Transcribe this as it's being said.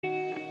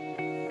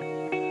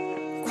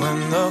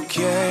Cuando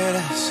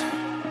quieras,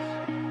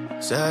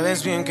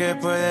 sabes bien que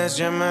puedes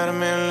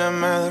llamarme en la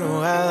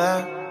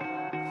madrugada.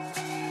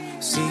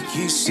 Si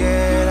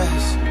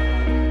quisieras,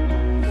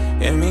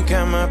 en mi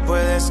cama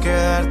puedes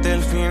quedarte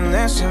el fin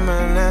de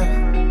semana.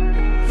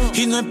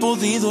 Y no he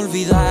podido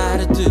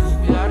olvidarte,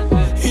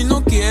 y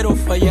no quiero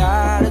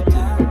fallarte.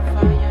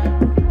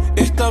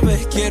 Esta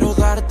vez quiero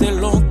darte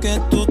lo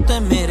que tú te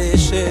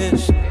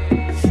mereces.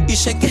 Y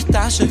sé que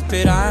estás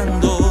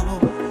esperando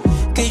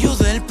que yo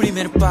dé el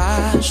primer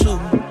paso.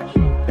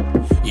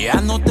 Ya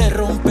no te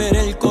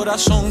romperé el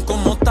corazón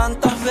como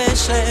tantas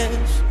veces.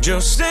 Yo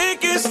sé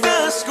que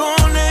estás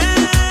con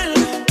él,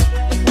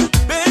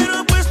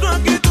 pero apuesto a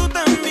que tú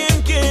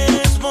también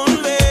quieres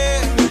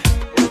volverme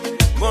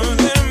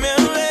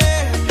a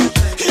ver.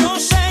 Yo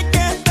sé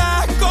que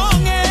estás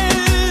con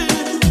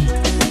él,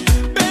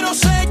 pero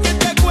sé que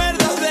te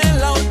acuerdas de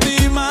la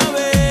última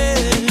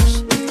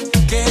vez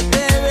que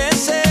te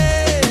besé.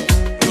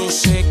 Yo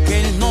sé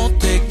que él no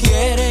te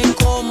quiere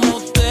como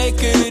te he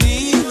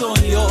querido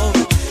yo.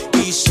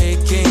 Y sé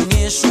que en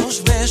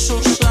esos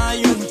besos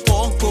hay un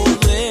poco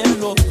de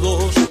los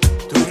dos.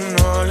 Tú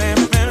no le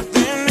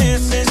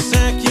perteneces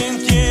a quien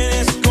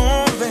quieres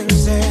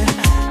convencer.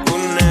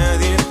 Con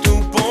nadie tú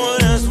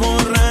podrás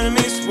borrar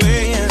mis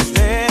huellas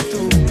de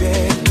tu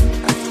piel.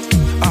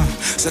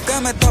 Sé que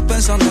me estás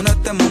pensando en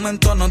este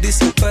momento, no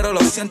dices pero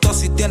lo siento.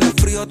 Si tienes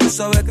frío tú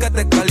sabes que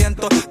te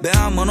caliento.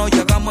 Veámonos y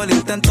hagamos el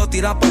intento,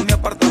 tira pa' mi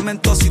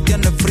apartamento. Si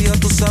tienes frío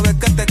tú sabes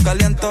que te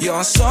caliento.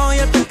 Yo soy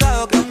el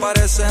pecado que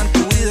aparece en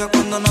tu vida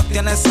cuando no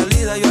tienes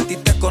salida. Yo a ti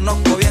te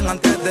conozco bien,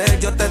 antes de él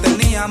yo te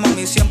tenía.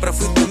 Mami, siempre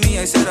fuiste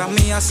mía y serás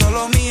mía,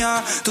 solo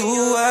mía.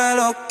 Tú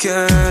lo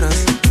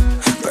quieres,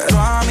 pero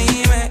a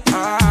mí me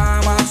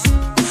amas.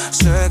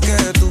 Sé que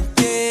tú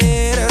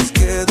quieres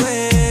que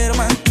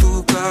duerma en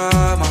tu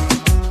cama.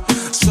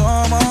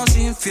 Somos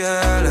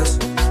infieles,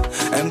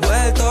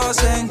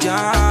 envueltos en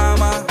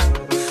llama.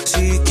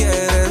 Si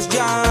quieres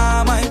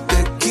llama y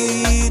te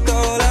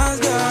quito las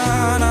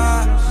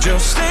ganas. Yo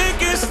sé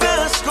que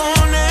estás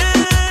con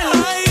él,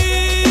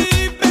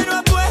 Ay, pero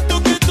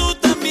apuesto que tú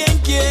también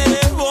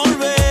quieres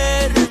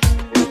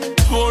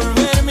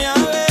volverme a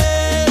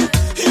ver.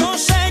 Yo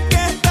sé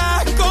que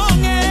estás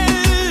con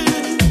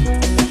él,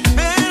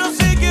 pero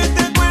sé que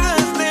te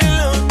acuerdas de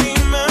la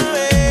última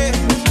vez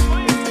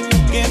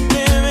que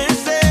te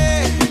besé.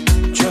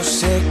 Yo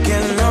sé que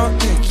él no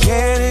te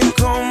quiere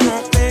como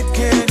te he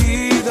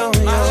querido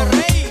yo.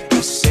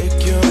 Y sé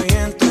que hoy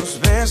en tus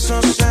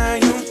besos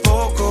hay un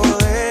poco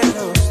de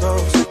los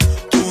dos.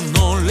 tú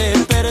no le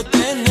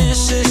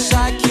perteneces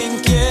a quien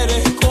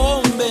quieres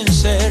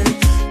convencer.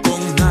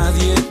 Con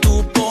nadie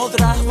tú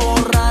podrás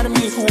borrar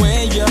mis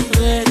huellas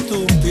de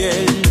tu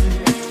piel.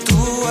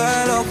 Tú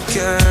lo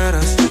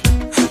quieres,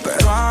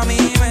 pero a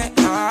mí me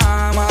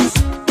amas.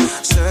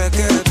 Sé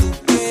que tú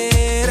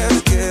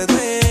quieres que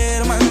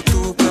duerma en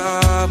tu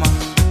cama.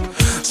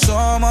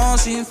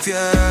 Somos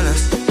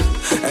infieles,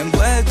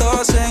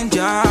 envueltos en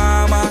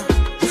llama.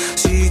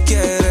 Si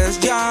quieres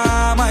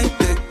llama y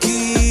te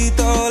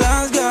quito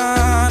las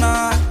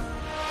ganas.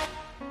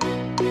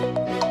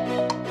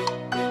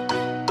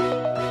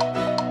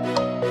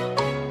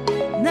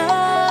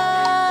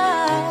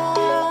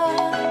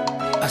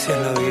 Así es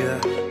la vida.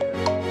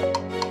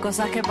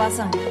 Cosas que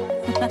pasan.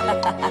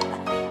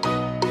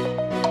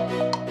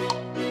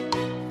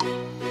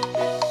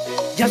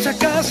 Ya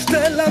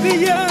sacaste la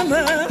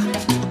villana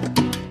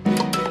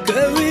que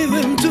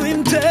vive en tu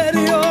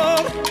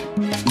interior.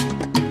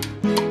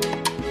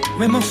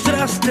 Me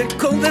mostraste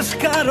con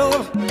descaro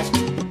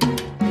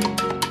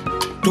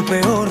tu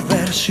peor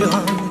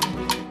versión.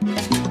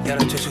 Y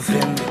ahora estoy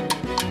sufriendo.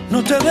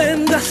 No te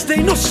vendas de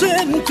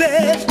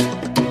inocente.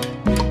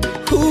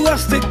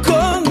 Jugaste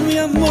con mi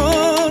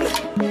amor.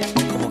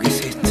 ¿Cómo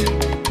quisiste?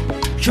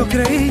 Yo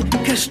creí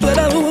que esto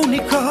era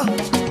único.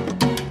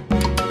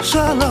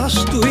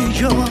 Solos tú y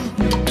yo.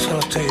 Solo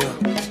estoy yo.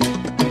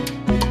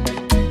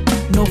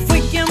 No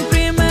fui quien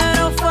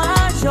primero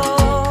falló.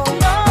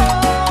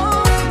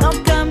 No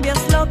cambias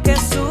lo que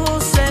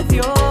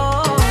sucedió.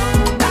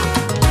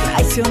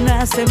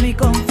 Traicionaste mi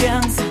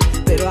confianza,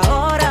 pero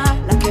ahora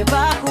la que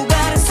va a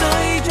jugar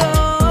soy yo.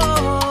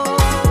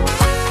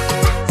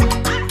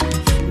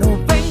 No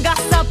vengas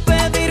a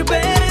pedir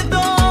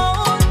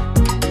perdón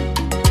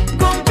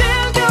con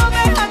piel de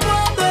oveja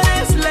cuando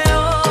eres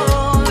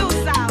león. Tú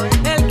sabes,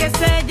 el que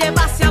se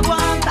lleva se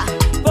aguanta,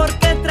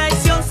 porque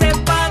traición se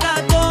paga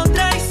con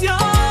traición.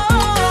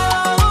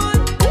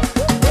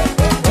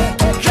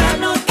 Ya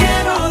no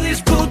quiero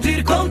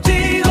discutir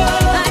contigo.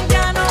 Ay,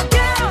 ya no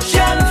quiero. Si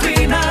al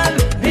final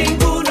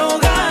ninguno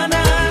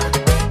gana.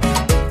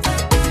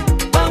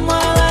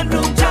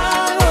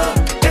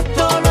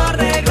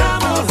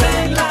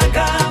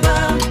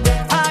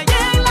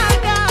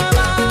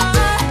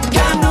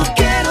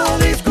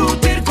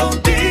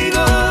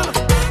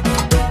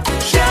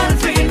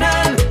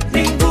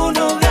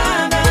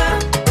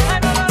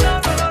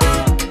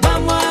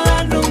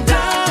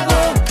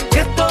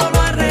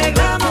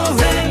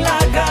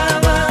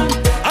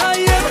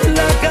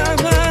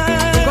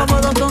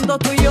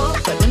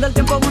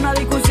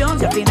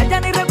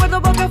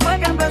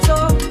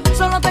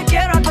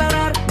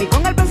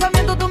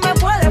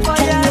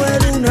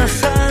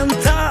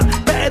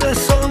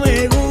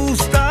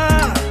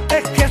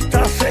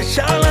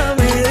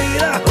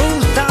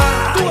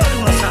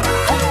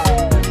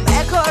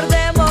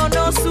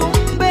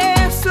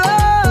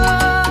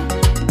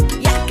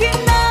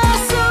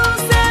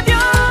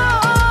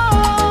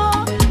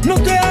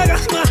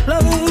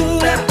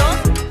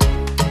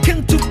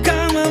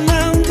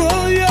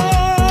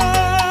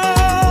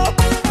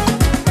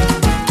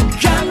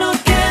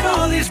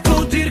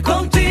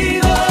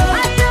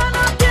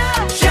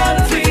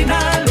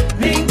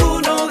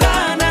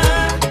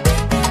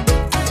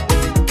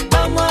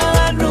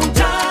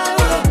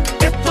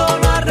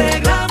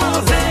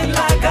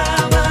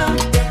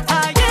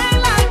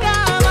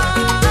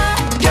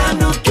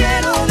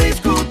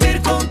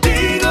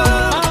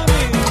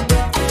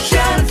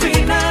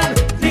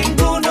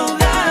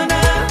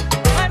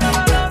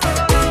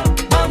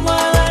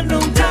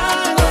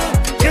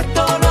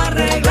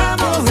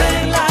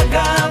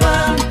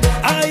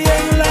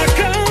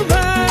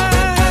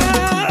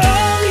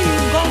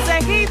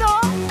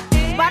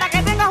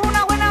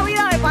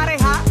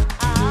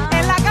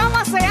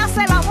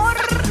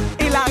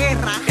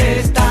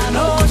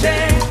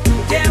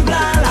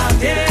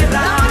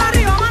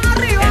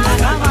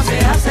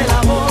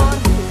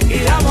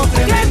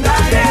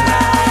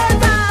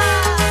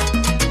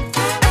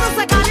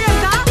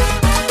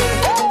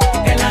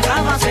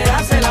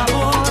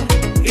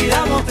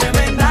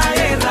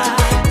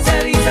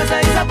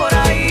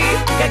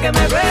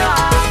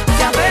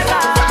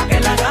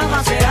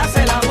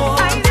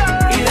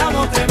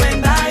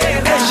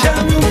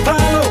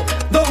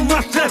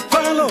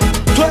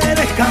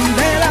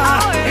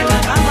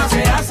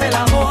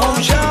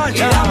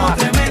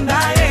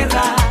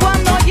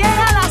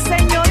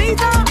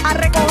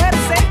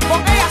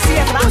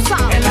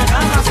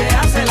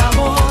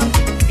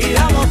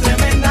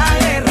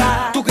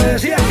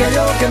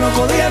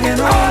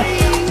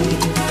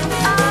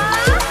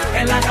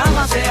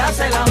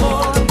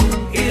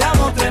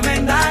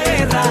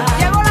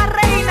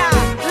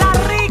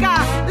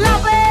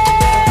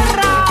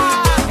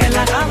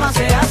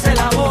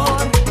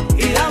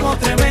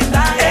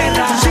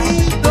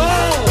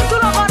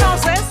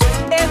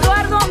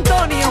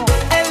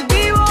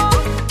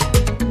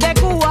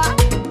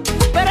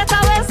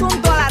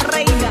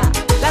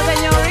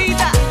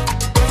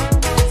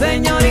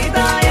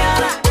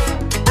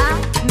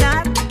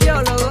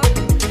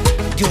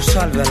 Dios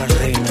salve a la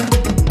reina.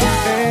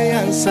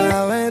 Ella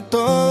sabe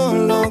todo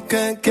lo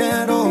que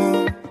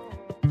quiero.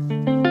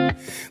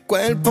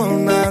 Cuerpo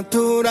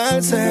natural,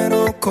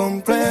 cero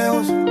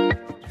complejos.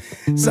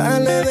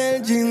 Sale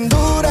del gym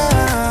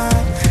dura,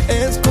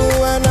 es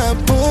cubana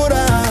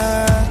pura.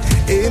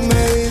 Y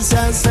me dice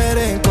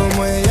hacer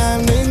como ella,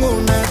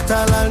 ninguna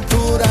está a la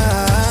altura.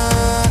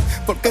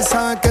 Porque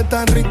sabe que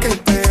está rica y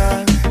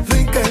pega,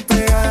 rica y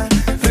pega,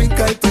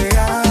 rica y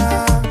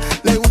pega.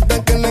 Le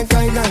gusta que le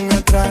caigan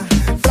atrás,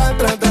 tra,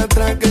 tra, tra,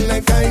 tra, que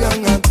le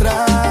caigan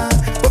atrás.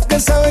 Porque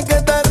sabe que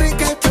está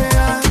rica y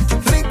pega,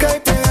 rica y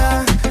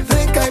pega,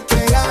 rica y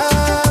pega.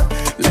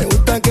 Le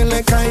gusta que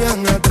le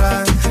caigan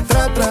atrás,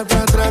 tra, tra,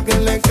 tra, tra, que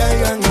le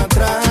caigan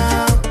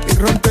atrás. Y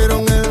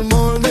rompieron el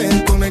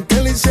molde con el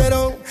que le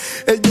hicieron.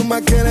 El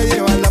Yuma quiere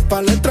llevarla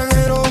para el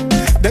extranjero.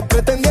 De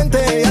pretendiente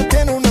ella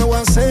tiene un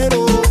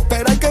aguacero,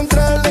 pero hay que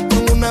entrarle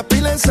con una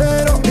pila en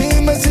cero.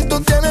 Dime si tú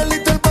tienes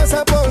listo el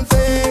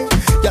pasaporte.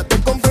 Ya te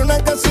compré una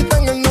casita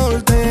en el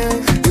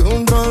norte y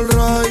un Rolls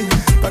Royce,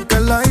 para que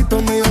al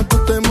ladito mío tú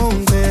te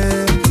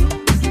montes.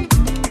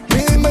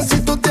 Dime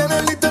si tú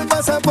tienes listo el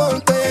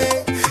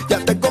pasaporte. Ya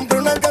te compré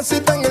una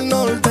casita en el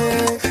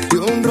norte y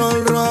un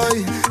Rolls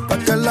Royce,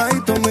 para que al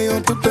ladito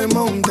mío tú te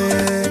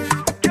montes.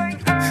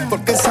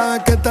 Porque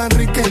sabes que está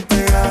rica y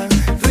pega,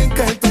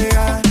 rica y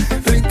pega,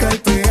 rica y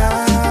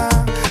pega.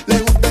 Le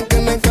gusta que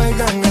le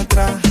caigan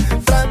atrás,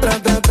 tra, tra,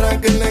 tra, tra,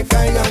 que le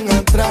caigan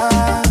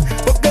atrás.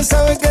 Porque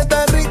sabe que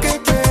está rica y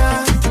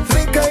pega,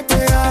 rica y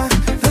pega,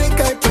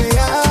 rica y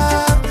pega.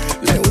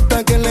 Le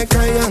gusta que le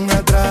caigan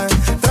atrás,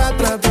 tra,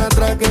 tra, tra,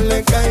 tra, que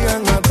le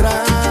caigan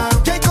atrás.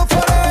 Jacob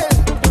Forever,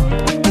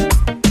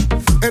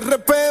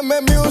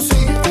 RPM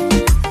Music,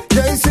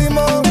 ya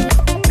hicimos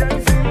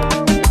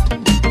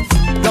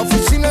la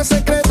oficina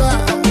secreta.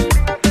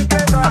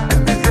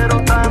 Te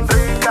hicieron tan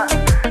rica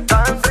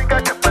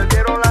que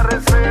perdieron la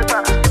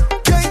receta.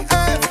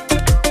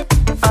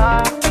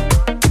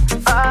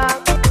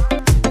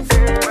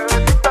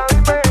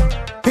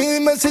 Y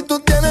dime si tú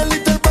tienes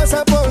listo el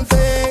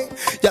pasaporte.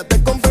 Ya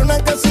te compré una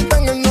casita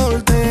en el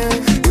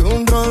norte y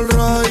un Rolls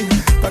Royce,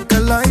 para que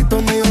al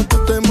ladito mío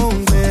tú te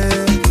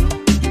montes.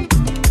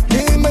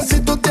 Dime si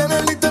tú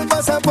tienes listo el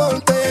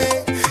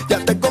pasaporte. Ya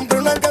te compré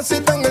una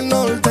casita en el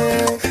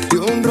norte y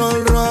un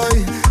Rolls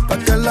Royce,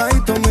 para que al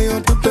ladito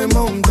mío tú te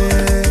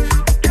montes.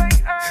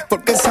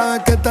 Porque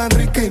sabes que está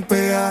rica y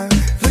pega,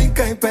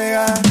 rica y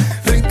pega,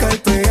 rica y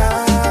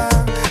pega.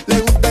 Le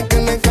gusta que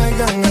le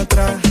caigan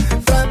atrás,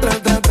 tra, tra,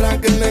 tra, tra,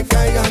 que le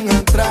caigan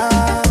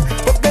atrás.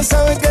 Porque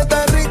sabes que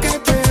está rica y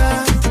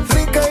pega,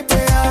 rica y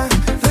pega,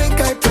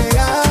 rica y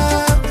pega.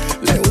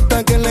 Le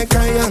gusta que le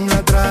caigan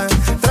atrás,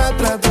 tra,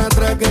 tra, tra,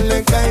 tra, que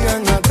le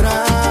caigan atrás.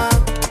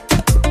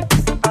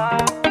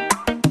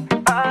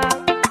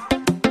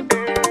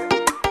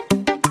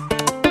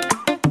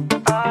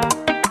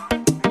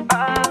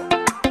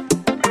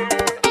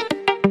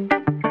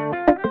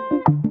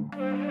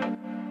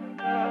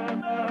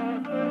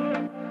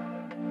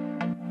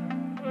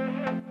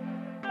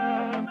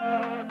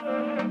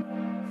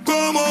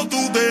 Cómo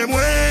tú te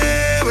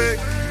mueves,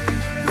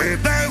 me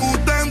está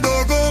gustando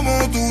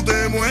cómo tú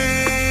te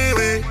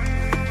mueves.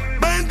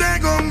 Vente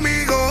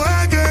conmigo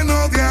a que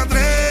no te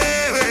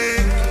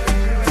atreves.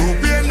 Tus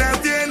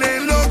piernas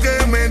tienen lo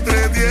que me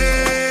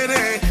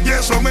entretiene y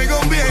eso me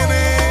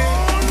conviene.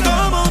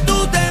 Cómo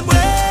tú te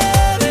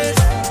mueves,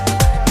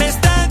 me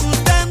está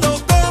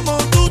gustando cómo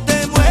tú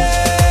te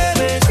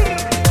mueves.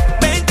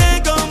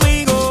 Vente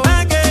conmigo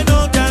a que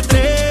no te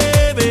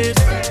atreves.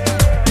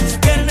 Tus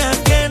piernas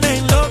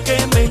tienen lo que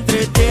me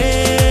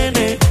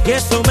entretiene y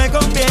eso me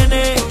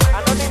conviene.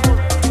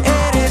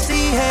 Eres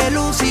hija de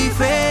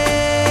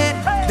Lucifer.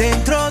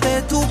 Dentro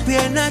de tus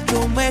piernas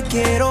yo me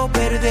quiero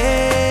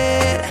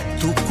perder.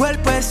 Tu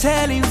cuerpo es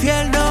el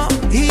infierno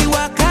y voy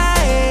a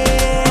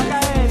caer.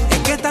 Es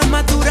que estás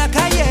más dura que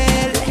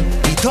ayer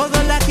y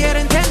todos la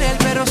quieren tener,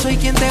 pero soy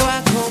quien te va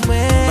a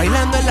comer.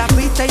 Bailando en la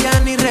pista y ya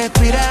ni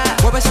respira.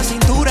 Mueve esa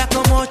cintura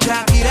como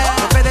Shakira.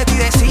 Lo que de ti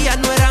decías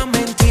no era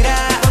mentira.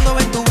 Cuando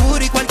ven tu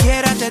booty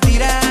cualquiera te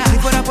tira. Si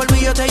fuera por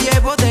mí yo te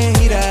llevo de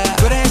gira.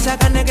 Tú eres esa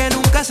carne que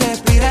nunca se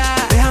expira.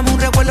 Déjame un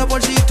recuerdo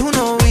por si tú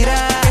no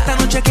miras. Esta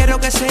noche quiero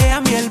que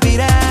sea mi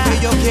Elvira. Que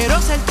yo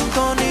quiero ser tu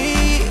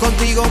Tony.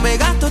 Contigo me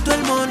gasto todo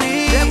el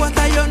money. Llego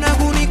hasta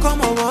Yonaguni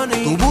como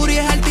Bonnie. Tu booty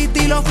es artista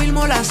y lo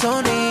filmo la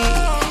Sony.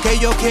 Que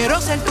yo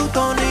quiero ser tu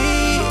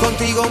Tony.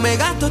 Contigo me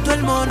gasto todo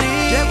el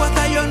money. Llego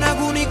hasta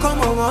Yonaguni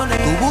como Bonnie.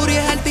 Tu booty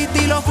es artista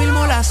y lo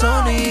filmo la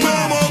Sony.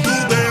 Cómo tú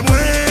te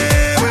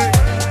mueves,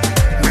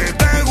 me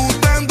está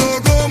gustando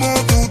cómo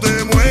tú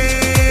te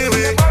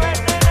mueves.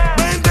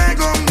 Vente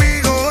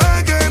conmigo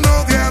a que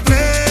no te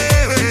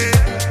atreves.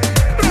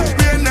 Tus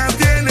piernas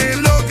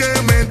tienen lo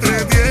que me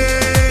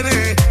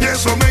entretiene y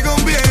eso me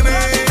conviene.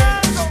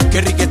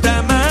 Qué rica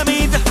está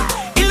mamita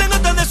y la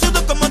nota de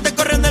sudor como te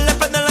corren en la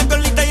espalda, en la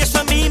colita y eso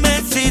a mí me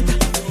excita.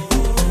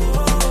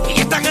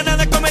 Y estas ganas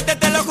de comerte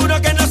te lo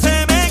juro que no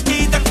se me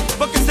quitan,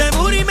 porque ese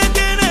booty me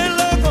tiene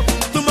loco,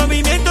 tu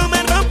movimiento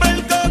me rompe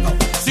el coco.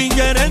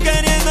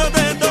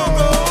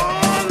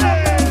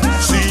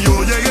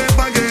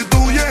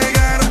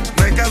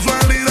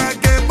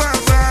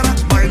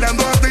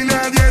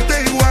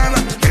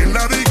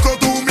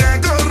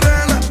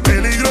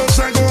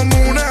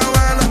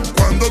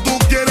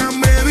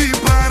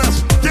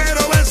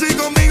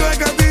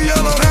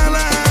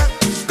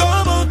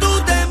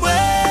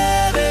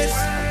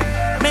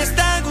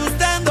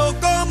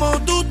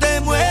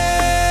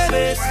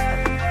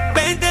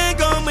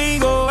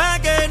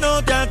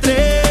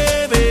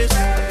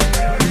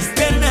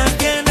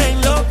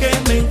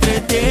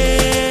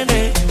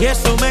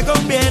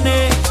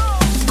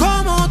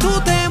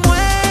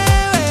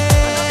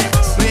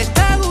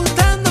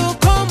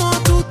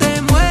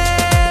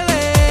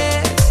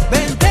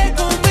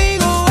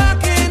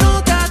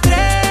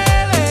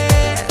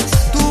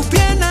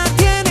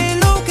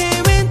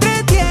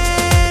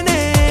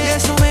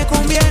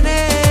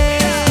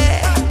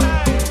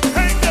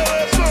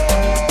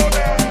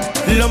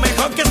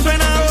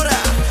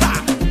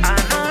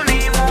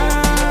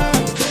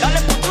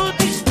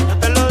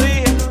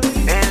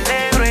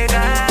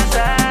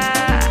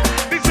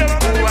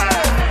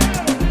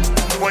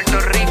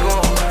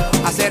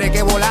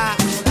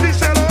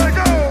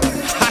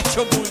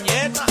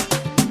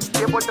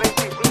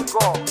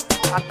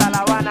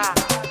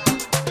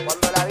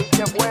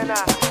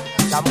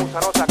 La musa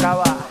no se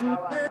acaba.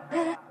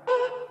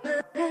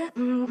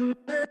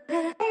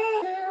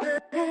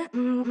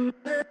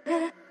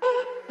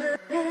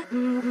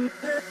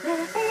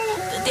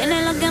 Tú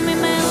tienes lo que a mí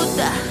me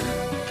gusta,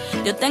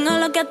 yo tengo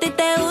lo que a ti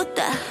te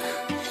gusta.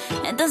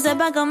 Entonces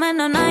para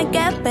comernos no hay que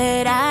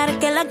esperar,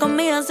 que la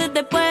comida se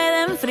te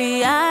puede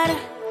enfriar.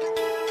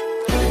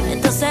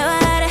 Entonces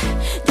vale,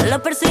 yo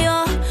lo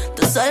persigo,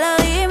 tú solo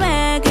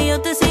dime que yo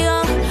te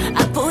sigo.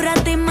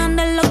 Apúrate y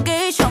manda el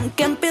location,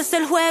 que empiece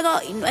el juego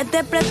y no es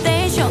de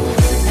PlayStation.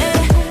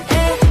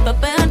 Pa'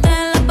 pegarte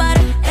en la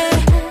pared,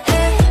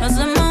 lo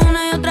hacemos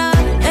una y otra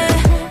vez,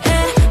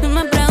 no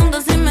me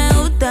preguntas si me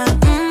gusta,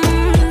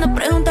 no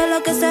preguntas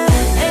lo que sé.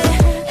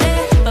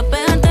 Pa'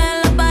 pegarte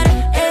en la pared,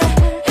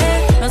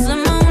 lo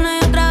hacemos una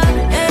y otra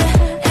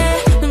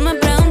vez, no me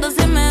preguntas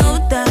si me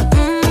gusta,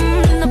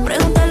 no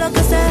preguntas lo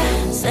que sé.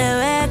 Se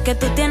ve que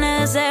tú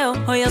tienes deseo,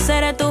 hoy yo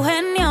seré tu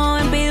genio,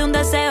 ven pide un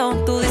deseo.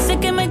 Tú dices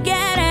que me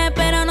quieres,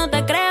 pero no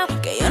te creo,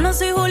 que yo no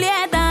soy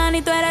Julieta,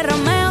 ni tú eres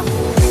Romeo.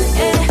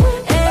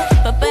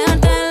 Pa'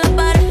 pegarte en la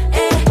pared,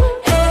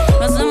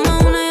 lo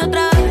hacemos una y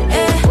otra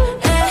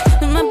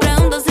vez, no me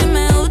preguntas si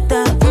me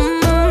gusta,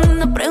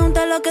 no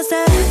preguntas lo que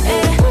sé.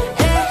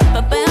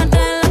 Pa' pegarte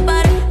en la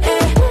pared,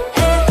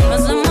 lo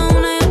hacemos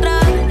una y otra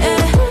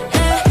vez,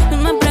 no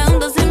me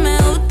preguntas si me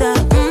gusta,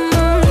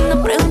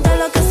 no preguntas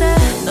lo que sé.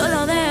 No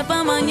lo dejes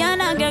pa'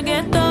 mañana que aquí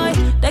estoy,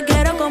 te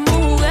quiero como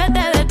un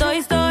juguete de Toy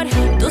Story.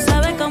 Tú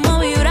sabes cómo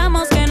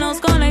vibramos, que nos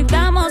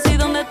conectamos y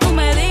donde tú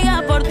me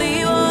digas por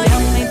ti voy. Ya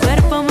mi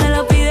cuerpo me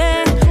lo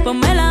pide,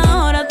 ponme la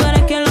hora, tú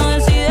eres quien lo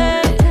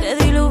decide. Te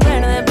di luz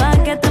verde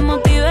pa' que te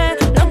motive,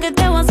 lo que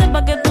te voy a hacer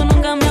pa' que tú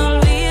nunca me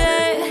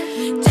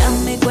olvides. Ya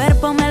mi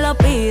cuerpo me lo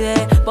pide,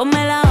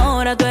 ponme la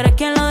hora, tú eres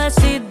quien lo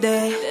decide.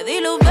 Te di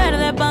luz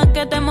verde pa'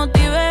 que te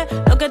motive,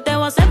 lo que te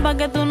voy a hacer pa'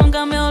 que tú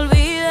nunca me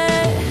olvides.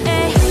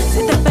 Ey,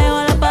 si te pego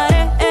a la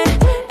pared,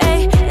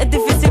 es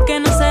difícil que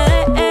no se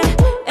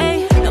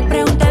dé, no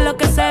preguntes lo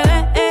que se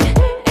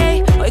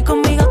ve, hoy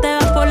conmigo te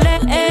vas por ley.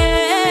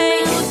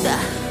 Gusta,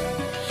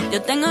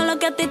 yo tengo lo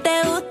que a ti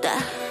te gusta,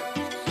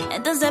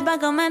 entonces para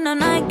comernos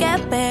no hay que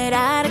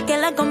esperar, que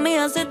la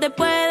comida se te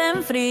puede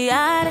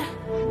enfriar.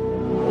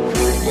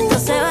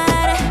 Entonces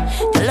vale,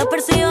 yo lo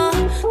persigo,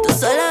 tú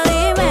solo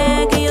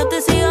dime que yo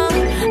te sigo.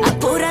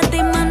 Apúrate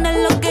y manda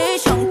el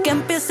location, que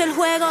empiece el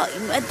juego y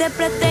no es de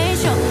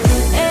PlayStation.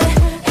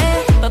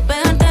 Pa'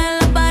 pegarte en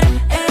la pared,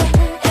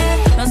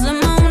 lo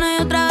hacemos una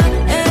y otra vez,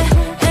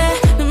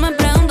 no me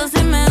preguntas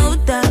si me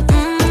gusta,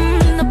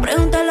 no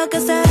preguntas lo que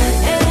sé.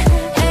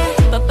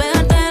 Pa'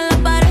 pegarte en la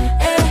pared,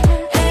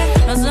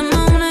 lo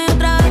hacemos una y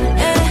otra vez,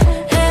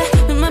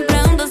 no me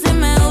preguntas si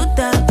me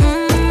gusta,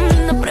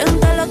 no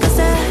preguntas lo que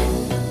sé.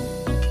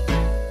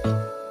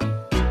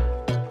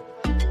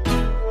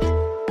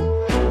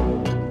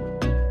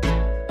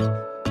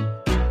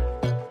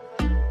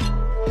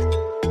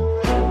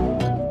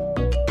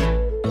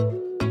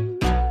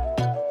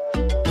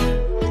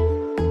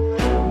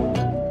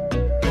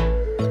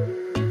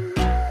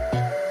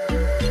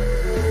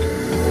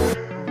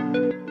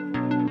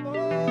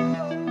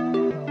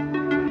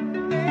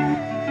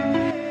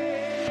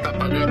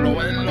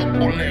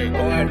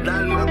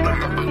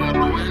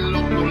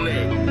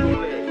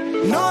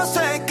 No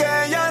sé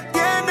qué ella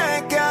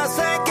tiene que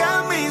hacer que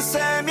a mí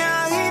se me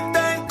agite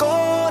el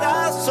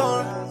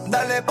corazón.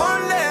 Dale,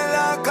 ponle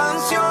la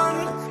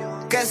canción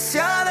que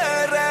sea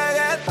de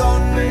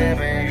reggaetón.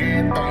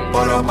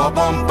 Poro pom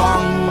pom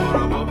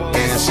pom,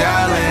 que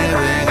sea de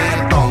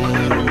reggaetón.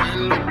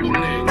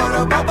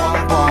 Poro pom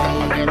pom pom.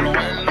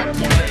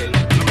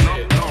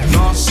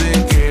 No sé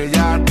qué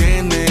ella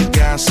tiene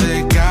que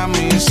hacer que a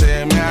mí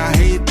se me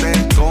agite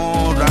el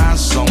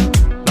corazón.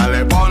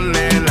 Dale,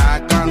 ponle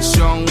la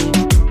canción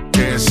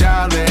que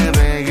sea de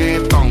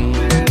reggaetón.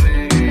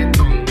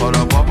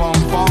 Poro pom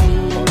pom pom,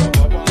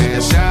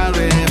 que sea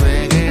de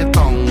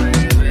reggaetón.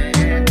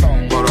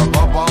 Poro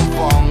pom pom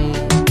pom.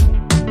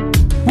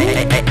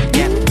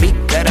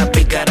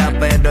 Pícara,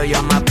 pero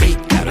yo más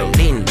pícaro.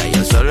 Linda,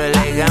 yo solo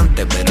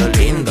elegante, pero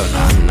lindo,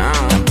 no.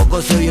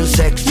 Tampoco soy un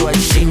sexual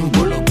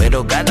símbolo,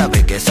 pero cada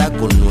vez que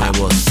saco un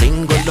nuevo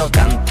single lo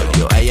canto.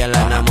 Yo a ella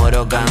la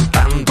enamoro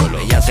cantándolo,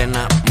 ella se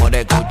enamora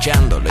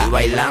escuchándolo y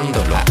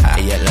bailándolo.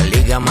 Ella la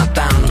liga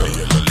matando, y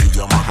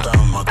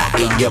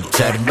yo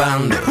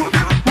observando.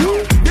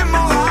 Bien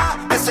mojada,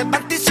 ese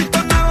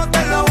panticito nuevo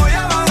te lo voy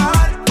a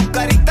bajar. Tu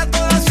carita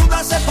toda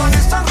suda se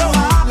pone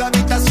sonroja. La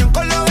habitación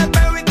con los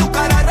espejos y tu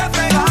cara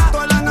refleja.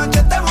 Toda la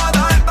noche te voy a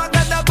dar pa' que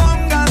te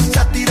pongas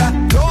a tirar.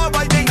 Yo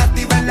voy bien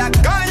activa en la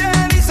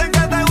calle, dicen que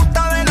te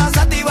gusta de la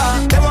sativa.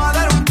 Te voy a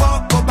dar un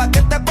poco pa'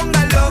 que te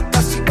pongas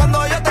loca. Si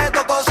cuando yo te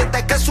toco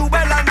sientes que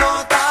sube la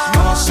nota.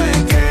 No sé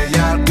qué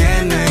ella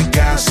tiene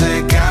que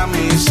hacer que a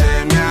mí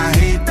se me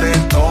agite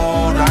el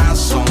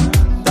corazón.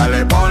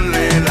 Dale,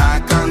 ponle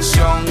la canción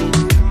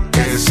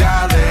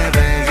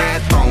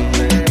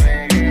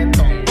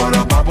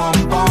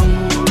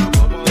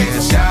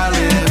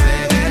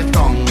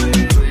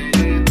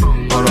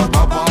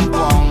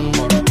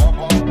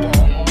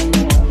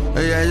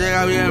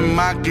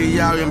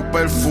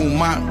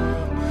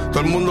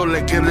todo el mundo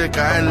le quiere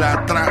caer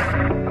atrás.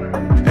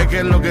 Es que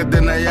es lo que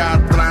tiene allá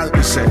atrás.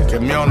 Dice que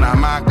mío nada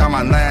más,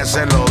 cama nadie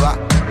se lo da.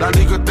 La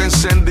disco está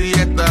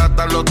encendida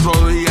hasta el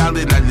otro día.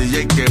 Dile al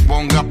DJ que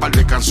ponga par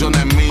de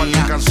canciones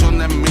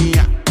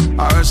mías.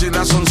 A ver si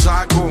la son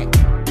saco.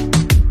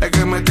 Es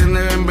que me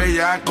tiene bien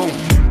bellaco.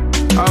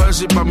 A ver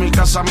si pa' mi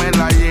casa me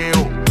la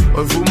llevo.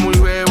 Hoy fumo y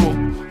bebo,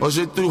 hoy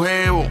soy tu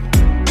jevo.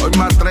 Hoy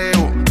me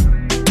atrevo.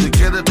 Si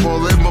quieres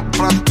podemos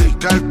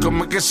practicar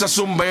como es que se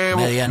hace un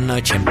bebo.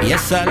 Medianoche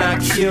empieza la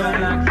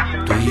acción.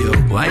 Tú y yo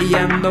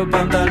guayando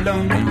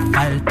pantalón con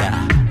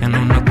falta en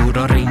un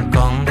oscuro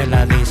rincón de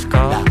la disco.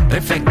 La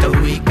perfecta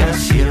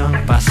ubicación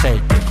pa'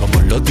 hacerte como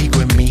lo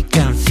digo en mi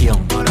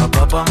canción.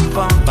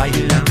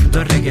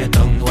 Bailando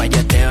reggaetón,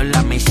 guayateo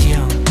la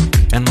misión.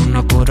 En un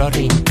oscuro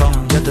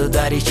rincón, yo tu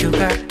daddy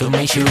sugar, tú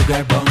mi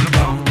sugar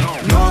bombón.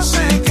 No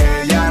sé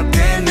qué ella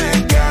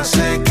tiene que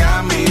hacer que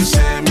a mí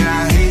se me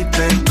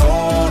agite el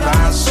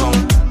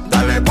corazón.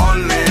 Dale,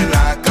 ponle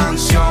la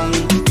canción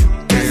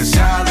que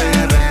sea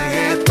de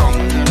reggaetón.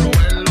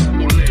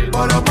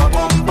 Poro pom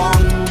pom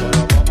pom,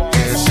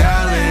 que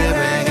sea de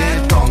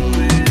reggaetón.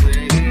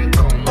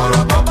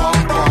 Poro pom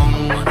pom pom.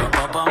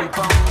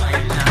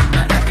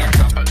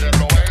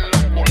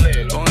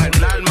 Con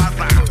el alma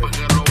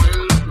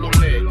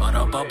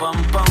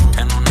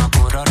en un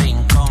oscuro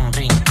rincón.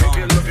 ¿Qué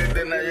es lo que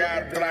tiene allá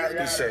atrás?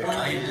 Dice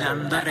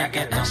Bailando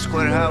reggaetón.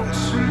 Square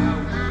House,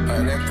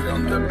 Electric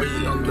on the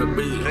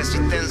beat.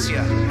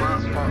 Resistencia.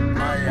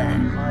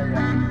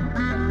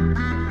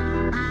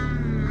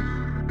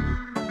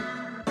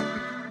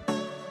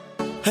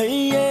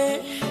 Hey, yeah.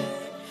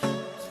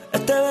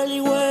 Este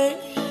belly way,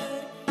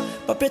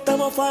 papi,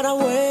 estamos far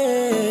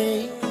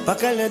away. Pa'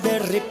 que le dé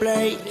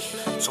replay.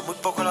 Son muy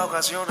pocas las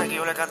ocasiones que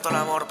yo le canto el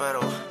amor,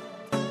 pero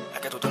es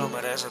que tú te lo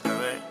mereces,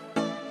 bebé.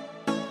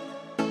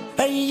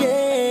 Hey,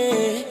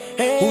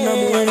 yeah. Una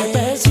mujer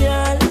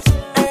especial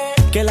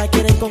que la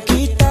quieren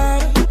conquistar.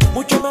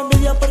 Mucho me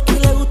envidian porque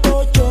le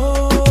gustó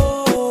yo.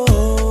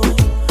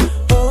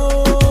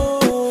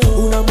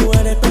 Una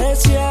mujer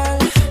especial,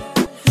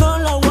 no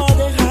la voy a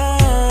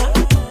dejar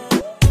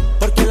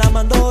porque la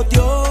mandó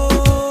Dios.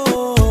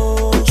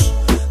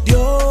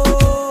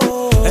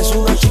 Es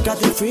una chica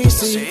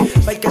difícil,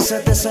 ve que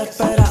se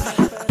desespera.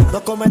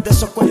 No comes de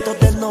esos cuentos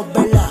de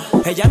novela.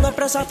 Ella no es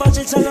presa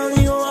fácil, se lo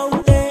digo a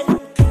usted,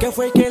 que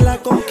fue que la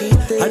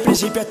conquiste. Al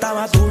principio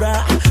estaba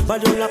dura,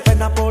 valió la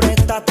pena por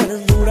esta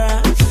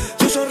ternura.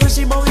 Su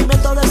sonrisa y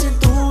movimiento de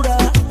cintura,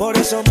 por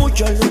eso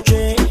mucho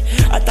luché,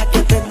 hasta que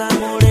te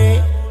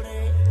enamoré.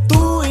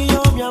 Tú y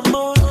yo, mi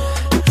amor,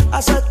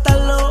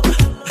 acéptalo.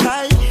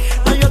 Ay,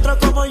 no hay otro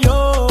como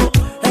yo,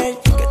 hey,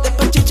 que te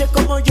pechiche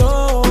como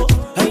yo.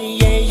 Ay,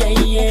 ay,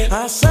 ay, ay.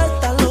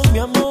 Acéptalo, mi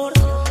amor,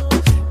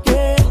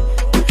 yeah.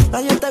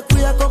 Nadie te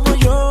cuida como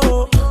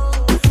yo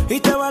y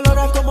te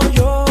valora como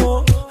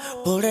yo.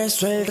 Por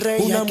eso el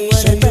rey, una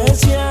mujer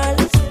especial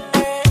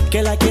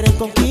que la quieren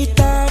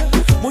conquistar.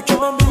 Muchos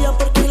me envidian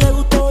porque le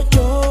gustó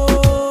yo.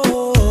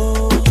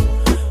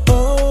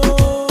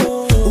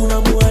 Una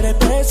mujer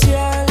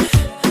especial,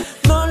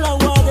 no la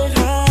voy a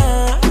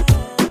dejar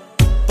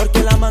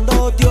porque la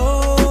mandó Dios.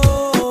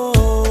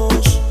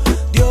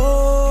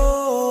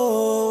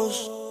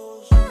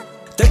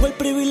 Tengo el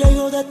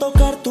privilegio de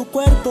tocar tu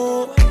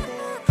cuerpo.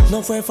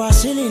 No fue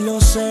fácil y lo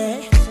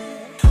sé.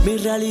 Mi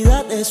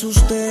realidad es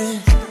usted.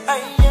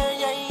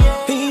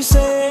 Y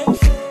sé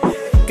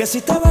que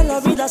si te va la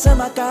vida se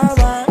me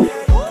acaba,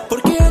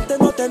 porque antes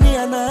no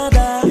tenía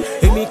nada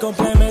y mi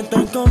complemento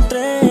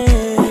encontré.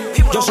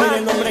 Yo soy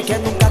el hombre que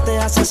nunca te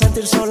hace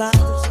sentir sola.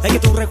 Es que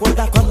tú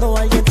recuerdas cuando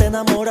alguien te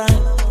enamora.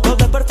 Todo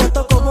es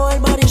perfecto como el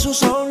mar y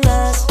sus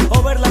olas,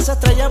 o ver las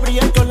estrellas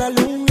brillar con la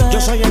luna. Yo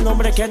soy el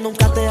hombre que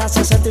nunca te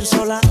hace sentir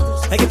sola.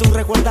 Es que tú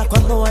recuerdas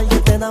cuando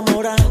alguien te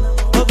enamora.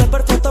 Todo es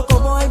perfecto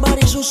como el mar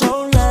y sus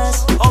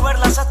olas, o ver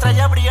las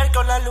estrellas brillar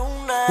con la luna.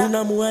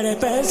 Una mujer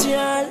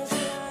especial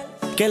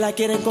que la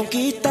quieren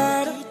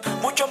conquistar.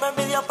 Muchos me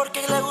envidian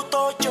porque le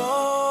gustó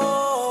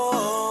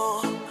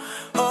yo.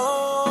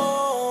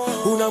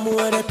 Una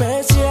mujer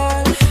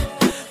especial,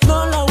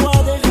 no la voy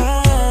a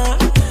dejar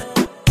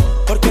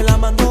porque la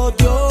mandó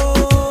Dios.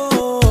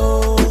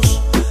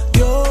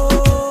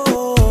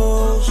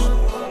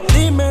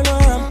 Dímelo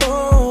Adam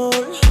Paul,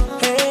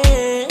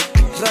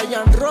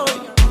 Ryan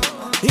Roy,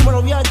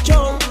 dímelo bien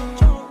John,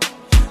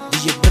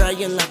 DJ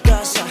Brian en la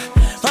casa.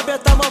 Papi,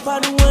 estamos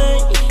far away,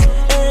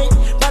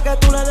 pa' que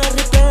tú le des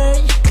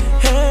replay,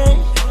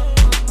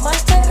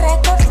 Master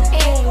Records,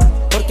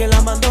 porque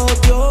la mandó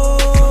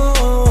Dios.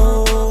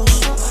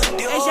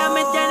 Ella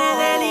me tiene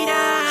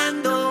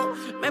delirando,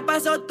 me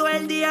paso todo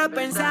el día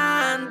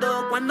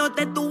pensando. Cuando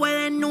te tuve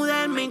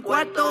desnuda en mi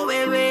cuarto,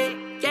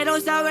 bebé, quiero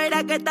saber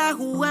a qué estás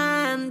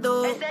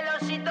jugando.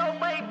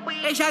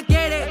 Ella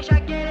quiere,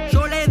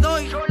 yo le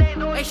doy,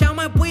 ella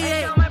me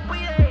pide,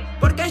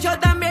 porque yo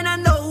también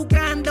ando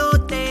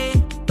buscándote.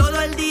 Todo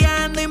el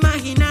día ando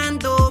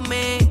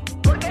imaginándome,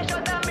 porque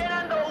yo también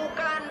ando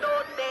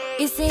buscándote.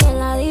 Y si en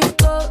la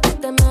disco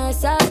te me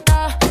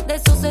desata, de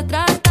eso se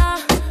trata.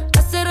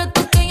 Hace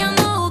rato que yo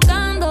ando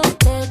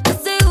buscándote, ¿estás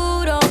segura?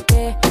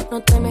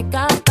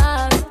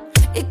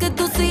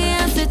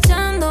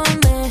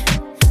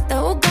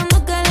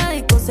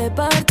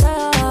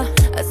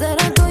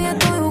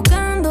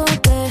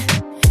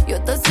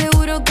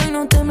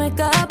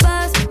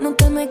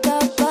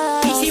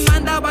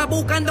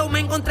 buscando me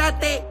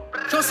encontraste.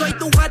 Yo soy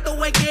tu gato,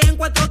 güey, que en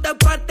 4 te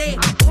parte.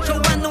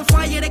 Yo ando un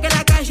fire, que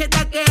la calle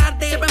está que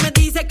arde. Siempre me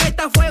dice que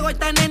está fuego,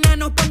 esta nena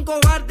no es pa' un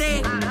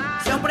cobarde.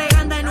 Siempre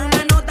anda en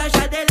una nota,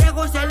 ya de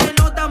lejos se le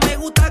nota. Me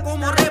gusta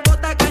como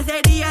rebota,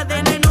 cacería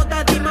de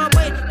nenota. Dime,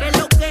 güey, que es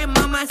lo que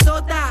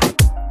mamazota.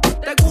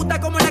 Te gusta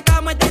como la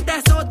cama te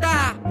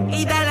azota.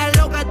 Y dale,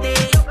 alócate,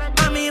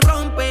 mami,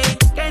 rompe,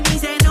 que ni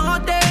se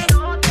note.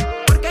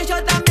 Porque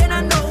yo también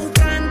ando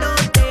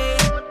buscándote.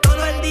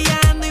 Todo el día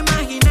ando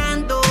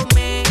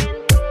imaginándome.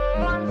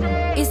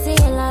 Y si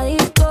en la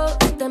disco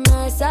te me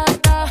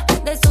desata,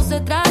 de eso se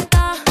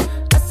trata.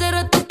 Hace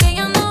rato que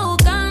yo ando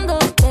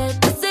buscándote.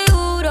 Te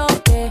aseguro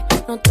que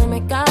no te me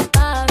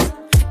escapas.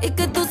 Y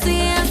que tú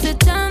sigues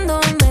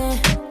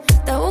acechándome.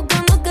 Estás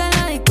buscando que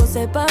la disco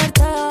se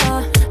parta.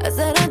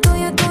 Hace rato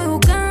yo estoy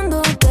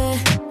buscándote.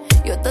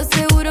 Yo te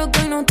aseguro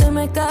que no te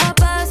me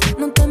escapas.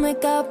 No te me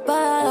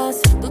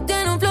escapas. Tú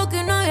tienes un flow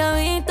que no había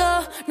visto.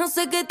 No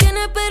sé qué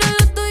tienes, pero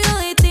lo tuyo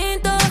es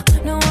distinto.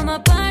 No vamos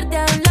aparte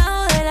a un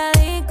lado de la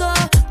disco.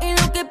 Y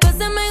lo que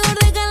pasa es mejor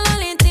dejarlo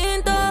al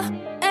instinto.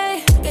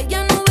 Ey, que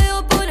ya no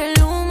veo por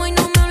el humo y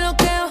no me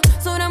bloqueo.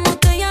 Sobran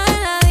botellas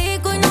en la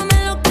disco y no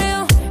me lo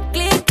creo.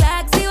 Click,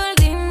 clack, sigo el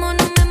ritmo,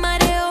 no me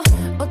mareo.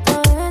 Otra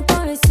vez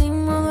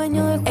establecimos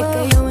dueño del juego. Es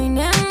que yo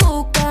vine en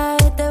busca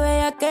de este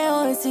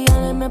bellaqueo. Y si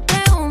alguien me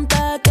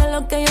pregunta qué es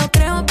lo que yo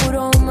creo,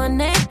 puro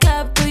manes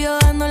clap, tú y yo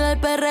dándole al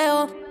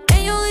perreo.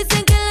 Ellos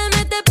dicen que le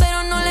mete,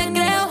 pero no le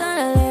creo. Tan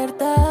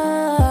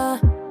alerta,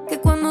 que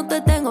cuando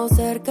te tengo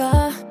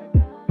cerca,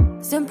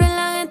 siempre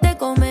la gente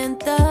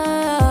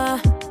comenta.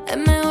 Es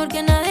mejor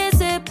que nadie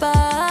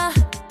sepa.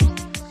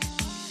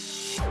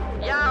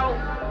 Yo,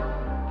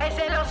 es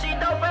el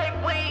osito,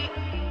 baby.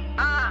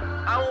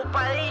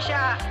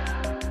 Agupadilla,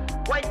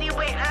 Whitey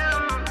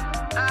Bayham,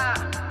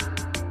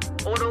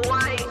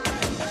 Uruguay,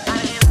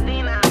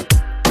 Argentina.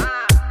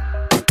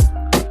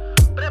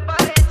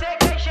 Prepárense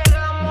que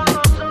llegamos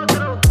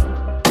nosotros.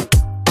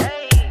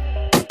 Ey,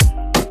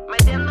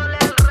 metiéndole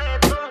el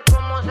reto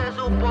como se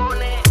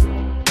supone.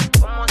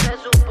 Como se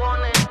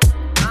supone.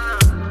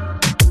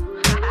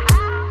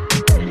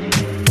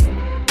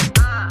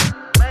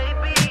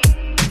 Baby.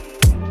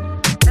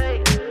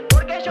 Ey,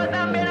 porque yo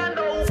también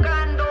ando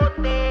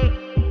buscándote.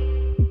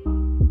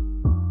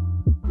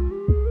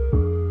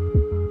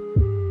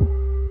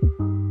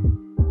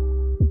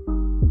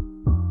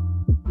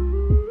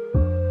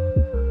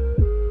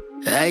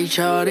 Hey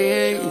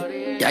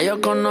shorty, ya yo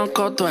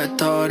conozco tu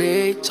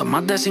story. Son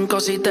más de 5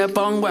 si te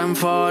pongo en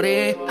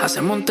 40.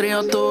 Hacemos un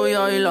trío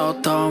tuyo y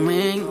los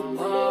Tommy.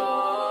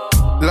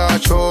 La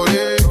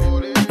chori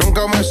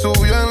nunca me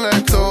subió en la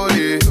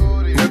story.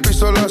 Del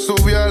piso la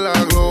subí a la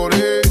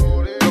gloria.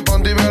 Los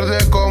panty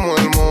verdes como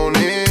el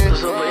money.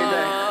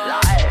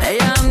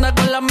 Ella anda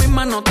con la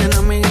misma, no tiene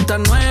amiguitas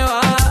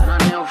nuevas.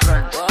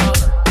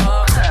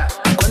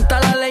 Cuenta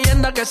la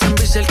leyenda que se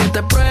envicia el que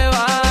te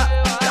prueba.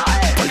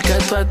 Porque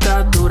tú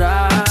estás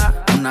dura.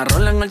 Una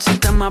rola en el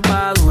sistema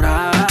pa'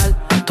 durar.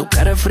 Tú que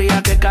eres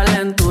fría, que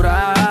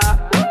calentura.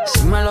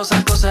 Si me lo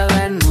saco se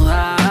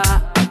desnuda.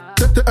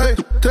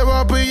 Te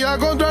va a pillar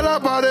contra la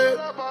pared.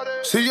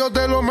 Si yo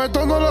te lo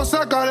meto no lo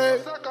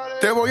sacaré.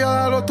 Te voy a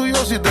dar lo tuyo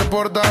si te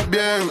portas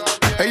bien.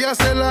 Ella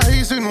se la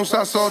hizo y no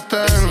usa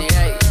sostén.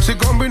 Si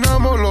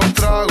combinamos los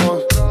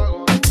tragos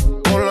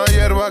con la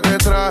hierba que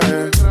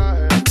traje,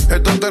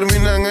 esto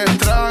termina en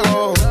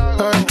estrago.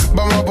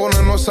 Vamos a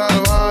ponernos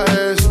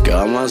salvajes. ¿Qué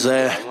vamos a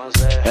hacer?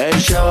 Hey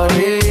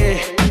shorty,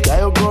 ya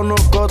yo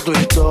conozco tu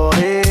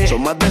historia.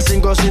 Son más de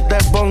 5 si te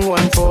pongo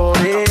en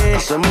 40.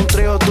 Hacemos un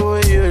trío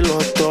tuyo y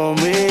los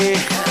Tommy.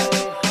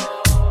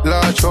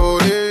 La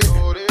chori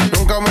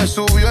nunca me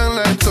subió en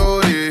la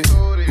story.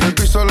 Del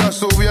piso la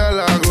subí a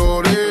la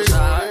gloria.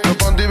 Los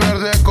panty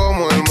verdes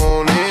como el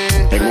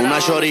money. Tengo una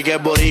shorty que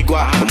es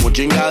boricua, como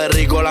chinga de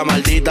rico la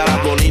maldita.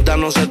 Las bonitas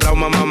no se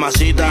trauma,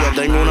 mamacita.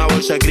 Yo tengo una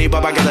bolsa de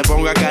gripa pa' que te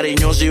ponga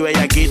cariñosa y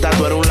bellaquita.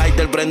 Tú eres un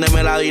lighter,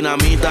 préndeme la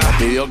dinamita.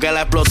 Pidió que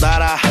la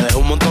explotara, me dejó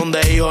un montón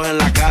de hijos en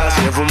la cara.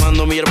 Sigue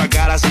fumando mi hierba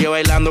cara, sigue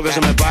bailando que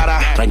se me para.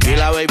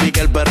 Tranquila baby que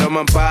el perro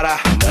me ampara.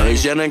 Te doy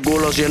 100 en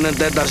culo, 100 en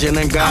teta, 100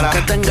 en cara.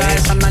 Aunque tenga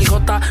esa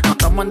nalgota, no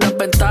estamos en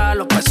desventaja.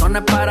 Los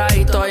pezones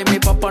paraditos y mi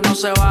papá no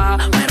se baja.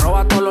 Me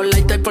roba todos los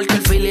lighters porque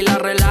el feel y la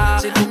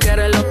relaja. Si tú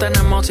quieres lo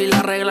tenemos, si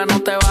la regla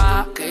no te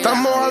baja.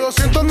 Estamos a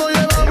 200, no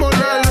llevamos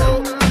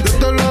reloj. Yo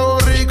te lo hago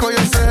rico y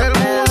ese es el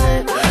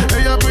mood.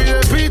 Ella pide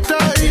pista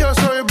y yo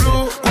soy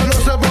blue. Cuando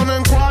se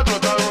ponen 4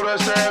 está duro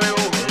ese view.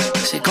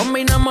 Si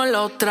combinamos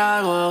los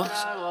tragos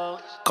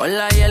con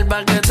la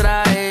hierba que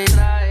trae,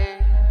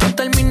 no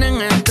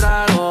terminen en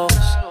tragos.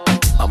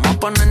 Vamos a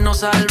ponernos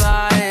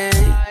salvajes.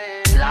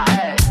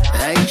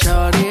 Hey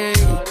shorty,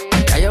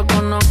 ya yo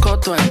conozco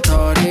tu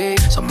story.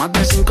 Son más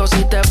de 5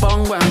 si te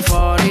pongo en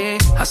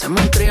 40.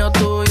 Hacemos un trío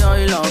tuyo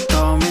y los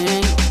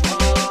Tommy.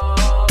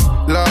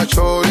 La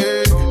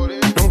chori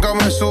nunca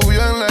me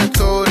subió en la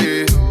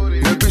story.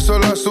 Del piso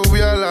la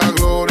subí a la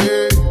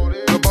gloria.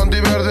 Los panty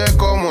verdes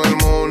como el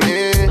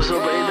money.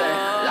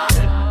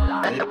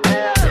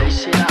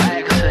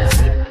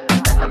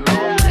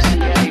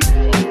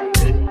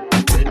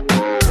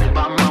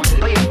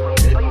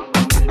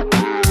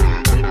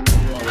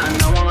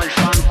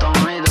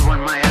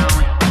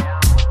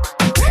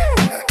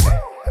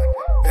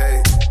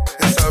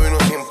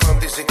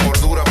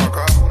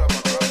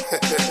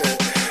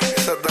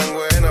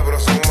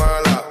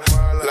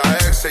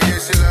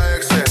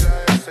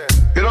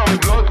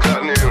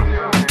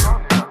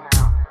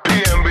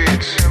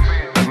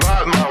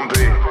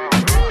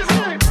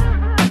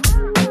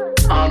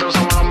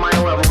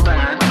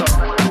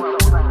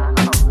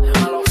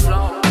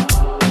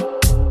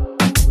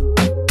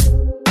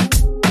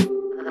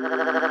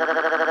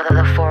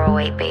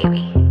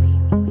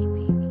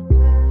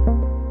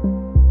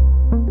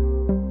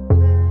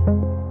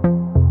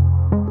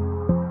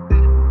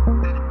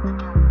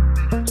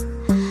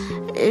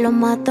 Lo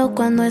mato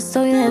cuando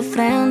estoy de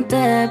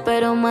frente,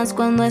 pero más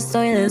cuando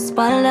estoy de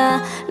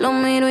espalda. Lo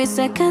miro y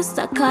sé que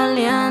está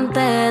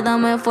caliente.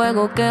 Dame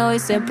fuego que hoy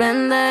se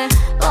prende.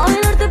 Pa'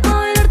 bailarte,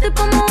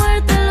 pa'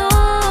 movértelo.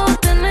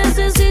 Te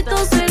necesito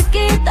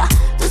cerquita.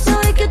 Tú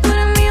sabes que tú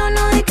eres mío,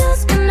 no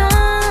digas que no.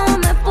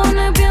 Me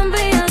pones bien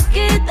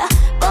bellaquita.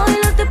 Pa'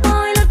 bailarte,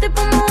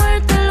 pa'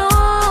 movértelo.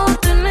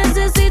 Te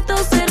necesito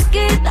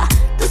cerquita.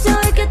 Tú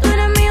sabes que tú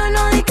eres mío,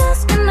 no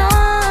digas que no.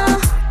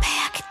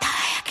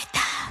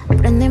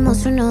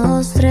 Prendimos 1,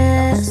 2,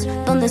 3.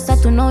 ¿Dónde está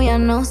tu novia?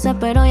 No sé,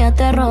 pero ya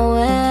te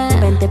robé.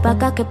 Vente pa'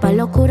 acá que pa'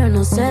 lo oscuro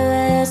no se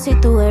ve. Si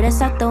tú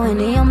eres acto, ven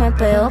y yo me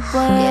pego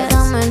pues.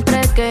 Llegame en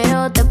 3 que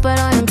yo te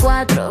espero en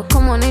 4.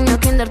 Como niño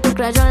kinder tu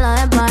crayola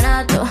de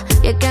barato.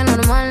 Y es que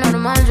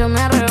normal, yo me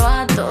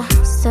arrebato.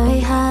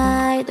 Soy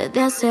high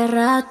desde hace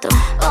rato.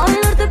 Pa'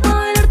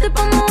 bailarte,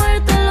 pa'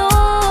 movértelo.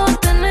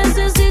 Te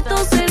necesito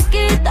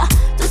cerquita.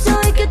 Tú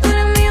sabes que tú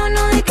eres mío,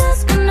 no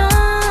digas que no.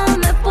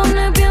 Me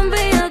pones bien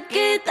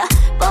bellaquita.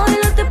 Pa'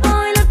 bailarte,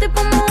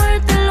 pa'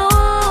 movértelo.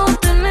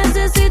 Te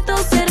necesito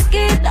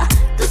cerquita.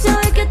 Tú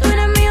sabes que tú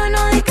eres mío,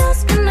 no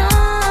digas que no.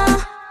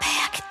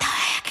 Bellaquita,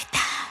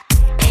 bellaquita.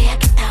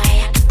 Bellaquita,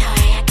 bellaquita,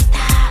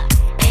 bellaquita.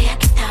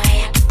 Bellaquita,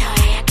 bellaquita,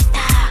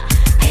 bellaquita.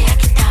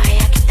 Bellaquita,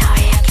 bellaquita,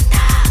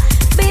 bellaquita.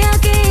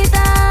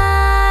 Bellaquita.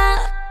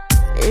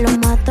 Lo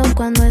mato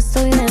cuando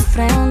estoy de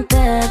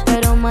frente,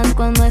 pero más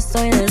cuando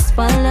estoy de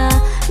espalda.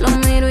 Lo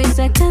miro y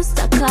sé que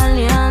está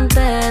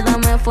caliente.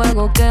 Dame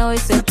fuego que hoy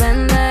se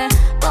prende.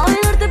 Pa'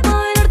 bailarte,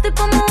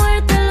 pa'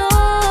 movértelo.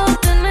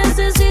 Te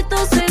necesito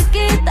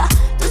cerquita.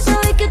 Tú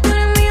sabes que tú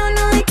eres mío,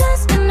 no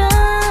digas que no.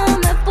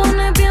 Me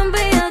pones bien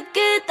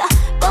bellaquita.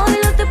 Pa'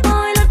 bailarte,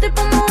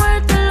 pa'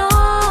 movértelo.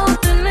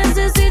 Te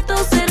necesito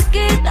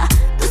cerquita.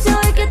 Tú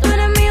sabes que tú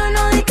eres mío,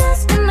 no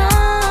digas que no.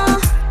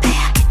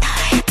 Bellaquita,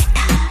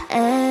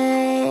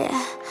 bellaquita.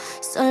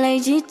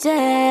 Soleil GJ.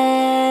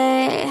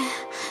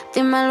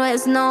 Dímelo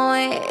es, no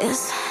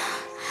es.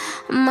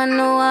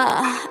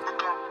 Manua.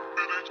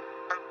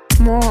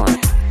 Amor,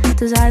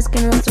 tú sabes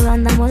que nosotros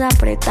andamos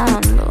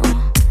apretando.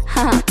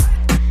 Ja,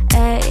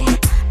 ey,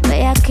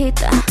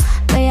 bellaquita,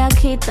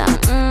 bellaquita.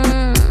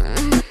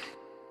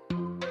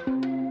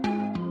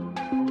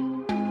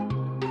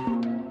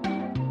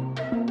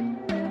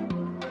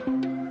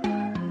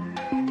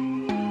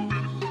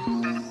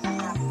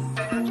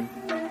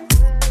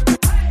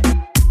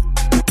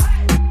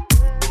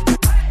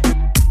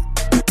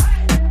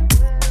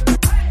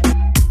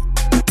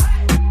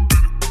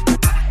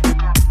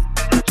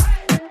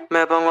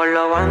 Me pongo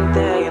los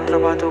guantes y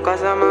entro pa' tu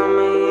casa,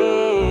 mami.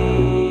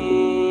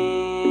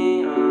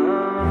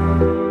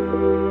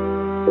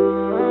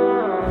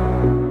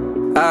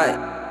 Ay,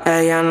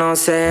 ella no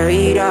se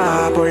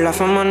vira por la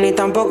fama ni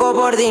tampoco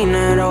por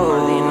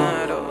dinero.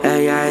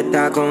 Ella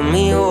está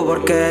conmigo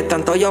porque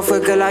tanto yo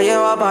fui que la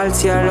lleva pa'l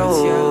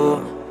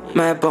cielo.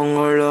 Me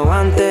pongo los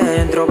guantes,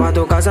 entro pa'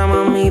 tu casa,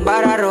 mami,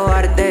 para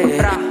robarte.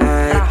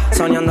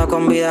 Soñando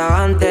con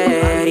vida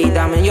antes y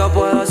también yo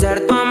puedo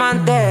ser tu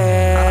amante.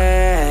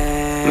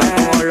 Me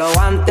pongo los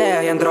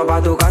guantes y entro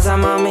pa' tu casa,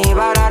 mami,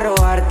 para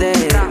robarte.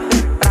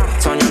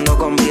 Soñando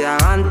con vida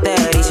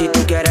antes y si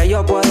tú quieres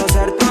yo puedo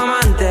ser tu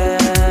amante.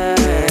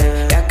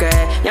 Y es que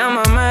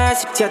llámame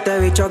si este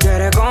bicho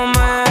quiere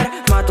comer.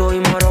 Mato y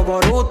muero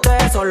por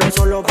usted,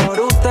 solo por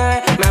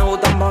usted. Me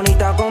gustan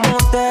bonitas como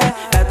usted.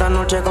 Esta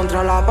noche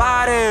contra la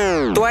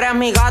pared. Tú eres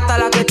mi gata,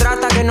 la que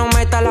trata que no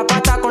meta la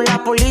pata con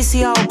la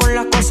policía o con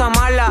las cosas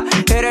malas.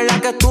 Eres la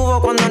que estuvo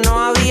cuando no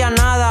había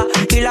nada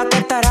y la que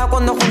estará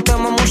cuando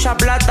juntemos mucha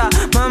plata.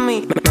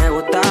 Mami, me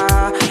gusta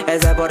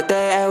ese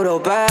porte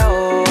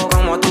europeo.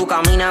 Como tú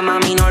caminas,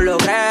 mami, no lo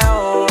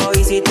creo.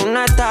 Y si tú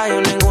no estás,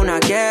 yo ninguna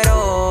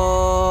quiero.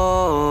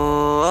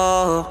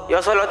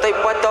 Yo solo estoy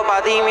puesto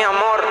pa' ti, mi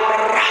amor.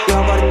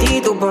 Yo por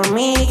ti, tú por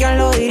mí, ¿quién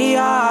lo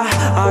diría?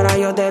 Ahora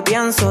yo te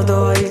pienso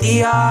todo el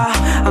día.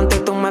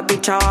 Antes tú me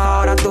pichabas,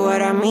 ahora tú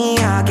eres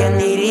mía. ¿Quién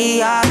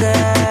diría que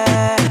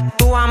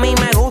tú a mí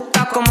me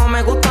gustas como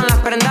me gustan las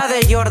prendas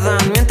de Jordan?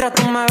 Mientras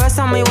tú me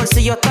besas, mi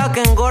bolsillo está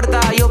que engorda.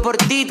 Yo por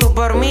ti, tú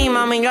por mí,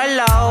 mami, ya es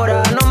la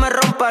hora. No me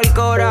rompa el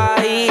cora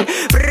y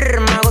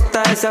me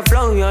gusta ese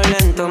flow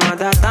violento.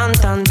 Mata tan,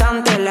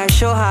 te la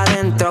echó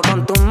adentro.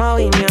 Con tus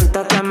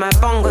movimientos te me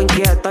pongo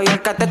inquieto. Y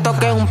el que te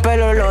toque un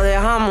pelo lo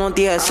dejamos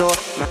tieso.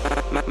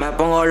 Me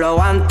pongo los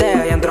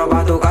guantes y entro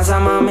pa' tu casa,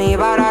 mami,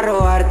 para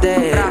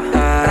robarte.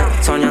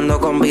 Soñando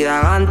con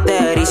vida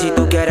antes y si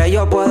tú quieres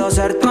yo puedo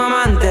ser tu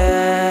amante.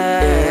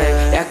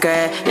 Y es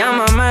que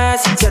llámame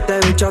si este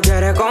bicho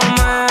quiere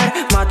comer.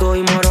 Mato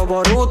y muero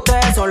por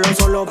usted,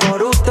 solo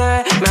por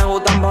usted. Me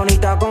gustan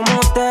bonitas como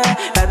usted.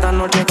 Esta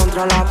noche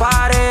contra la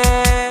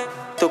pared.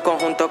 Tu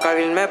conjunto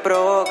cabil me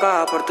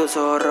provoca. Por tus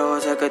ojos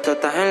rojos sé que tú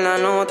estás en la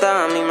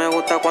nota. A mí me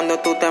gusta cuando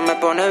tú te me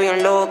pones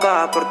bien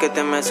loca. Porque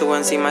te me sube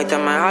encima y te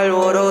me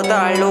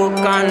alborota,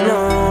 loca.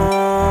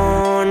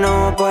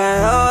 No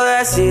puedo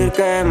decir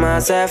que me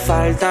hace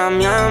falta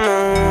mi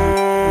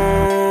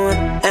amor.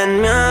 En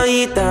mi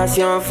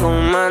habitación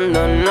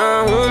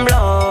fumándonos un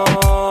blog.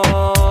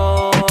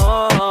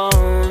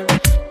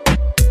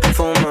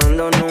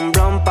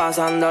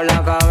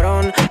 pasándola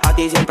cabrón. A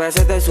ti siempre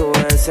se te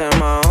sube ese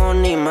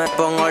mahón y me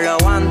pongo los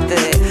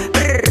guantes.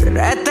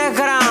 Este es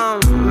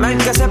Gram, el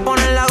que se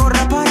pone la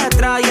gorra por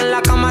atrás y en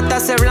la cama te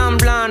hace blan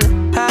blan.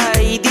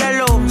 Hey,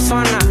 diablo,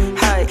 suena,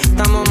 hey,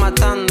 estamos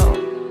matando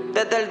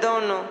desde el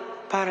dono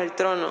para el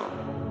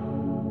trono.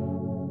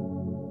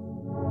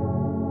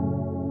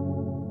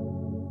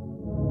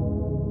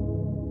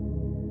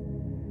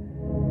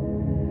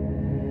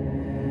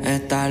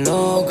 Está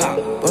loca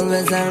por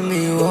besar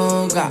mi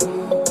boca.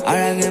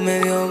 Ahora que me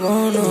vio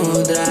con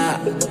otra,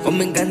 con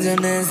mis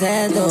canciones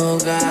se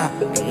toca.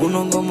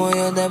 Ninguno como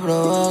yo te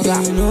provoca.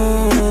 Y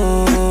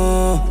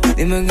no,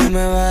 dime quién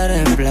me va a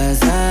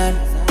reemplazar.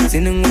 Si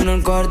ninguno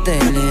el corte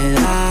le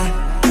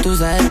da, tú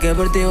sabes que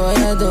por ti voy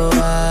a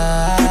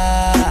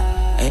tocar.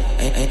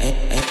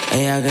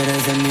 Ella quiere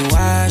ser mi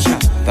guaya,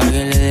 pa'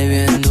 que le dé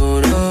bien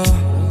duro.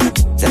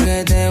 Sé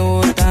que te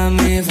gusta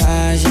mi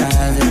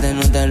falla, se te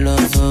notan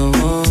los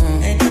ojos.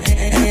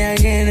 Ella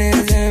quiere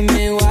ser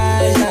mi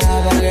guaya,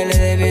 pa' que le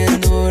dé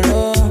bien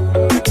duro.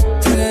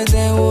 Sé que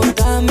te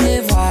gusta mi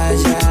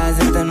falla,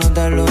 se te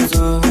notan los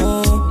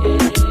ojos.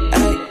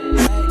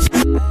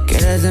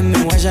 Quiere ser mi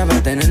guaya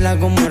pa' tenerla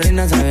como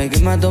reina. Sabe que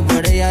mato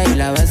por ella y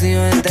la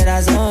vacío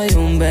entera. Soy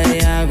un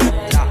bellaco,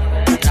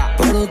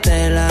 por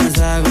usted la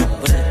saco.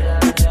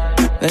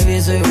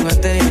 Baby, soy un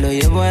gate y lo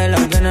llevo de la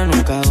pena.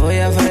 Nunca voy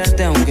a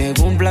fallarte, aunque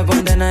cumpla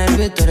condena. En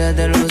victoria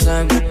te lo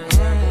saco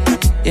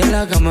y en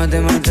la cama te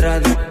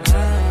maltrato.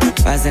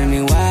 Pa' ser mi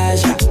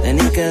guaya,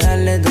 tenés que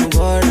darle tu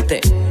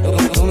corte.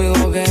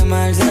 Conmigo que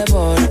mal se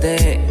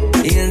porte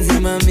y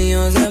encima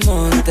mío se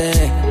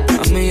monte.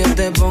 A mí yo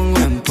te pongo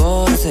en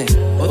pose,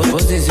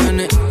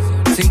 posiciones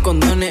sin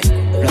condones.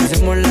 Lo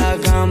hacemos en la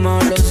cama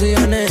o los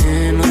sillones.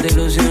 No te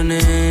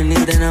ilusiones ni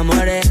te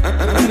enamores.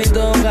 A mí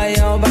todo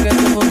callado pa' que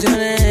esto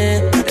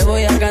funcione. Te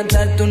voy a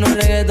cantar tú unos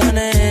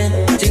reggaetones.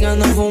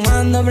 Chingando,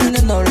 fumando,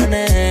 prendiendo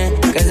blones.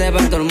 Que sepa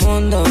todo el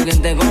mundo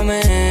quién te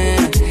come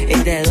y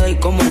te doy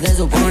como se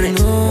supone.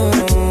 No,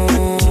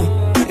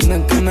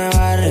 dime que me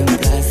va a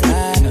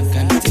reemplazar.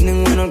 Si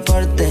ninguno el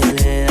corte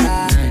le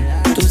da,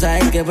 tú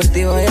sabes que por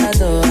ti voy a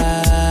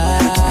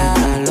tocar.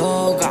 Está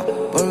loca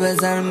por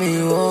besar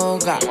mi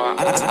boca.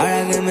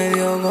 Ahora que me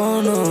vio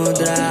con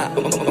otra,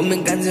 con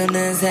mis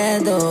canciones se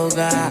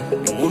toca.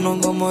 Ninguno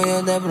como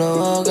yo te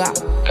provoca.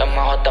 Que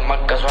más te más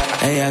que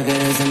suena. Ella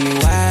quiere ser mi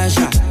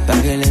guaya,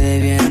 pa' que le dé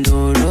bien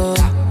duro.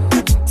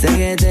 Sé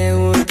que te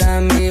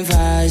gusta mi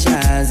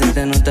falla, se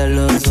te notan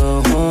los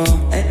ojos.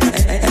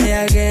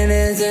 Ella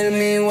quiere ser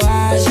mi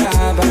guaya,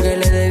 pa' que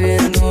le dé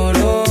bien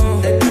duro.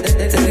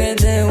 Sé que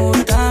te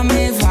gusta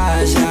mi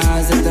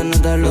falla, se te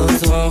notan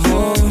los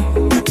ojos.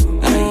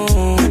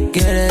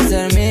 Quieres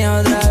ser mía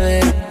otra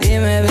vez,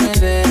 dime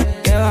bebé,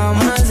 ¿qué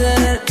vamos a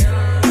hacer?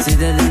 Si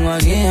te tengo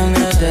aquí en mi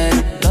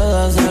hotel,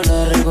 los dos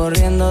solos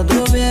recorriendo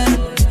tu piel.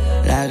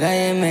 La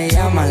calle me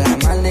llama, la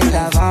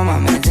maldita fama.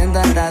 Me siento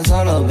hasta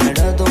solo,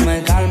 pero tú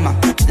me calmas.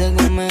 Sé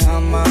que me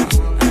amas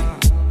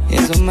y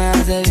eso me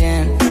hace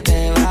bien,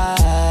 te va.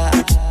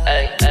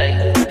 Ey,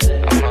 ey,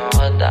 vamos a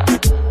joda.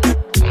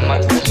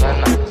 Más que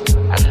suena,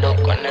 ando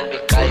con el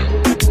Vicario.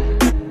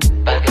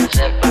 Pa' que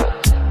sepa.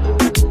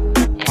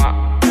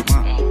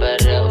 Un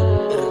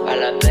perreo a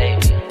la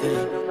baby.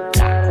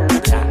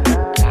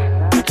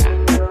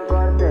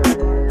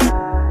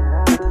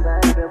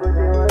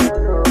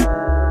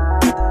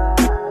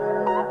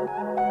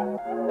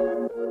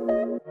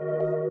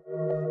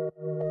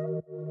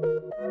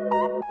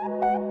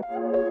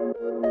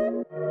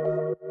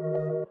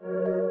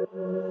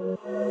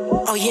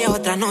 Oye,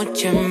 otra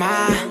noche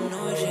más,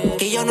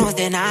 que yo no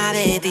sé nada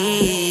de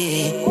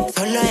ti.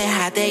 Solo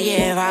déjate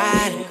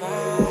llevar,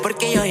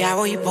 porque yo ya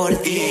voy por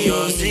ti. Y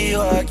yo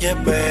sigo aquí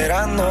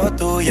esperando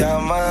tu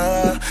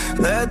llamada.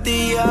 De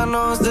ti ya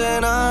no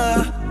sé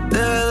nada. Te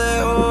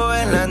dejo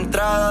en la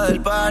entrada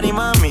del party,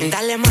 mami.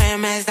 Dale,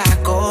 muéveme esa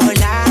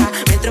cola.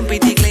 Me entra un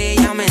piticle y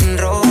ya me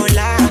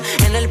enrola.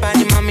 En el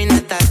party, mami, no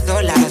estás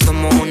sola.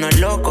 Somos unos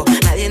locos,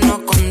 nadie nos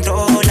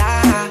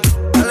controla.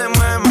 Dale,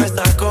 muéveme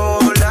esa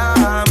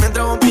cola. Me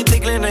entra un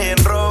piticle y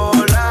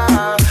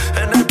enrola.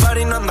 En el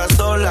party no andas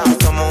sola.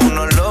 Somos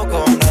unos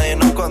locos, nadie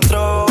nos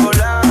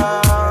controla.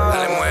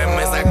 Dale,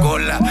 muéveme esa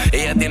cola.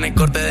 Ella tiene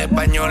corte de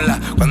española.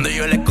 Cuando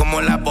yo le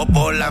como la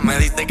popola, me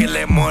dice que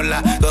le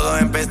mola. Todo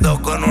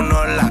empezó con un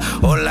hola.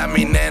 Hola,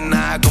 mi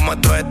nena, ¿cómo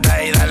tú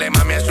estás? Y dale,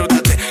 mami,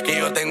 ayúdate, que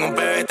yo tengo un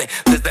pebete.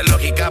 Desde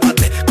lógica,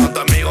 bate, con tu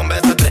amigo un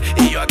besote.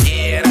 Y yo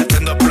aquí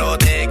haciendo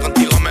explote.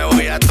 Contigo me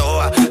voy a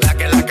toa. La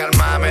que la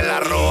calma me la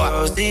roba.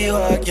 Yo sigo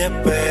aquí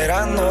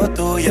esperando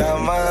tu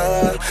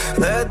llamada.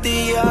 De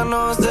ti ya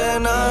no sé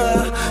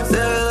nada. Se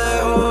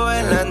dejó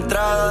en la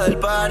entrada del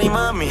party,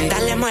 mami.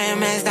 Dale,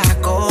 muéveme esa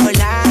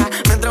cola.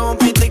 Me entra un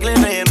piticle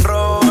y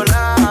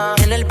enrola.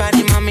 En el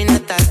party, mami, no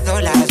estás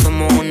sola.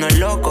 Somos unos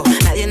locos,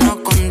 nadie nos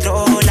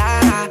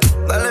controla.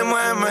 Dale,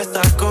 muéveme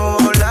esa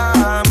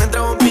cola. Me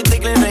entra un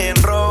piticle y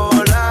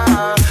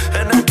enrola.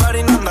 En el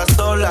party no andas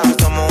sola.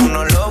 Somos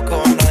unos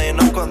locos, nadie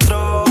nos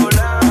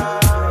controla.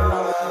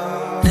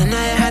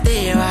 Nena,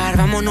 déjate llevar,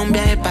 vámonos a un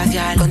viaje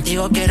espacial.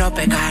 Contigo quiero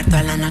pecar,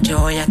 toda la noche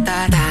voy a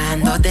estar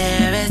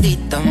dándote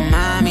besitos,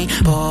 mami,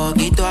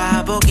 poquito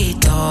a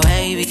poquito,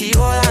 baby.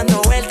 Sigo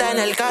dando vueltas en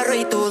el carro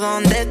y tú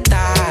dónde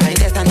estás. Y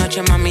de esta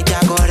noche, mami, te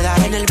acordás.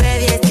 En el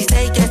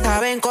B16 que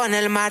saben con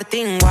el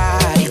Martin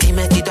White.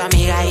 Dime si tu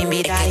amiga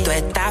invita, que tú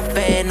estás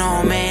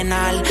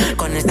fenomenal.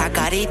 Con esa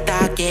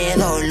carita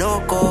quedo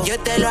loco. Yo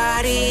te lo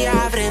haría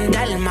frente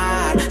al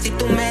mar. Si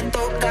tú me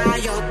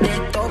tocas, yo te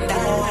toco.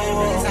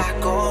 Esa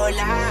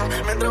cola.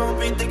 Me trago un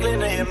pito y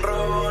clean y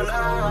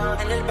enrola.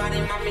 En el party,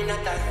 mami, no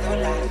estás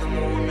sola.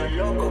 Somos unos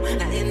locos,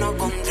 nadie nos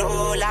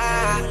controla.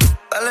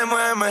 Dale,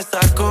 muéveme esa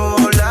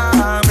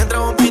cola. Me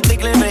trago un pito y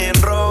clean y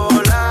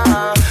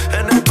enrola.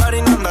 En el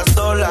party no andas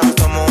sola.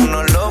 Somos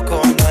unos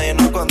locos, nadie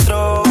nos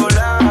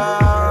controla.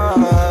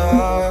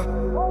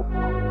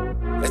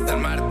 Está el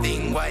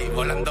Martin Guay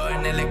volando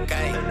en el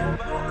sky.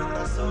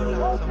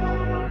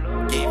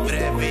 Y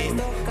Brevis,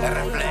 de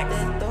Reflex.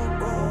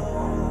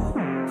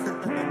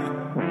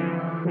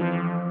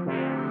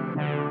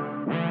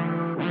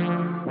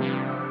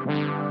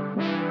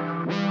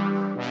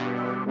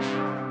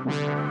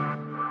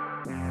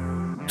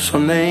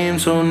 Son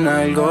names,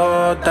 una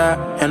gota,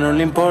 ya no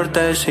le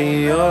importa, es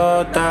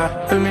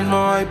idiota. El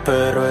mismo hay,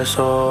 pero es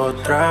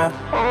otra.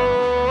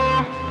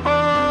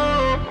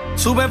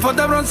 Sube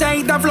foto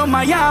bronceadita, flow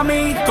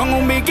Miami. Con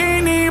un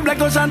bikini,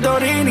 blanco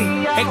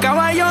Santorini. El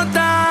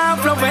caballota,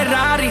 flow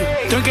Ferrari.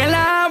 Tú que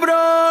la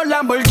abro,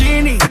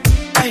 Lamborghini.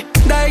 Ey,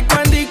 de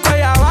cuentico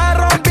ella va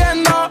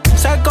rompiendo.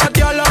 Se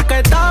coteó lo que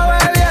está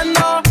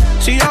bebiendo.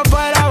 Si yo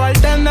fuera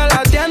bartender la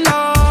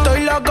atiendo.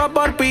 Estoy loco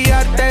por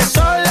pillarte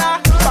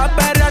sola. Pa'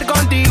 perrear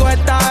contigo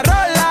esta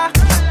rola.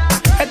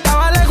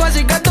 Estaba lejos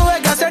así que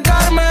tuve que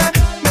acercarme.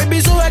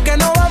 Baby, sube que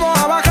no vamos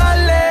a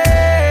bajarle.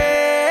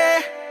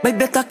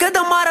 Baby, estás que te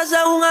amarras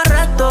es un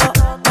arresto.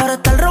 Para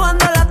estar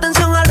robando la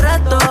atención al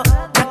resto.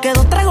 Ya que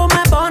dos tragos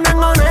me ponen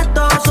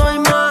honesto. Soy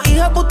más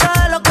hija puta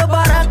de lo que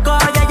parezco.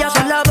 Ya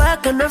se la ve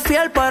que no es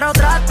fiel pero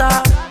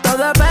trata. Todo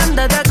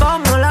depende de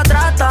cómo la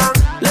tratan.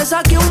 Le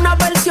saqué una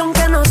versión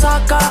que no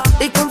saca.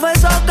 Y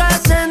confesó que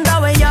es senda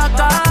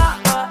bellaca.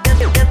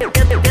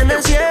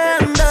 Tiene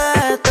 100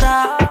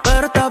 detrás,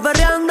 pero está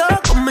perreando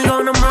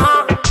conmigo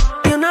nomás.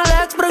 Tiene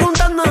al ex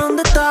preguntando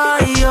dónde está.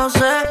 Y yo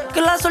sé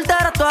que las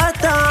solteras todas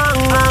están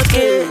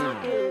aquí.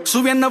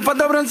 Subiendo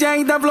fotos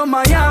bronceaditas, flow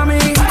Miami.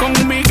 Con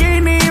un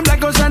bikini,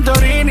 blanco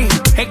Santorini.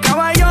 El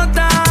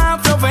caballota,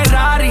 flow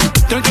Ferrari.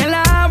 Tú que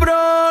la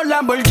abro,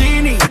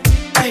 Lamborghini.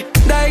 Ey,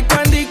 de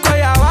cuentico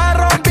ella va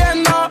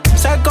rompiendo.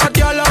 Se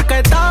coteó lo que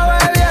está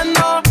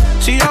bebiendo.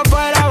 Si yo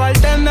fuera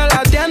bartender la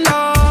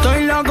atiendo.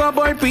 Estoy loco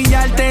por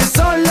pillarte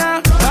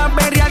sola. Pa'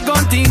 perrear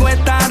contigo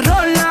esta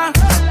rola.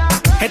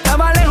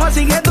 Estaba lejos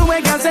así que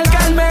tuve que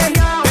acercarme.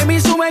 Baby,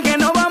 sube que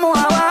no vamos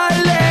a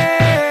bajarle.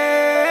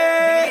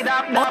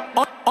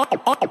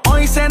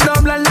 Hoy se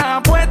doblan las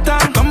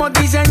apuestas. Como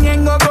dicen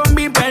Ñengo con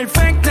mi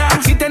perfecta.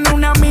 Si tiene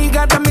una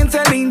amiga también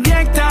se le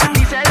inyecta.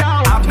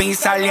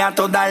 Avísale a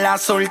todas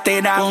las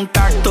solteras.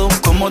 Contacto,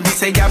 como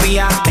dice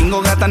Yavía.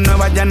 Tengo gatas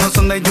nuevas, ya no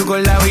son de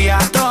Yugoslavia.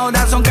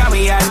 Todas son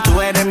caviar,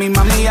 tú eres mi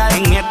mamía.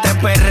 En este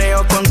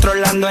perreo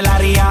controlando el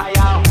área.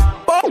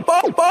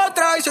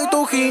 Otra y soy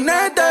tu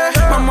jinete.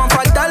 Vamos a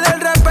faltarle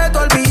el respeto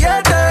al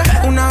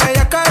billete. Una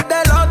bella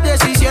carta de los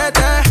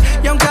 17.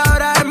 Y aunque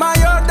ahora es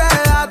mayor de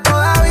edad,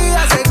 todavía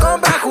se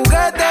compra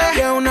juguetes. Y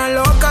es una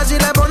loca si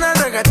le ponen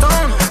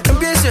reggaetón. Que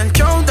empiece el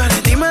show,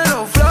 dale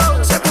dímelo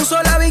flow. Se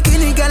puso la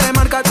bikini que le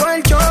marca todo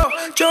el show.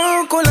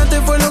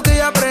 Chocolate fue lo que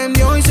ella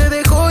aprendió y se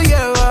dejó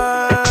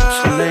llevar.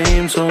 Son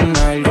names,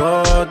 una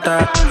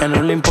gota, ya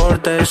no le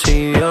importa, es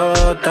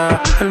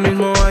idiota. El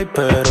mismo hay,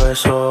 pero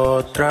es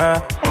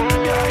otra.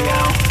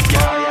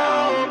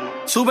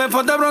 Sube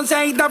foto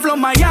bronceadita, flow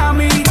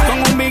Miami.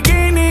 Con un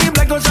bikini,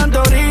 blanco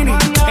Santorini.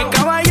 El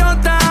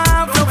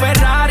caballota, flow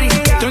Ferrari.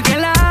 Tú que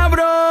la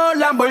abro,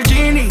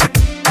 Lamborghini.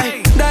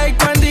 Ey, de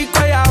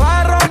cuentico ella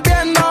va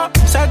rompiendo.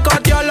 Se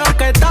coteó lo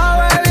que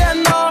está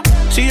bebiendo.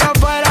 Si yo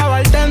fuera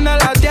bartender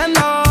la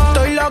atiendo.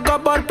 Estoy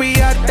loco por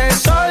pillarte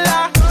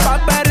sola.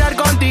 Pa' perrear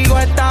contigo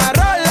esta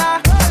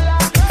rola.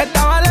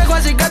 Estaba lejos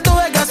así que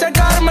tuve que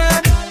acercarme.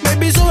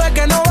 Baby, sube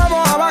que no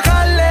vamos a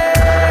bajarle.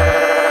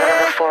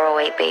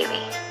 408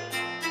 baby.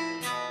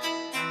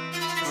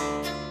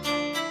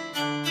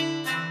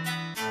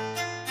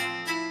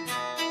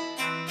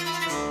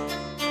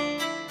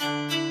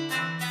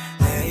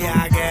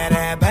 Ella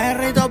quiere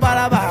perrito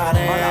para la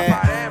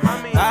pared,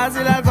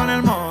 vacilar con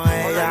el mo.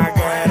 Ella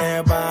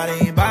quiere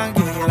party,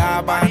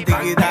 banquila,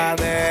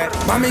 pantiquítate.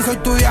 Mami, soy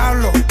tu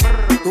diablo,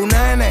 tu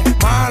nene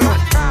malo.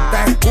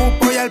 Te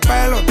escupo y el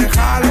pelo te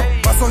jalo.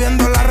 Paso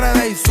viendo las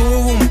redes y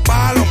subo un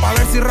palo. Pa'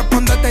 ver si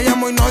responde, te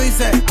llamo y no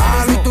dice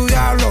aló. Soy tu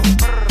diablo,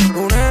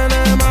 tu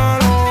nene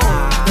malo.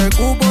 Te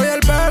escupo y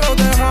el pelo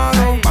te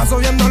jalo. Paso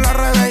viendo las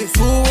redes y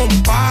subo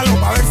un palo.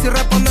 Pa' ver si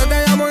responde,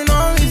 te llamo y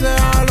no dice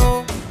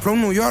aló. From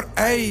New York,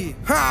 ey.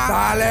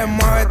 Dale,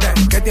 muévete,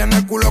 que tiene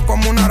el culo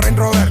como una Range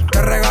Rover.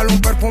 Te regalo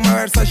un perfume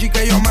Versace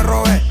que yo me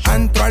robé.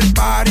 Entro al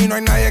party, no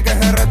hay nadie que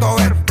se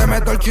retobe. Te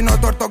meto el chino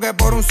tuerto que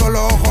por un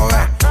solo ojo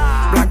ve.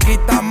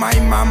 Blanquita,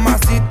 my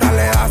mamacita,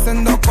 le da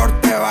haciendo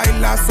corte,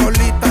 baila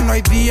solita. No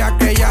hay día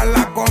que ella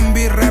la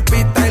combi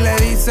repita y le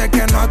dice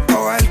que no es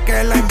todo el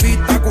que la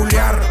invita a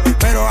culiar.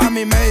 Pero a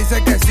mí me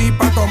dice que sí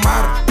pa'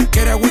 tomar.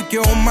 Quiere whisky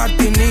o un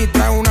martini,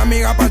 trae una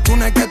amiga pa'l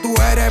túnel que tú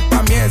eres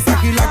pa' mí. Esa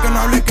gila que no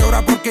hable que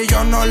ora porque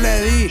yo no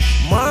le di.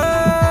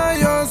 Ma,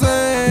 yo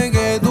sé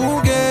que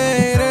tú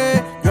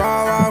quieres, yo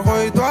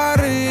abajo y tú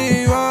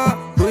arriba,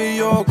 tú y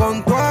yo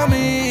con tu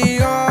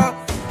amiga.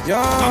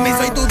 Yeah. Mami,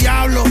 soy tu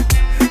diablo,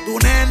 tu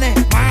nene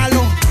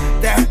malo.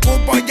 Te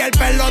escupo y el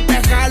pelo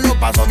te jalo.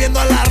 Paso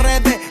viendo las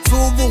redes,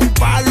 subo un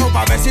palo.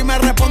 Pa' ver si me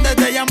responde,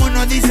 te llamo y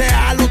no dice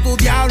halo. Tu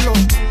diablo,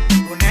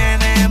 tu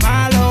nene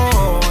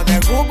malo. Te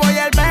escupo y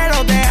el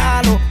pelo te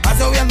jalo.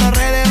 Paso viendo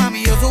redes,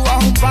 mami, yo subo a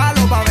un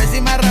palo. Pa' ver si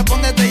me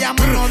responde, te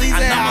llamo y no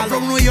dice halo.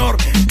 From New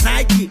York,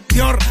 Nike,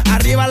 Dior.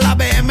 Arriba la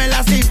BM,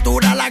 la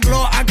cintura, la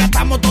glow. Acá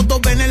estamos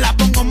todos, ven, la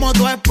pongo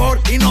modo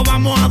sport. Y nos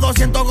vamos a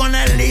 200 con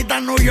el Lita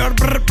New York.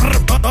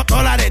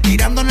 Dólares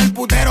tirando en el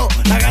putero.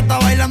 La gata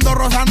bailando,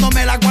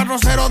 rozándome la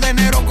 4-0 de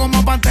enero.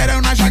 Como pantera en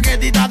una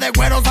chaquetita de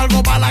cuero.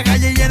 Salgo pa' la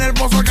calle y en el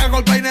pozo cargo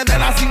el peine de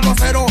la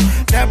 5-0.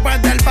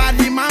 Después del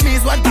party, mami,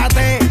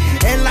 suéltate.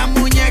 En la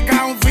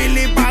muñeca un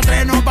Philip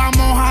A3. Nos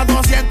vamos a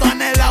 200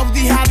 en el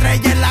Audi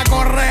A3. Y en la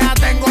correa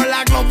tengo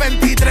la Glock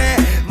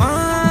 23.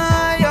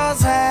 Ma, yo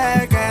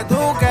sé que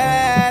tú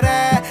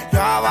quieres.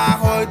 Yo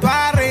abajo y tú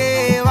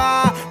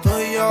arriba. Tú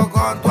y yo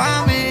con tu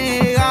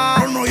amiga.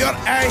 Por New York,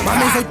 ey.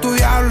 Mami, soy tu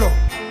diablo,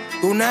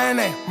 tu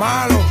nene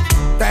malo.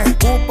 Te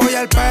escupo y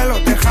el pelo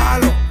te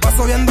jalo.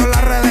 Paso viendo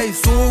las redes y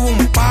subo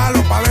un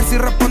palo. Pa' ver si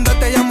responde,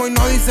 te llamo y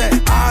no dice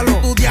halo.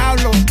 Tu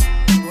diablo,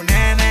 tu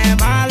nene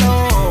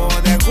malo.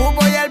 Te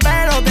escupo y el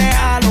pelo te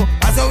jalo.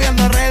 Paso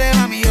viendo redes,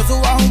 mami, yo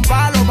subo a un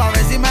palo. Pa'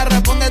 ver si me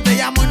responde, te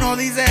llamo y no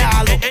dice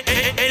halo.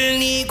 El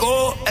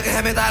Nico, es que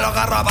se meta los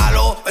carros a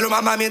palo. Me lo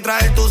mama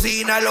mientras él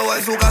tucina. Luego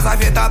en su casa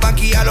fiesta,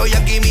 banquilla, y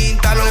aquí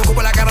minta. Lo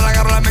escupo la cara, la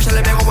agarro la mecha,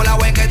 le pego por la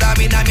hueca y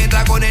tamina.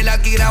 Mientras con él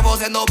aquí grabo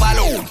siendo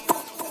palo.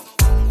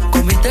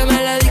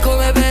 Convíteme la disco,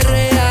 me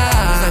perrea.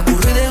 Se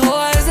ocurre y dejó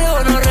a ese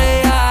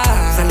gonorrea.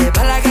 Sale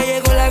pa' la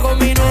calle con la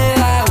combi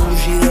nueva. Un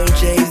G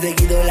Chase, te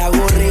quito la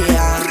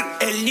gorrea.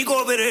 El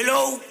Nico, pero el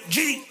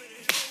OG.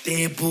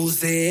 Te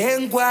puse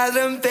en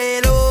cuadro en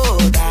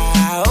pelota.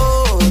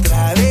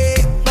 Otra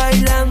vez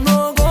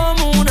bailando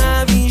como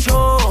una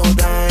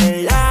bichota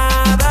en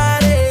la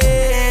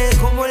pared.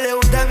 Como le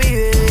gusta a mi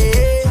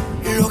bebé.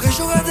 Lo que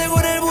yo gasté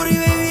con el booty,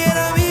 baby,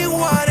 era mi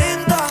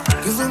 40.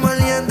 Que soy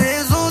maleante,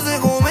 eso se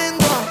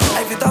comenta.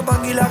 Hay fiesta pa'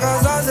 aquí, la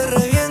casa se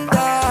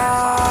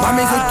revienta.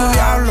 Mami, soy tu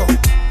diablo,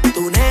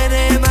 tu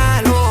nene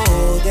malo.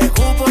 Te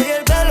escupo y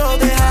el pelo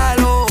te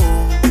jalo.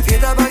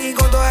 Fiesta pa' aquí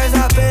con todas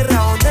esas perras.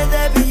 Donde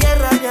te pillé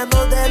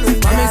rañándote lo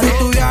mami, soy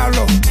tu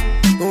diablo,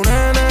 tu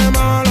nene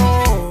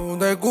malo.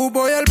 Te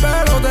escupo y el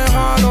pelo te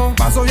jalo.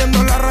 Paso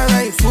viendo las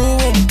redes y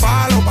subo un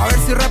palo. Pa' ver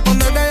si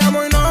responde, te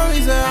llamo y no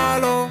dice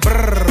halo.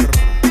 Brr.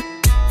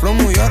 From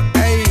New York,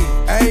 ey,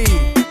 ey.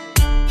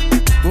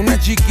 Tú no es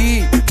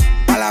chiqui,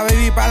 pa' la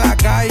baby, pa' la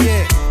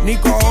calle.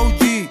 Nico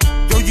OG,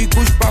 Joji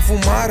Kush pa'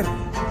 fumar.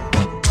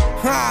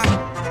 Ja.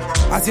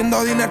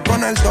 Haciendo dinero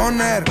con el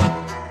doner.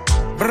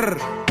 Brr.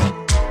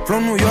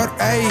 From New York,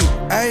 ey,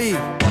 ey.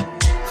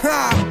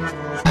 Ja.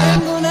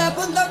 Tengo una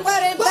 .40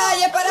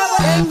 y es para vos.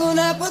 Tengo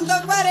una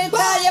 .40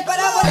 y es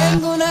para vos.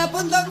 Tengo una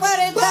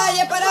 .40 y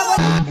es para vos.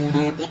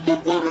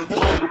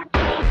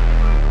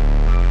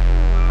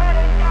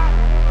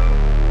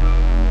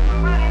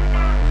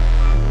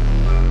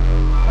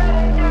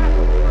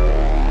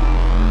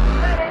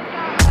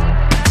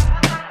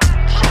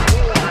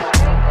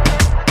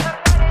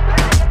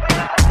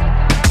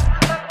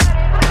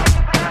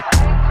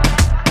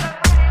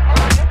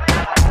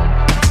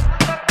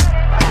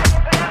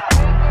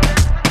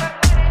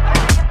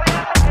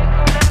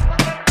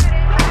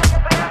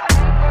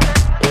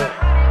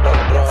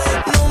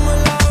 No me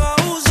la va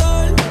a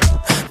usar.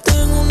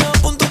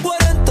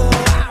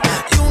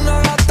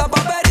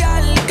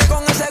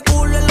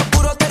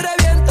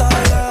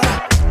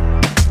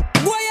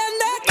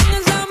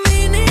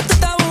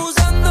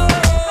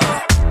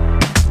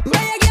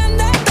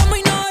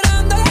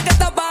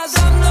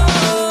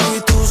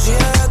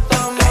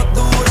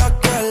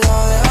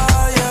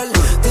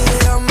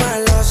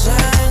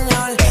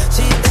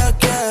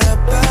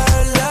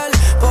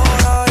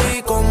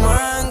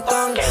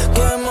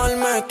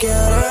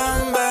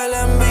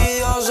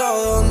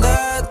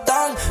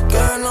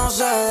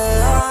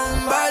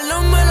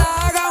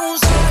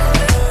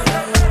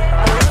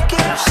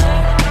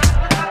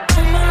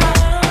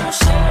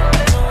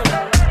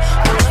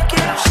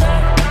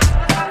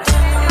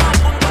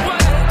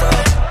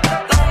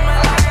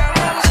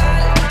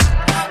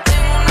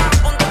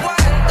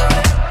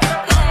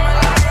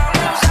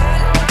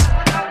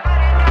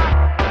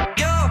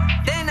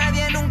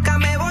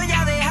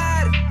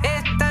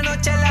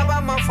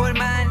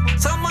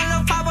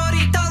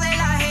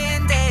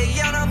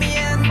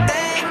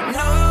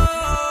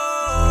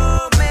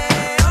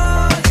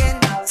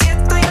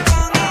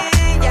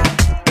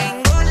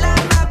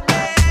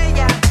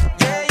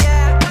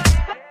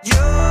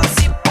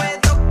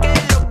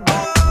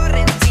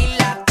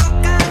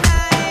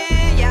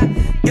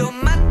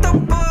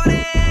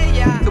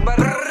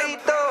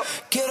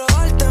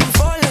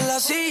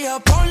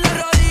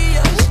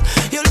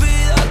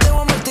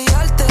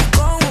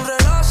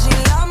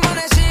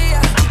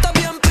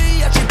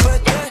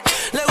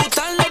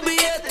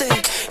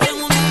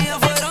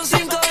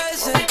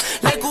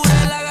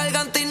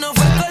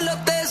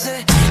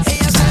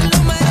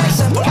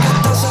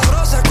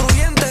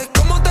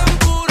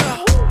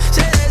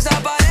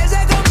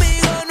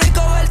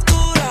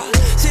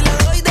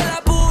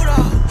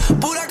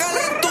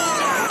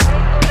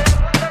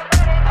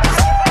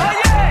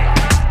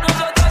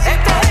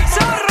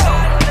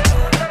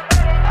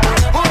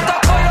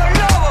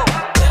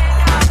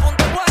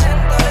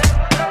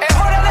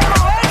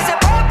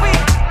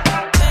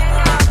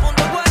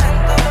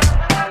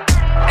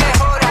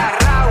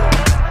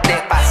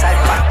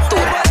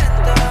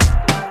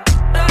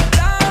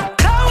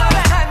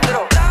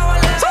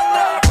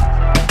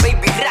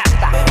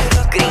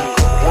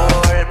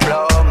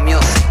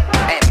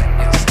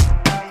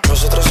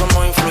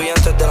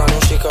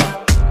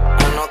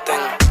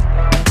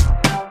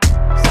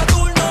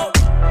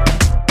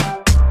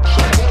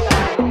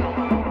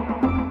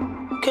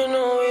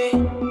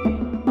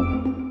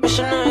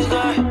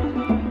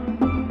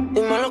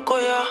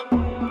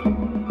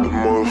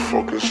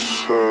 motherfucking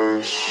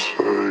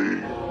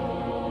sensei.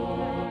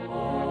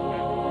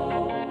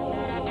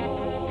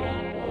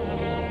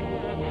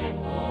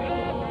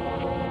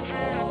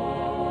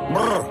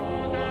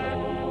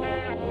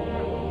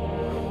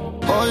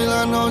 Hoy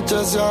la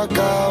noche se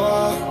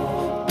acaba,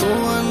 tú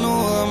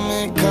desnuda en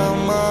mi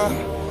cama.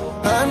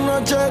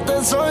 Anoche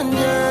te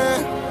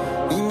soñé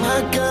y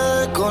me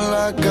quedé con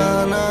la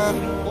gana.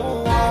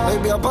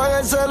 Baby, apaga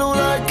el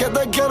celular que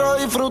te quiero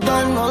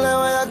disfrutar. No le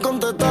vayas a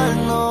contestar,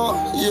 no,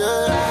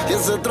 yeah. Y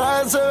ese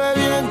traje se ve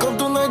bien con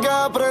tu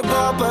nalga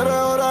apretada, pero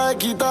es hora de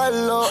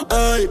quitarlo.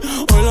 Ey,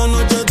 hoy la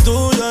noche es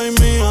tuya y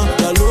mía.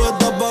 La luz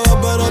está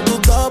apagada, pero tú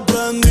estás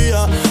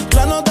prendida.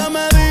 La nota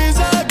me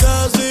dice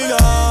que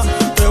siga.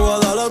 Te voy a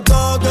dar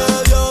hasta que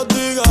Dios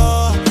diga.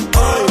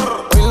 Ey,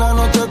 hoy la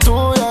noche es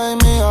tuya y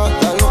mía.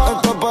 La luz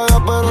está apagada,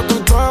 pero tú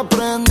estás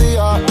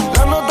prendida.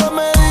 La nota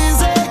me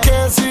dice que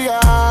siga.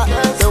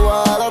 Te voy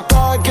a dar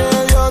hasta que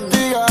Dios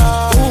diga.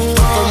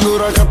 Tan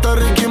dura que hasta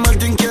Ricky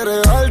Martin quiere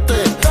darte.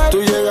 Tú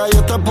llegas y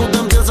estas putas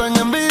empiezan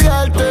a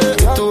envidiarte.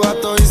 Y tu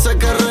gato dice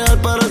que es real,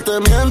 pero él te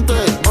miente.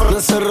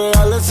 Ese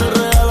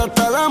real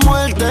hasta la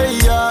muerte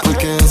y ya.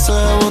 Porque ese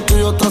ego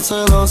tuyo está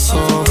celoso.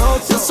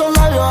 Y esos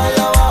labios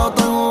allá abajo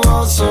tan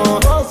jugosos.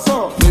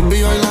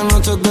 Baby, hoy la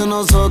noche es de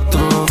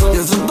nosotros. Y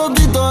ese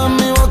totito en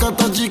mi boca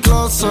está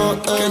chicloso.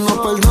 Que nos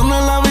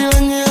perdone la vida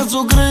en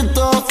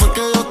Jesucristo. Fue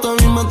que yo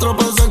te vi, me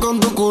tropecé con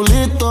tu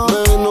culito.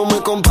 Baby, no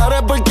me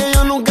compares porque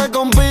yo nunca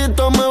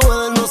compito. Me voy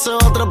de no se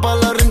va a trepar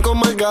la rin con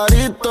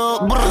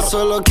Margarito. Yo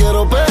solo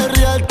quiero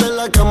perrearte en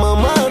la cama,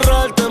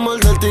 amarrarte,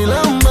 morderte y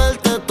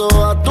lamberte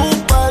toda tu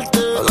parte.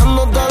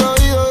 Hablándote al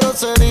oído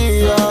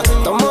grosería.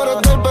 Estamos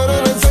mortal, pero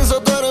en el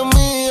sexo tú eres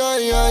mía,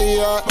 yeah,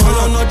 yeah. hoy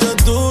la noche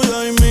es tuya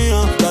y mía.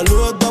 La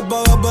luz está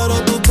apagada, pero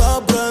tú estás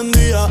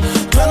prendida.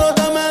 La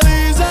nota me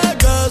dice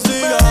que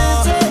siga.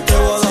 Te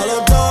voy a dar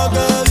hasta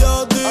que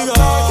Dios diga.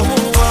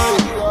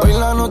 Hoy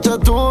la noche es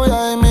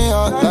tuya y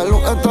mía. La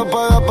luz está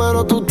apagada,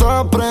 pero tú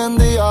estás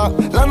prendida.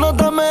 La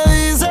nota me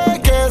dice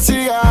que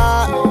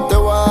siga. Te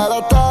voy a dar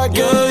hasta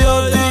que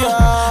Dios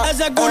diga.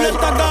 Ese culo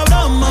está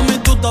cabrón, mami,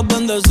 tú estás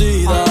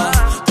bendecida.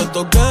 Te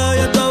toqué y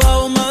estaba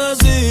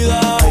humedecida.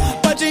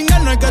 Pa'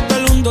 chingar no hay que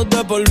estar juntos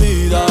de por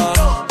vida.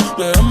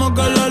 Dejemos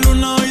que la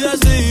luna hoy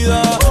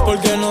decida.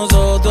 Porque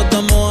nosotros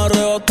estamos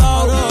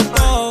arrebatados.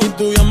 Y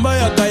tú bien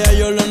bella, calla,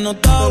 yo lo he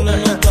notado.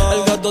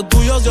 El gato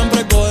tuyo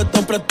siempre coge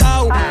esto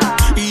prestado.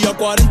 Y yo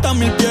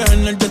 40.000 pies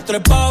en el jet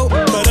trepao.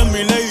 Tú eres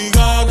mi Lady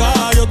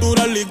Gaga, yo tu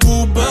Bradley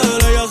Cooper.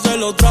 Ella se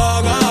lo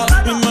traga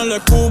y me lo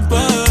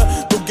escupe.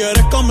 Tú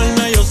quieres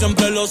comerme, yo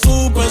siempre lo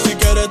supe. Si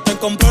quieres te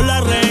compro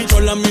la Range o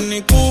la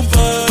Mini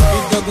Cooper.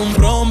 Y te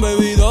compro un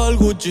baby doll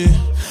Gucci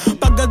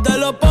pa' que te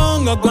lo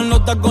ponga con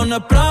los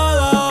tacones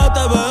Prada.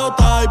 Te veo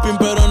typing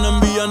pero no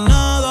envías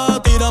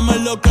nada. Tírame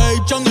el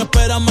location y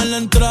espérame en la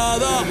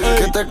entrada.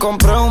 Ey. Que te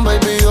compré un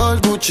baby doll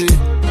Gucci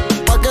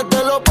pa' que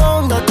te lo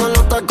ponga con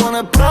los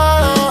tacones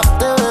Prada.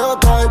 Te veo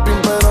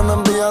typing pero no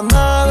envías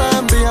nada.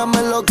 Envíame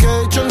el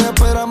location y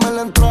espérame en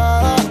la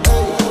entrada.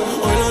 Ey.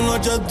 Hoy la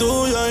noche es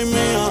tuya y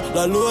mía.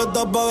 La luz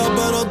está apagada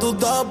pero tú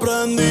estás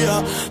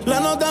prendida. La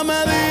nota me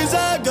dice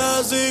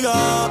que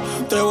siga.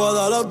 Te voy a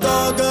dar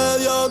hasta que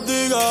Dios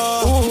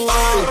diga.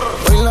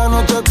 Hoy la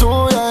noche es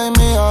tuya y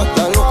mía.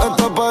 La luz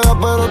está apagada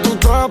pero tú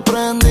estás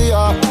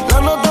prendida.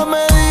 La nota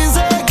me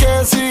dice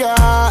que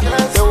siga.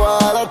 Te voy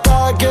a dar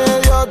hasta que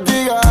Dios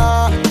diga.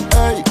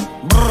 Ey,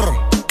 brr,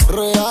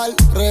 real,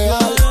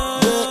 real,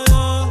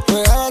 yeah.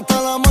 Real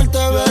hasta la muerte,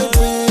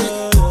 baby.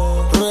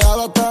 Real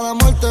hasta la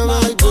muerte,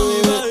 baby.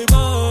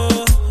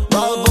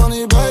 Bad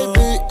Bunny,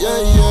 baby, yeah,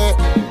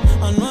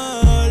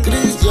 yeah.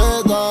 Chris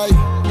Jedi,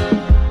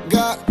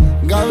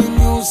 Gaby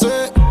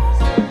Music,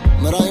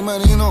 mira ahí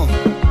menino,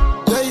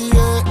 yeah,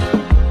 yeah.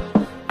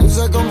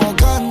 Dice como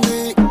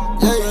Candy,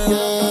 yeah,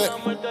 yeah.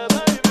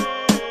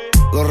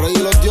 Los reyes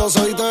y los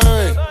dioses, ¿oíste?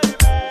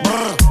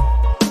 Brr.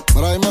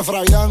 Mira ahí me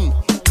Frayan,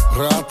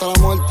 real hasta la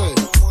muerte.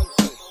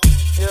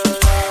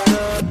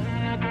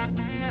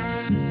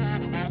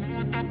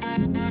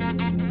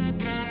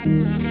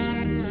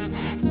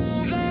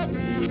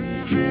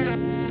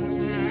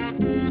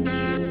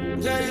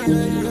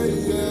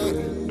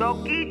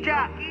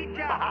 Toquicha,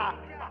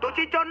 tu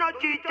chicho no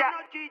chicha.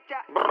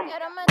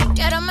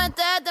 Quiero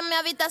meterte en mi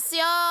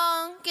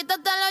habitación.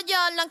 Quítate los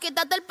Jordan,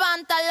 quítate el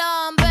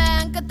pantalón.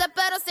 Ven, que te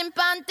espero sin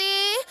panty.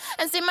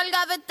 Encima el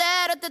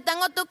gavetero, te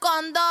tengo tu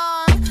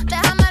condón.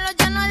 Déjamelo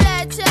lleno de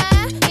leche.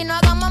 Y no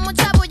hagamos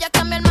mucha bulla,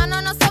 que mi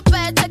hermano no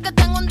sospeche que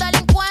tengo un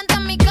delincuente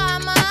en mi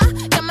cama.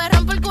 Que me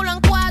rompo el culo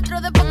en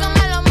cuatro después que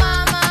me lo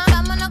mama.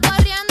 Vámonos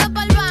corriendo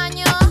pa'l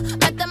baño.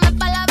 Méteme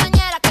pa' la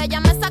bañera, que ya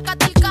me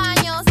sacaste el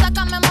caño.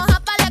 Sácame moja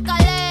pa' la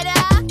escalera.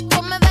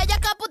 Ponme bella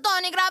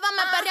caputón y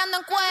grábame perreando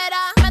en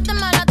cuera.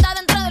 Métemelo hasta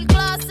dentro del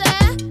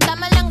closet.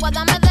 Dame lengua,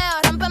 dame dedo,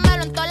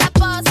 rómpemelo en todas las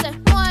poses.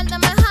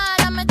 Muérdeme,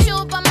 jálame,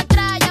 chúpame,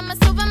 tráyame,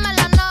 súbeme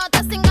la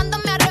nota,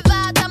 cingándome,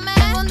 arrebátame.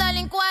 Tengo un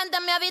delincuente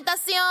en mi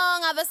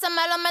habitación. A veces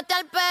me lo mete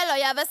al pelo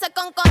y a veces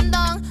con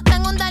condón.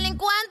 Tengo un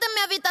delincuente en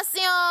mi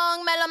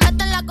habitación. Me lo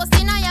mete en la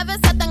cocina y a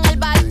veces está en el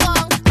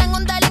balcón. Tengo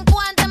un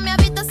delincuente en mi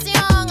habitación.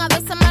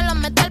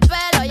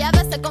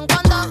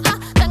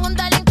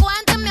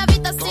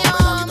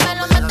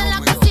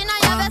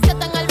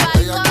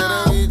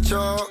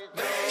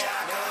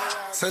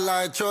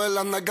 hecho en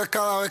las nalgas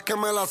cada vez que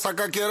me la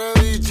saca quiere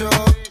bicho.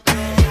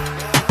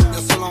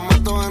 Yo se lo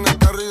meto en el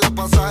carro y de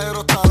pasajero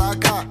está la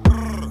acá.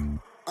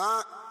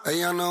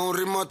 Ella no es un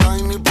ritmo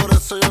tiny, por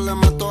eso yo le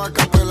meto a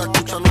capela.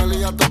 Escucha a Noel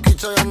y a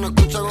Toquicha, ya no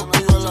escucha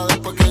Cosculluela.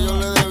 Después que yo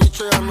le dé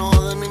bicho, ya no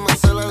jode ni me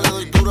cela. Le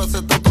doy duro a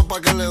ese toto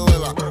pa' que le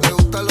duela. Le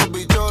gustan los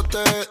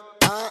bichotes,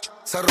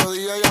 se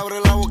arrodilla y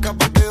abre la boca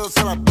pa' que yo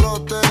se la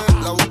explote.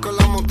 La busco en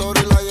la motor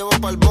y la llevo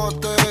pa'l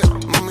bote.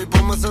 Mami,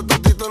 ponme ese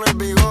totito en el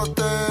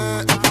bigote.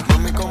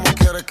 Mami, ¿cómo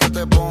quieres que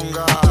te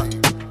ponga?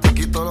 Te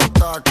quito los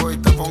tacos y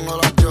te pongo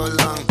la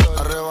Jordan.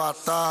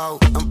 Arrebatado,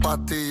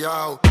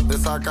 empastillado,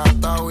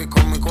 desacatado y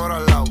con mi cuero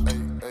al lado.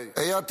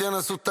 Ella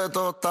tiene sus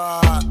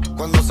tetotas,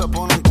 cuando se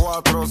ponen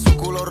cuatro, su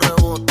culo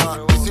rebota.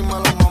 Y si me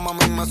la mama, a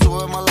mí me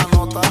sube más la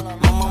nota.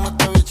 Mámame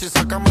este bicho y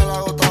sácame la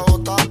gota a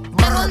gota.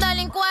 Tengo un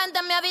delincuente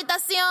en mi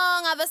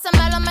habitación, a veces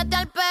me lo mete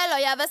al pelo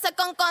y a veces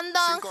con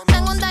condón.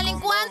 Tengo un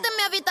delincuente en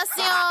mi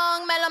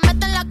habitación, me lo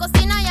mete en la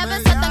cocina y a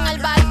veces está en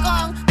el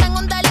balcón. Tengo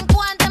un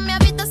delincuente en mi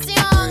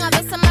habitación, a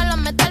veces me lo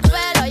mete al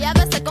pelo y a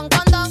veces con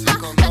condón.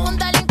 Tengo un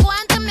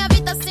delincuente en mi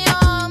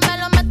habitación, me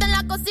lo mete en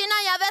la cocina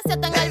y a veces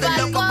está en el balcón.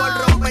 Estoy loco por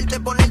romperte,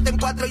 ponerte en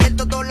cuatro y el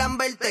todo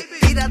lamberte.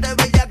 Tírate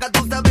bellaca,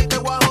 tú sabes que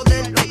voy a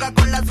joder. Loca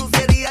con la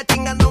suciería,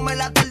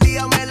 chingándomela todo el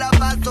día me la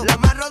paso. La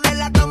amarro de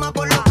la cama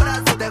por los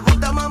brazos. Te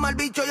gusta mamar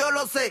bicho, yo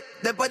lo sé.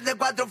 Después de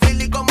 4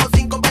 filis como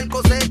 5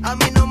 percocé. A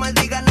mí no me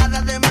digas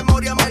nada de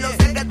memoria, me lo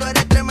sé que tú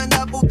eres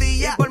tremenda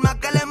putilla. Por más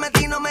que le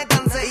metí no me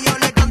cansé. Y yo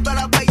le canto a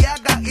las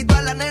bellacas y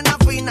todas las nenas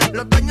finas.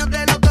 Los dueños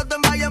de los totos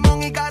en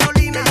Bayamón y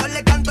Carolina. Yo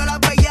le canto a las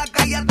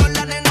bellacas y a todas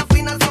las nenas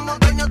finas. Somos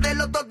dueños de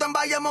los totos en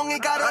Bayamón y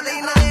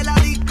Carolina. De la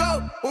disco,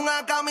 un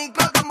AK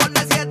micro con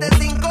de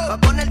 7-5. Pa'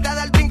 ponerte a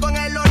dar brinco en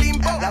el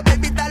Olimpo. La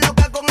baby está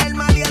loca con el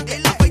maleante.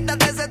 Y la feita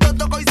de ese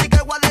toto hoy sí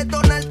que voy a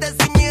detonarte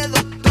sin miedo.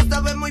 Tú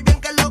sabes muy bien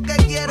que es lo que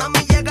quiero.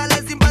 Mami,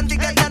 llégale sin panty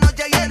que esta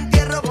noche hay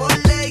entierro por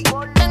ley.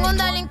 Tengo un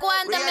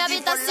delincuente en mi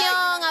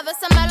habitación, a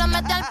veces me lo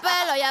mete al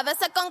pelo y a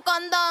veces con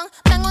condón.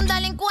 Tengo un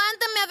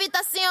delincuente en mi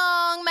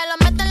habitación, me lo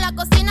mete en la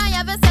cocina y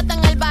a veces está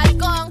en el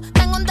balcón.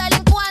 Tengo un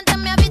delincuente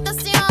en mi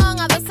habitación,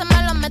 a veces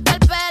me lo mete al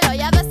pelo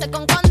y a veces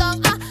con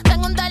condón.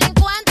 Tengo un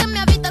delincuente en mi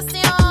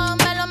habitación,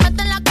 me lo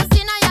mete en la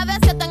cocina y a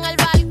veces está en el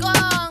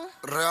balcón.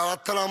 Real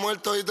hasta la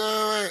muerte hoy te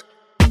bebé.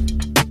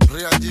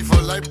 Real G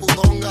for life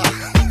putonga.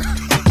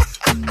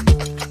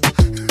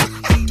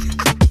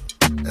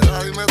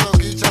 Era dime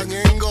Toquicha,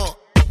 ñengo.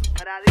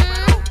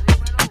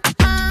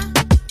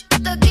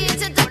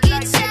 Toquicha,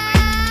 Toquicha.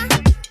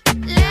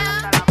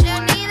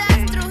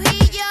 Leonidas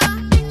Trujillo.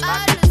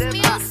 Paulus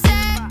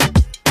Music.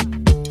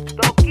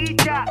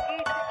 Toquicha.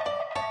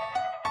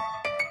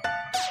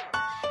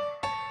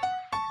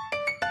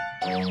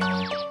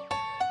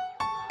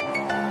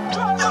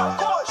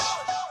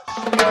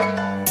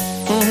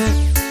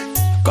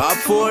 Cop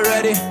 4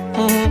 ready.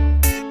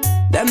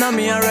 Them not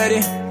me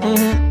already.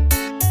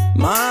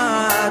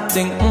 My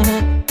thing.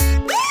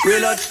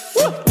 Reload.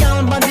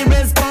 Count body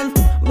response,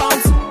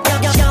 bounce.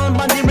 Count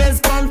body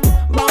response,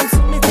 bounce.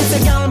 Me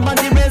say count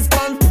body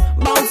response,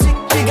 bounce.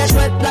 She get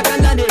wet like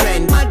under the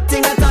rain. Mad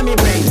thing at me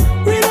brain.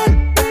 Reload.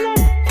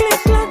 Click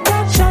clack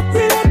that shot.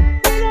 Reload.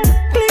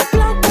 Click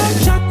clack that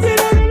shot.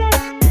 Reload.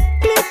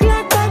 Click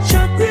clack that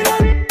shot.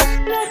 Reload.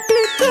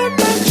 Click clack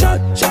that shot.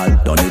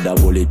 Shot. Don't need a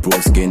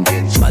bulletproof skin.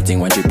 Mad thing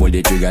when she pull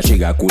the trigger, she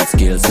got cool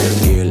skills.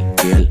 Kill.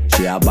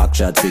 She a back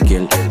shot for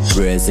kill.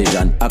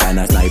 Precision, a kind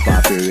of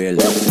sniper for real.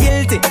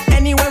 Guilty.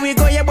 Anywhere we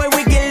go, yeah boy,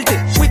 we guilty.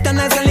 We turn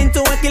a girl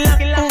into a killer.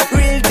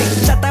 Real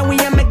thing. Shot and we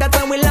a make that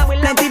time we laugh.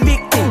 90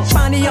 victims.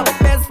 Party up,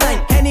 best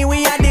night.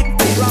 Anyway,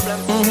 addicted.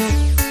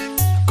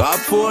 Cop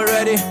 4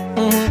 ready.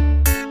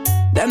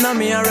 Them not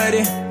me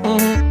already.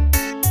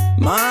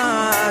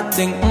 My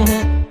thing.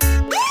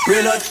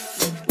 Reload.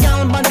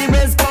 Count body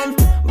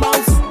response,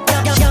 bounce.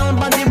 Count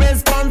body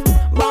response,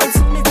 bounce.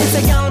 Me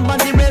say count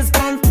body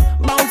response,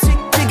 bounce.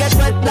 She get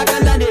wet like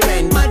under the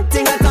rain. Mad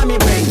thing at me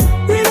brain.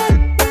 Reload.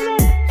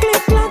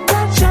 Click clack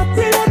that shot.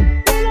 Reload.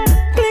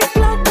 Click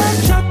clack that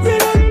shot.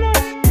 Reload.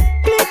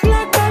 Click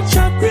clack that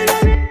shot.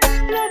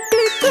 Reload.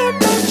 Click clack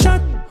that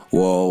shot.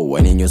 Whoa,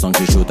 when in your song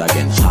she shoot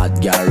again.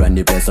 Hot girl run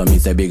the place, so me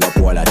say big up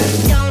all of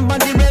them. Count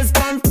body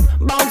response,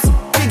 bounce.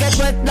 She get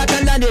wet like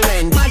under the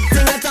rain. Mad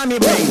thing at me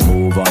brain.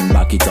 Move on,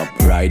 back it up,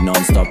 ride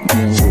non-stop.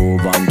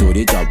 Move on to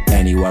the top,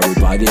 anywhere we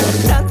party up.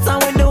 That's how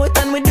we do it,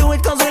 and we do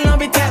it cause we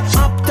love it, yeah.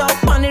 Up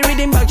top, on the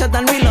rhythm, back shot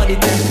and reload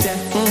it,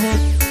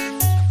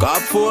 yeah.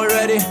 Cop 4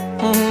 ready.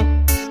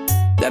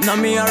 Them not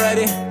me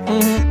already.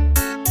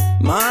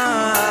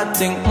 My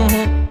thing.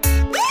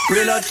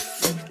 Reload.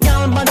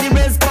 Count body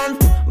response,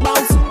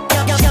 bounce.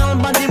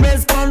 Count body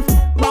response,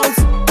 bounce.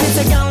 Me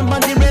say count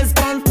body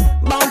response,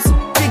 bounce.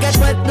 She get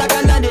wet like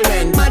under the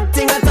rain. Mad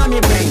thing at me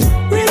brain.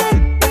 Reload.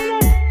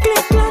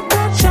 Click clack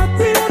that shot.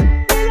 Reload.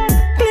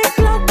 Click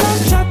clack that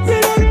shot.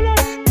 Reload.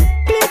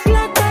 Click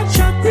clack that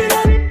shot.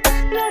 Reload.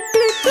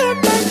 Click clack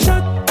that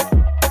shot.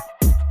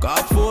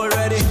 Cop 4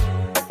 ready.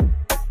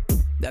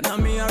 Them not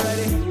me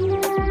already.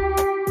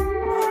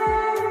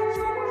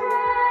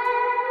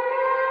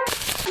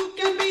 You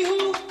can be who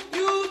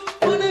you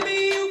wanna be.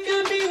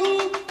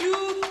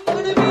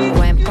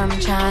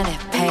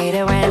 pay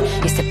the rent.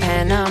 Used to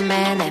pen on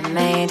men and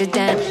made a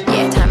dent.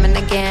 Yeah, time and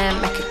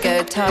again, make it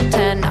go top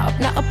 10. No, I'm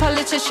not a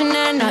politician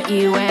and not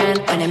UN.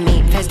 When I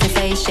meet face to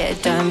face, yeah,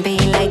 don't be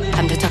late.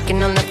 I'm just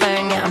talking on the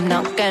phone, yeah, I'm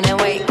not gonna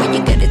wait. When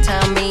you gotta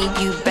tell me,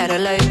 you better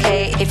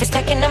locate. If it's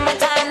taking up my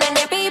time, then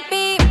you beep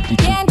beep.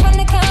 Yeah, I'm trying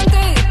to come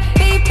through.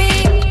 Beep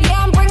beep.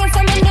 Yeah, I'm bringing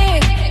something new.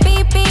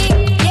 Beep beep.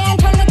 Yeah, I'm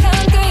trying to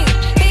come through.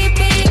 Beep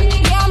beep.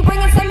 Yeah, I'm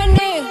bringing something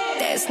new.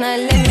 There's no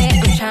limit,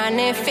 I'm trying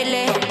to feel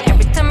it.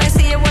 Every time I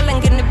see it, well, I'm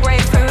gonna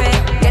break through it.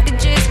 Gotta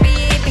just be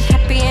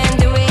happy and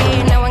do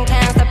it. No one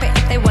can stop it.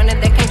 If they want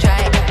it, they can try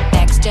it.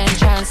 Next gen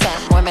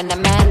transcend, women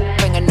and men.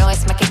 Bring a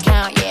noise, make it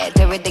count, yeah,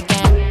 do it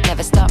again.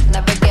 Never stop,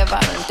 never give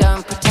up, and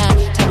don't pretend.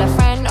 Tell a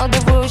friend all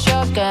the rules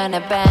you're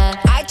gonna bend.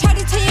 I tried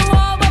to tell you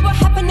all what will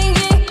happen to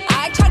you.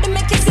 I tried to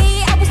make you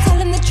see I was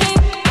telling the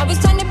truth. I was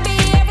trying to be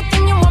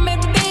everything you want me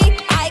to be.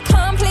 I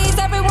can't please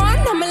everyone,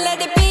 I'ma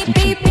let it be.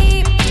 Beep,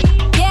 beep.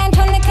 Yeah, I'm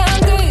trying to come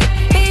through.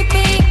 Beep,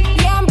 beep.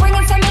 Yeah, I'm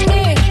bringing something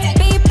new.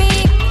 Beep,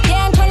 beep.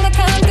 Yeah, I'm trying to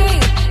come through.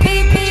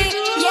 Beep, beep.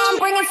 Yeah, I'm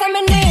bringing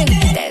something new.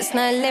 There's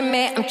no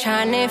limit, I'm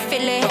trying to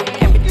feel it.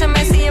 Every time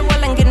I see it,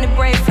 well, I'm gonna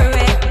break through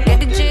it.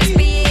 Gotta just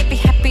be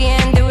happy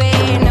and do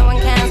it. No one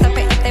can stop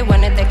it. If they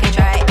want it, they can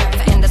try it.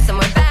 If I end up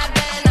somewhere bad,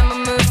 then I'ma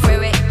move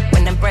through it.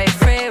 When I break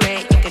through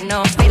it, you can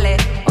all feel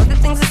it. All the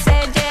things I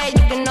said, yeah,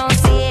 you can all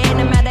see it.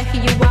 No matter who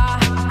you are,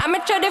 I'ma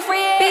try to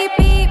free it. Beep,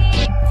 beep.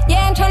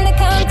 Yeah, I'm trying to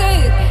come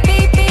through.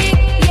 Beep, beep.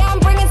 Yeah, I'm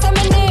bringing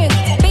something new.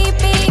 Beep,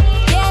 beep.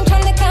 Yeah, I'm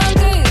trying to come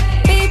through.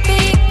 Beep,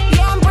 beep.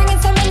 Yeah, I'm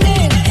bringing something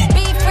new.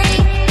 Be free,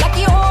 like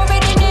you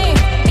already knew.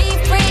 Be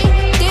free,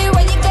 do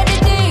what you gotta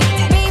do.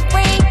 Be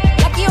free,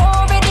 like you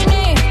already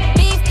knew.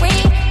 Be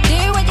free, do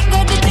what you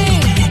gotta do.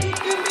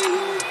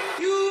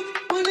 You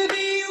wanna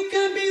be, you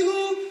can be who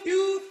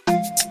you.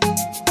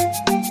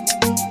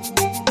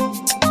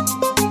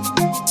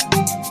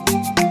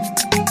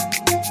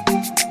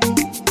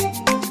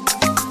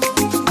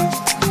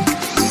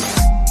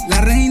 La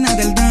reina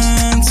del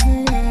dance,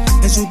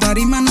 en su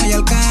tarima no hay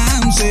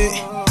alcance.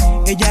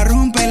 Ella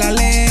rompe la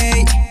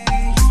ley,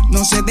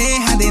 no se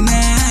deja de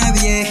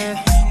nadie.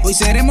 Hoy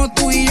seremos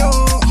tú y yo,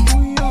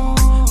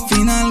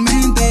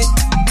 finalmente.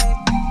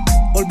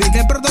 Olvide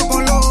el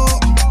protocolo,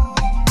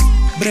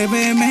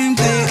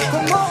 brevemente.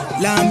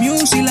 La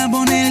music la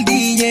pone el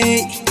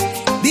DJ,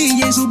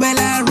 DJ sube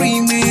la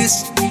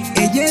remix.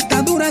 Ella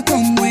está dura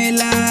como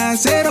el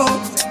acero.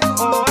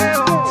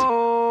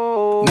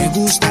 Me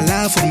gusta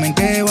la forma en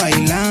que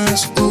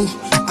bailas,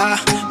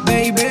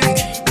 baby.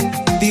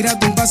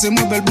 Tírate un pase,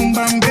 mueve el boom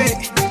bam,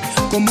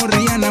 como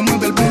Rihanna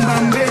mueve el boom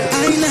bam,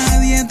 Ay,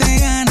 nadie te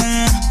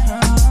gana,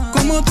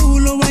 como tú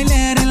lo bailas,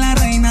 eres la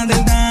reina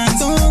del dance.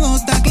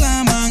 Todos te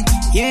aclaman,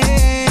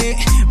 yeah.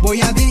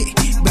 Voy a ti,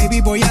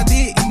 baby, voy a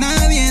ti.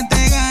 Nadie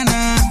te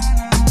gana,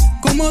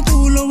 como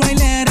tú lo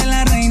bailas, eres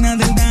la reina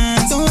del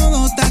dance.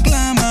 Todos te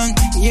aclaman,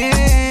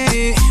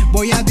 yeah.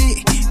 Voy a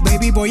ti,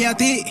 baby, voy a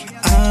ti.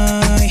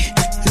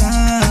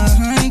 I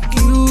like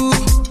you,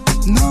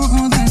 no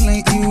other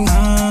like you.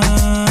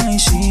 I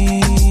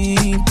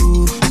see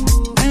tú.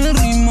 El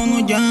ritmo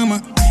nos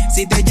llama,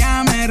 si te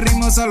llama el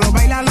ritmo solo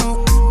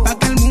bailalo, pa'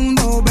 que el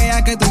mundo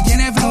vea que tú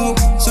tienes flow.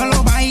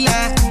 Solo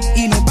baila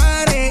y no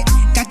pare,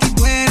 que aquí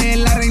tú eres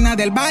la reina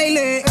del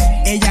baile.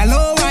 Ella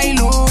lo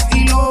bailó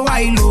y lo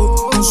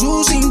bailó, con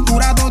su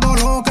cintura todo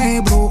lo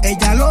quebró.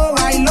 Ella lo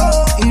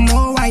bailó y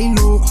lo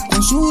bailó,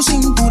 con su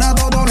cintura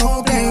todo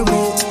lo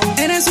quebró.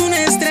 Eres una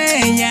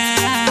estrella,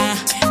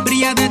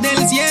 brilla desde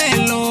el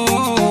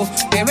cielo.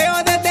 Te veo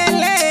desde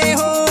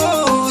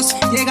lejos,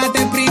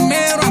 llégate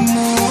primero,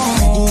 amor.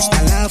 Me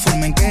gusta la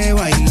forma en que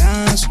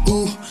bailas,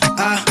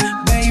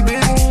 baby.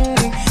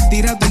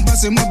 Tírate un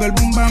pase, mueve el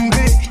boom bam,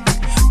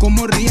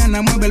 como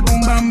Rihanna mueve el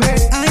boom bam,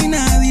 Ay,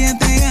 nadie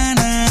te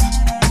gana,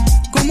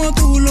 como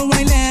tú lo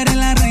bailas, eres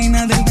la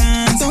reina del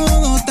dance.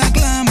 Todos te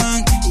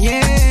aclaman,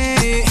 yeah.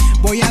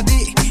 Voy a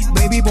ti,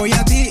 baby, voy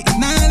a ti.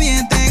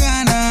 Nadie te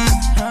gana,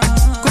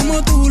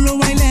 como tú lo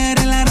bailas,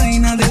 eres la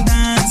reina del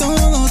dance.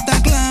 Todos te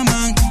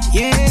aclaman,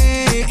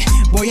 yeah.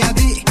 Voy a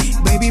ti,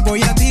 baby,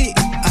 voy a ti.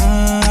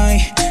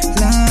 I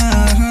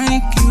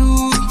like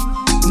you,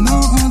 no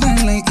other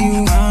like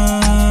you.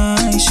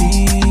 I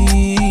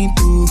see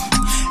tú.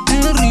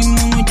 El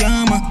ritmo nos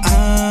llama.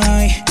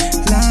 I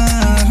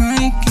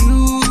like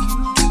you,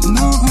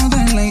 no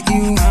other like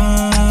you.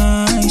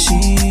 I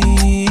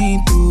see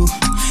tú.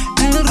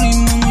 El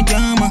ritmo nos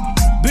llama.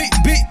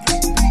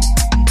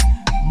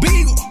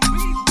 Vigo,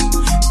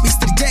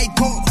 Mr.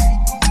 Jacob,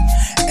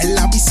 en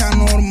la visa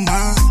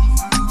normal.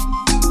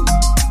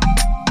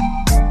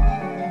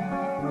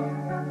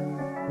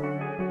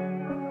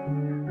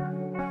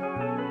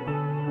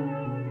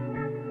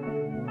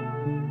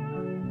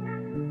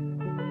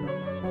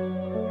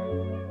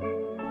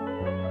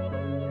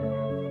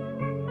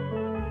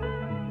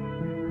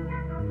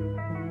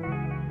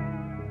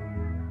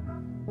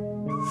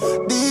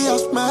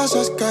 Días,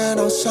 meses que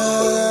no sé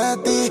de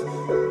ti,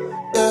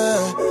 yeah.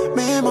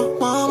 Mi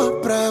mamá me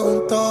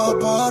preguntó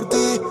por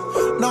ti.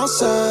 No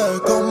sé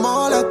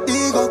cómo le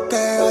digo que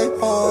hay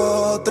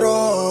otro,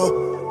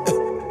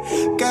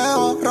 que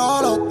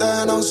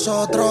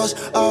nosotros.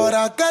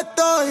 Ahora que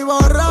estoy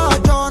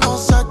borracho, no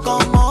sé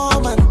cómo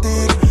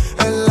mentir.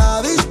 En la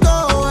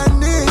disco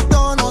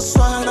Benito no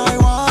suena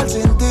igual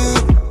sin ti.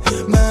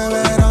 Me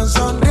verán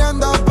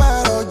sonriendo,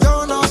 pero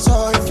yo no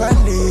soy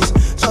feliz.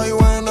 Soy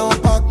bueno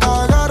pa'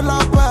 cagarla,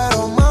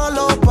 pero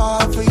malo pa'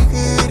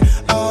 fingir.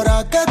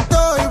 Ahora que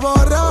estoy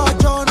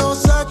borracho, no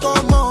sé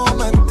cómo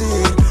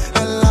mentir.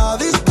 En la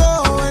disco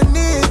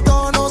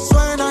Benito no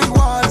suena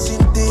igual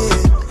sin ti.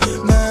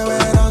 Me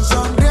verán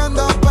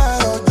sonriendo,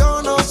 pero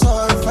yo no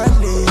soy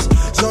feliz.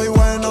 Soy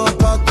bueno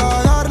pa'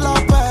 cagarla,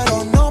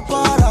 pero no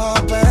para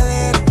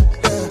pedir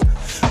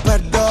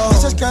perdón.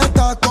 Dices que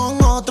estás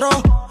con otro,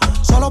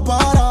 solo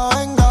para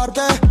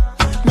vengarte.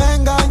 Me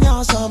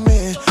engañas a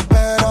mí,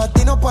 pero a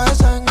ti no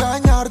puedes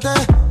engañarte.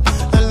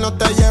 Él no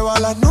te lleva a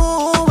las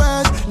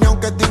nubes, ni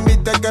aunque te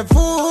invite que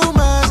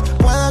fumes.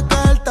 Puede que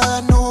él te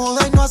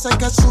desnude y no hace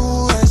que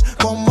sudes,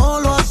 como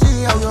lo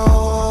hacía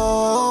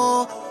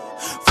yo.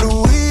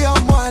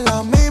 Fluíamos en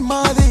la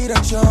misma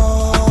dirección.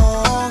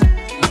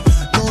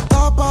 Tú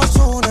tapas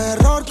un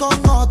error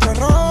con otro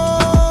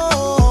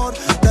error.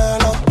 De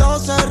los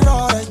dos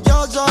errores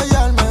yo soy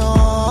el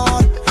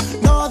mejor.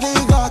 No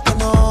digas que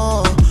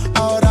no.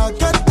 Ahora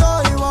que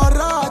estoy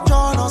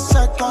borracho, no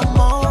sé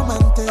cómo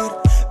mentir.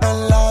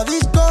 En la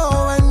disco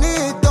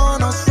Benito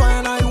no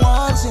suena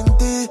igual sin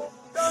ti.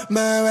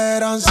 Me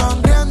verán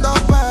sonriendo,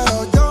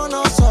 pero yo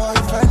no soy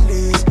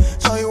feliz.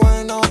 Soy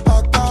bueno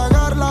pa'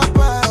 cagarla,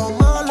 pero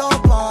malo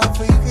pa'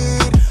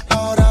 fingir.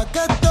 Ahora que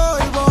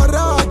estoy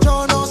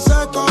borracho, no sé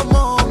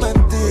cómo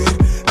mentir.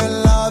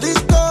 En la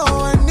disco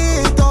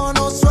Benito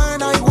no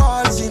suena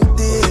igual sin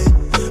ti.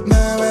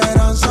 Me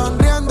verán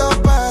sonriendo,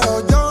 pero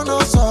yo no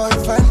soy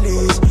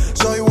feliz.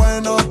 Soy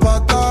bueno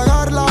pa'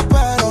 cagarla,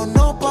 pero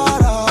no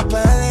para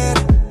pedir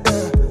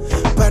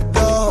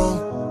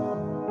perdón.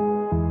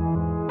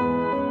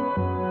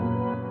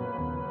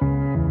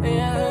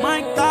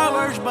 Mike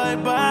Towers, bye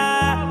bye.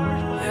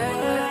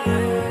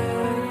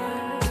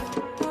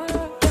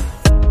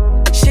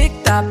 J'ai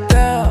que t'as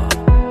peur,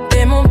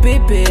 et mon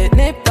bébé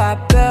n'est pas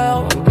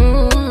peur.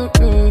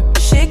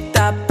 J'ai que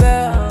t'as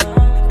peur,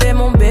 et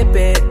mon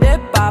bébé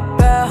n'est pas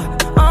peur.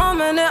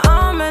 Emmène,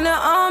 emmène,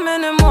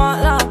 emmène-moi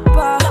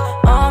là-bas.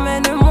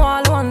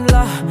 Emmène-moi loin de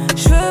là.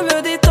 Je veux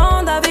me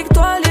détendre avec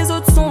toi, les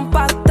autres sont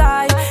pas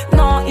taille.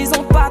 Non, ils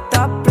ont pas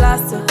ta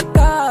place.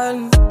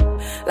 Calme.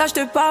 Là je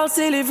te parle,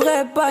 c'est les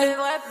vrais bails.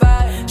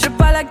 Je veux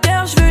pas la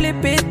guerre, je veux les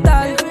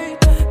pétales.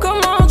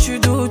 Comment tu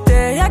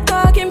doutais, y'a que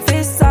toi qui me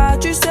fais ça,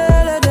 tu sais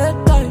le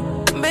détail.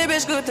 Bébé,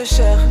 je goûte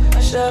cher,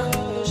 cher.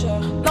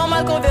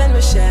 Normal qu'on vienne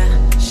me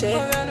chercher.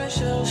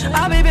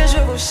 Ah bébé, je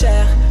vous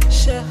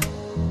cherche.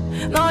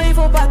 Non, il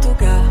faut pas tout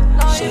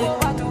gâcher.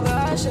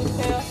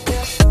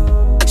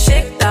 Je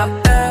sais que t'as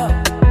peur,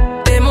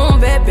 et mon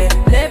bébé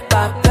n'est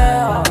pas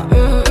peur.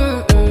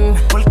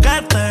 ¿Por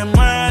qué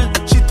temer?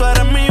 Si tú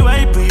eres mi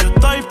baby, yo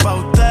estoy pa'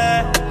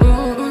 usted.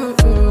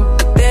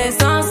 T'es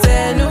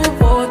censé nous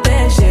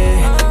protéger.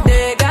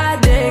 Des gars,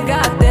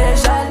 t'es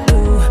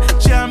jaloux.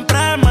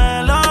 Siempre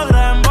me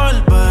logra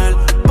envolver,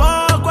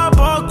 poco a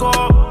poco.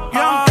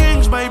 Young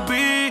Kings,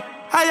 baby.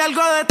 Hay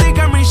algo de ti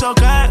que me hizo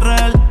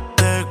querer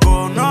te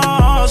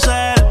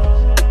conocer.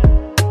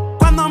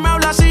 Cuando me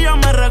hablas y yo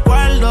me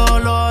recuerdo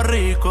lo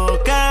rico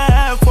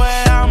que fue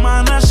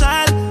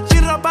amanecer.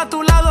 Sin ropa a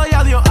tu lado y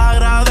a Dios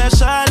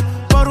agradecer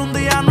por un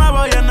día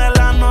nuevo y en el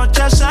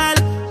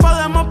anochecer.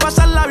 Podemos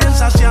pasarla bien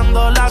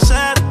saciando la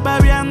sed,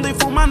 bebiendo y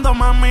fumando,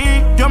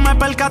 mami. Yo me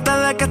percaté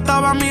de que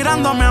estaba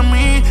mirándome a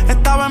mí.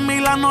 Estaba en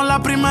Milano la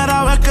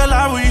primera vez que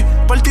la vi.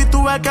 Por ti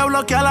tuve que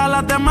bloquear a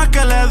las demás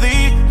que le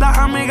di. Las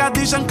amigas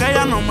dicen que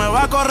ella no me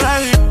va a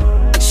corregir.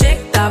 Je sais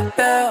que t'as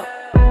peur,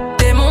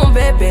 et mon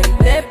bébé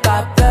n'est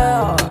pas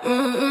peur.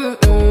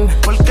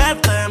 ¿Por qué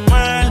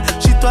temer?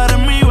 Si tú eres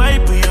mi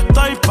baby, yo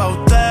estoy pa'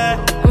 usted.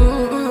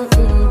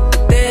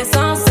 T'es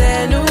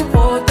censé nous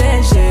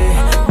protéger.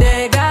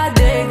 Des gars,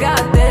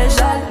 t'es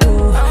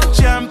jaloux.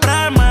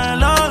 Siempre me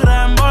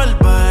logra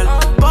envolver,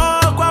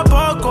 poco a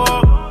poco.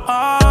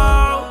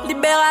 Oh.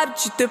 Libérable,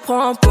 tu te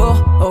prends pour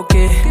ok.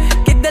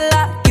 Quitte de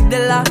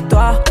là,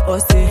 toi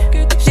aussi.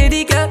 J'ai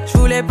dit que je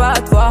voulais pas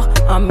te voir,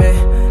 mais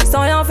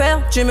sans rien faire,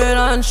 tu me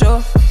donnes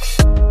chaud.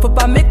 Faut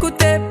pas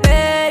m'écouter,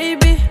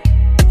 baby.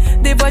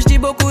 Des fois, je dis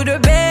beaucoup de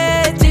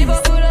bêtises.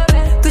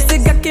 Tous ces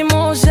gars qui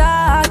m'ont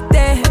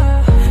jacté,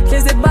 je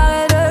les ai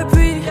barrés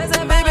depuis.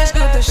 Baby, je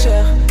goûte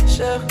cher.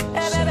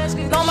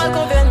 Normal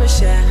qu'on vienne me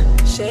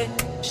chercher.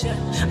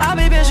 Ah,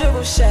 bébé, je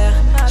vous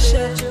cherche.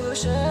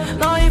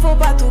 Non, il faut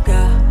pas tout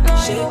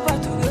gâcher.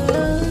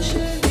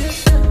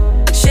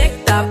 Je sais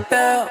que t'as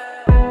peur,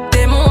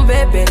 et mon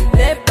bébé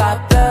n'est pas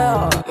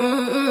peur.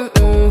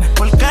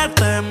 ¿Por qué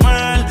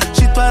temer?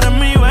 Si tú eres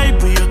mi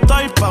baby, yo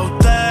estoy pa'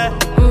 usted.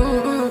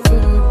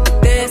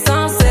 T'es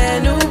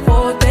censé nous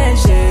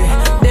protéger.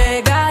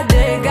 Des gars,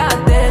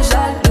 t'es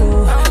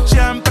jaloux.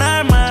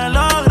 Siempre me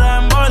logra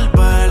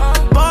envolver,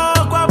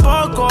 poco a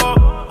poco.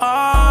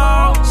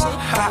 Oh.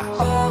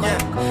 Yeah.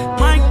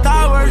 Mike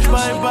Towers,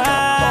 bye bye.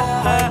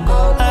 Hey.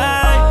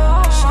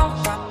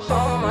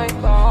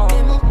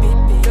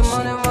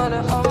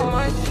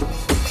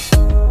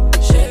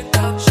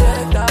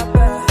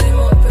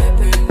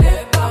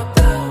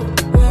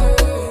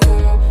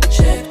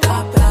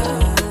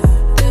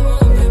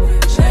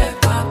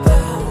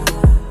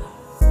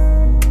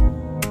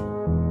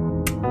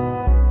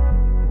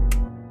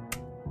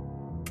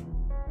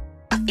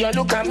 You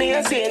look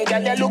amazing,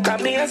 girl, you look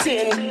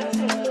amazing.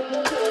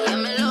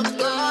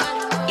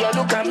 You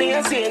look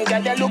amazing,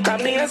 girl, you look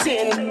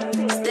amazing.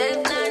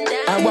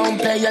 I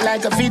won't play you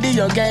like a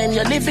video game.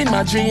 You live in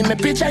my dream, me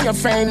picture your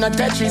frame. Not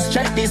Tetris,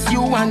 check this,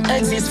 you want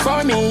exist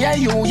for me. Yeah,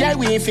 you, yeah,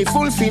 we, if you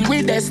fulfill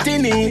with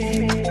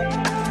destiny.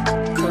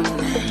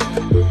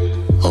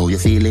 How you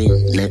feeling?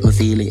 Let me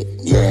feel it,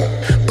 yeah.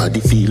 Body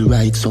feel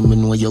right, so me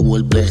know you're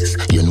all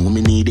blessed. You know me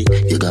need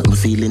it, you got me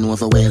feeling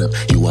overwhelmed.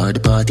 You are the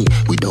party,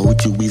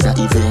 without you is an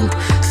event.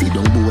 Sit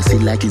down bossy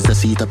like it's a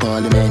seat of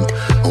parliament.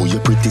 Oh, you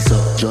pretty so,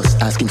 just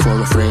asking for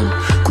a friend.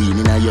 Queen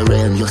in your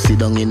realm, you sit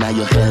down in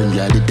your helm.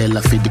 You're the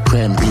Della for the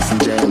creme, beef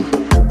and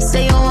jam.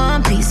 Say you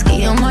want peace,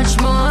 give you much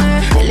more.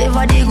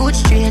 Deliver the good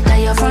straight at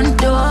your front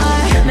door.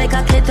 Make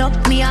a kit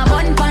up, me a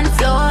bun pan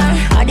floor.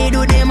 I they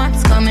do the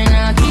maths coming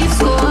and keep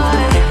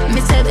score.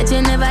 Me say bet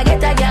you never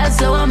get a girl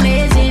so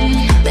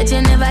amazing. Bet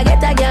you never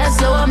get a girl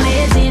so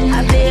amazing.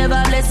 I play a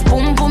bless,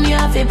 boom boom, you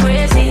have to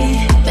praise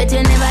it. Bet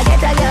you never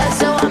get a girl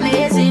so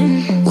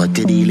amazing. What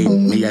you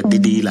dealing? Me at the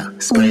dealer.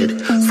 Spread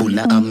full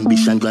of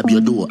ambition, grab your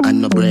dough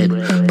and no bread.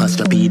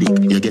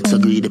 Pastrapedic, you get so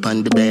greedy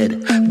upon the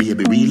bed.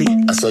 Baby, really?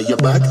 I saw your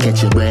bad,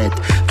 catch your breath.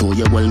 Told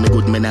you well, me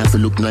good man, I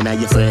feel look none of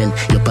your friend.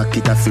 Your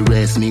pocket off your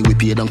rest, me we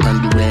pay down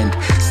on the rent.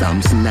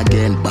 Samson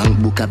again, bank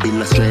book a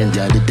bill of strength.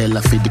 You're the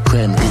Della for the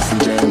creme, this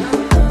and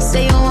gem.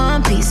 Say you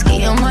want peace,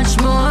 give you much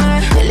more.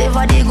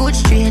 Deliver the good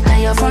straight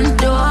at your front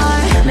door.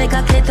 Make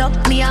a kit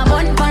up, me a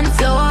bun pan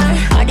floor.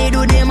 I they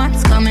do the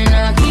maths coming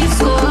and keep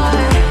score.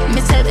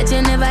 Me say bet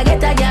you never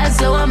get a girl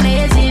so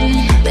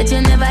amazing. Bet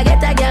you never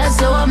get a girl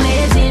so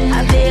amazing.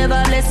 I play a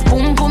bless,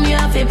 boom boom, you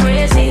have to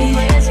praise it.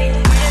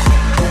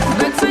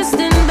 Breakfast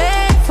in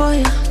bed for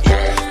you.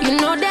 You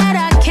know that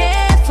I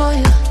care for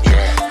you.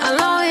 I'll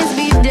always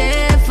be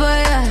there for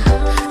you.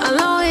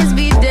 I'll always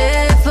be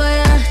there for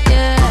you,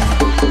 yeah.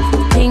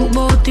 Think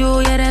about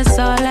you, yeah, that's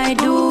all I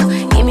do.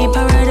 Give me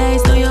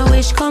paradise, do your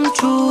wish come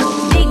true.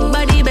 Big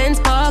body Benz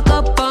park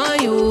up on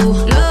you.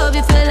 Love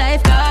you for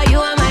life, car you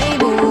are my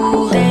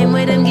boo. Time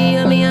with them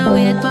give me a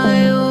wait for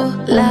you.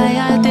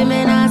 Loyalty,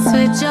 man, I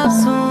switch up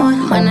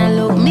soon. Man, I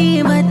love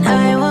me, but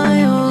I want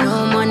you.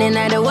 No money,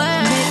 not the world.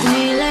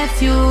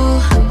 You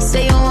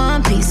say you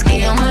want peace,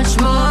 give you much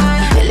more.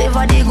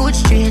 Deliver the good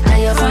straight at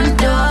your front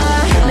door.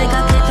 Make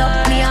a kit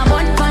up, me a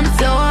bun pan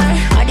floor.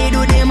 I they do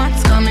the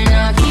maths coming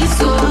and keep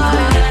score.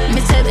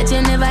 Me say bet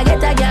you never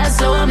get a girl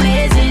so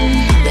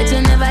amazing. Bet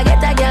you never get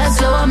a girl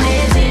so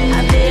amazing.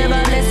 I play a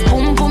bless,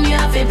 boom boom, you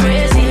have to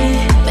praise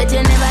it. Bet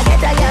you never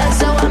get a girl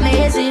so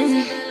amazing.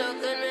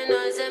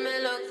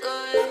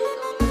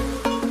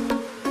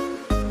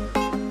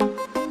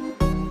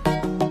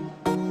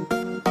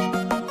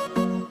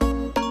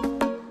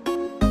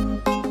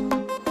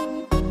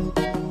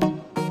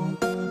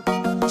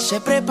 Se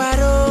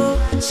preparó,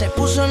 se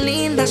puso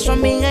linda, su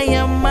amiga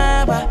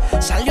llamaba.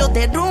 Salió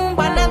de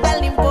rumba, nada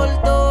le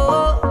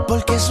importó.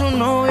 Porque su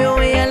novio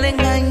ella le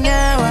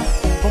engañaba,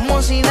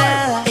 como si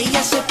nada.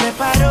 Ella se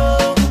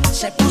preparó,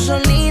 se puso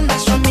linda,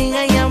 su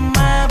amiga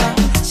llamaba.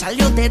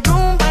 Salió de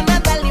rumba,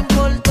 nada le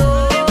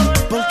importó.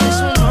 Porque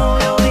su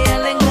novio ella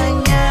le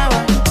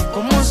engañaba,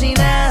 como si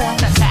nada.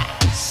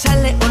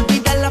 Sale,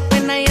 olvida la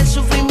pena y el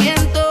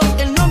sufrimiento.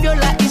 El novio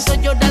la hizo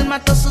llorar,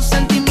 mató sus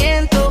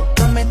sentimientos.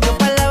 Prometió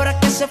palabras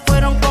que se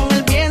fueron con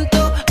el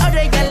viento.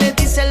 Ahora ella le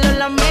dice lo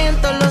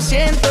lamento, lo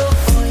siento.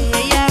 Hoy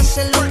ella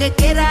hace lo que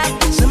quiera.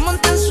 Se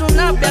monta en su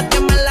nave a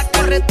quemar la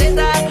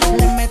carretera.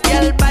 Le mete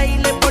al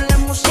baile por la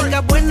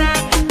música buena.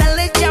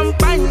 Dale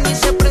champán y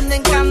se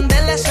prenden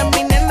candelas. Esa es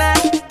mi nena.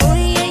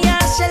 Hoy ella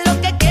hace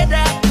lo que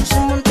quiera. Se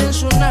monta en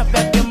su nave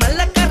a quemar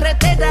la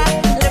carretera.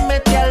 Le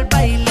mete al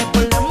baile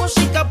por la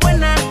música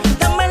buena.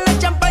 Dame la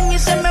champán y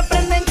se me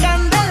prenden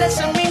candelas.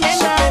 Esa es mi nena.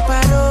 Se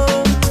preparó,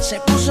 se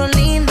puso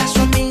linda,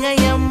 su amiga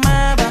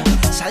llamaba.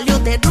 Salió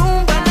de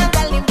rumba,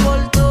 nada le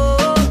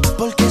importó.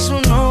 Porque su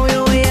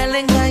novio ella le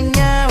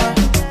engañaba,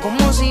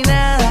 como si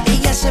nada.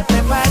 Ella se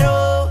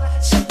preparó,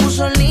 se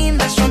puso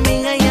linda, su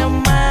amiga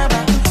llamaba.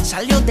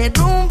 Salió de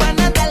rumba,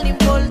 nada le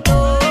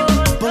importó.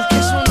 Porque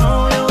su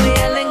novio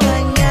ella le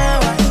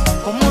engañaba,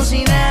 como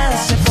si nada.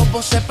 Ese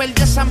popo se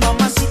perdió, esa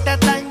mamacita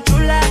tan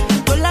chula.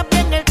 Yo la vi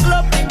en el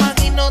club, me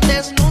imagino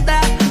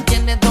desnuda.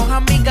 Tiene dos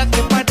amigas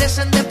que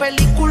parecen de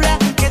película.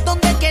 Que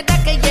donde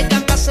quiera que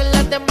llegan a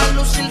hacerlas de mal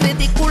lucir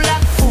ridícula.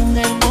 Un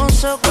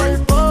hermoso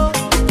cuerpo,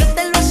 yo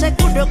te lo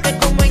aseguro que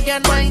como ella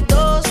no hay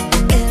dos.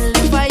 Él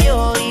le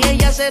falló y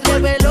ella se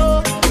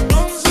reveló.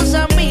 Con sus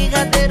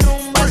amigas de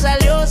rumba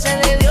salió, se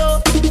le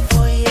dio.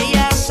 Hoy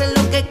ella hace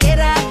lo que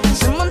quiera.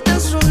 Se monta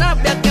en su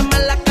nave a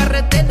quemar la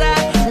carretera.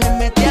 Le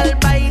mete al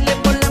baile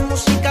por la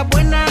música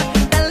buena.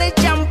 Dale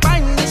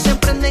champán y se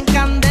prenden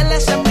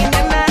candelas. Esa es mi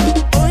nena.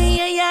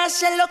 Hoy ella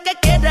hace lo que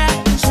quiera.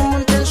 Se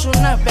monta en su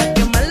nave a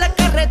quemar la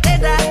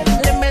carretera.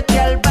 Le mete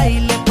al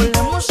baile por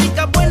la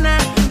música buena.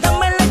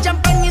 Dame la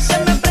champán y se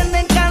me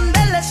prenden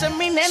candelas. Esa es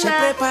mi nena. Se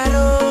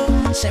preparó,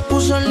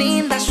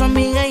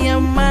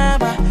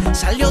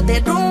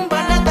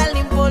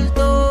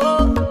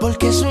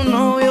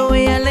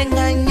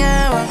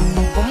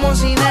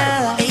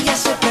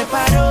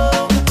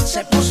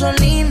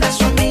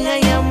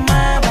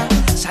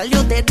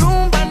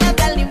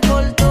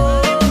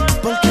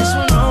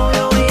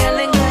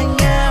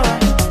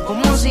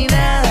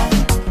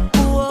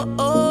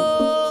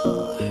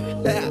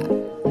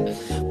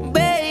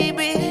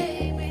 Baby,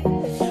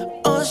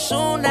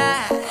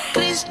 Ozuna,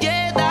 Chris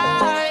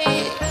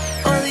Jedi,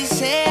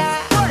 Odisea,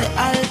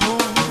 álbum.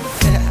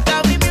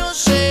 Gaby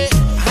Music,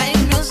 High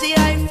Music,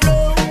 High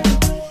Flow.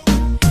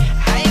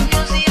 High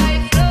Music,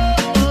 High Flow.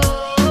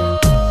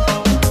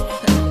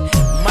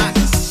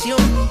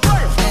 Mansión,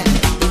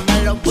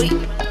 dímelo, güey.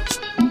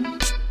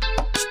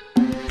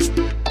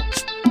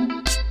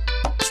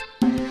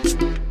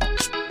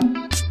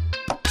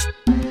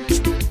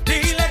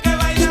 Dile que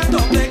bailando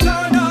te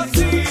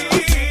conocí.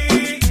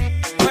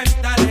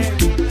 Cuéntale,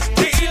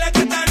 dile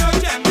que esta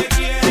noche me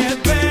quieres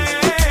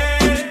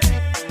ver.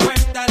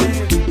 Cuéntale,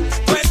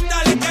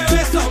 cuéntale que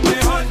beso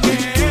mejor que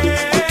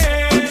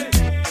él.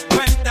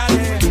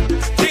 Cuéntale,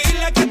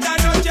 dile que esta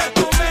noche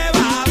tú me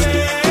vas a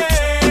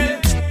ver.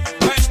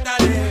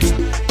 Cuéntale,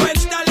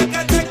 cuéntale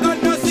que te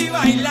conocí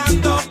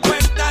bailando.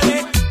 Cuéntale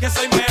que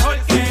soy mejor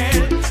que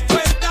él.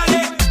 Cuéntale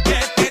que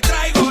te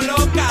traigo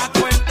loca.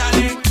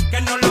 Cuéntale que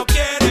no lo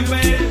quieres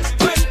ver.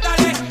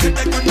 Cuéntale que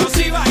te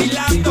conocí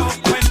bailando.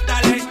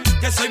 Cuéntale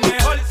que soy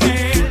mejor que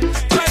él.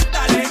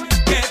 Cuéntale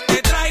que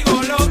te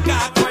traigo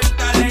loca.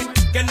 Cuéntale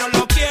que no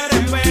lo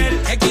quieres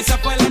ver. Que quizá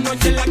fue la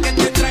noche en la que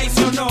te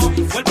traicionó.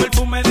 Fue el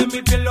perfume de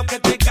mi piel lo que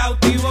te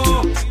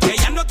cautivó. Que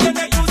ya no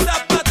tiene excusa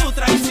para tu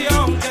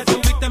traición. Que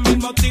tuviste mil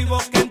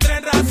motivos que entré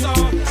en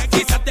razón. Que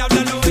quizás te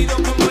habla al oído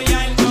como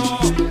ya él no.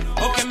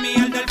 O que mi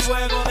del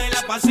fuego de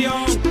la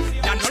pasión.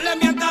 Ya no le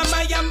mientas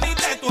más y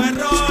admite tu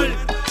error.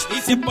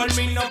 Y si por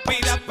mí no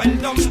pidas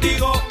perdón,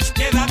 digo,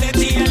 queda de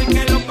ti el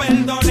que lo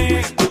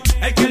perdone.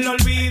 El que lo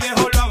olvide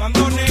o lo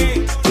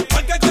abandone.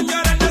 Porque con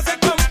llorar no se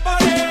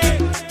compone.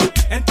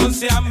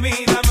 Entonces a mí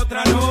dame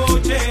otra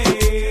noche.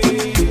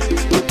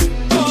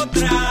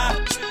 Otra,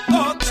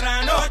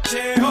 otra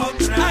noche,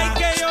 otra. Ay,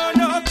 que yo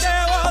no te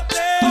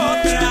bote.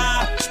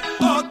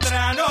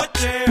 Otra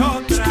noche,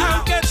 otra.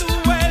 Aunque tú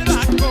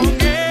vuelvas con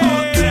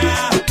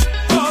él.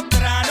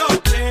 Otra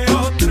noche,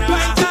 otra.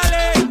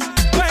 Cuéntale,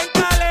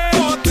 cuéntale.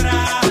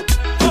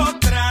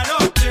 Otra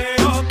noche,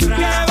 otra.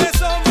 Que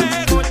beso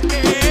mejor que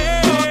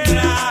él.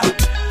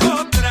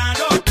 Otra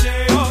noche,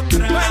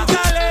 otra.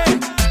 Cuéntale,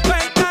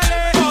 cuéntale.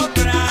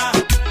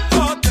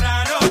 Otra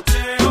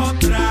noche,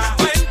 otra.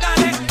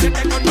 Cuéntale que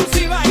te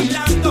conocí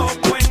bailando.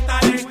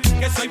 Cuéntale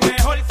que soy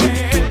mejor que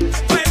él.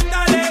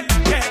 Cuéntale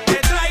que te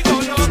traigo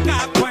loca.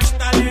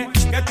 Cuéntale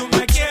que tú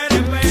me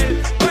quieres ver.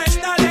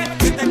 Cuéntale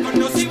que te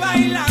conocí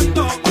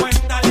bailando.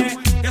 Cuéntale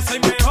que soy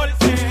mejor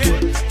que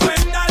él.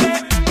 Cuéntale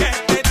que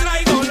te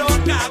traigo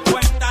loca.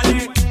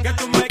 Cuéntale que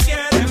tú me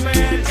quieres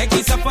ver. Que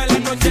quizá fue la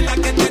noche en la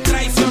que te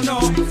traicionó.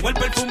 Fue el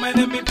perfume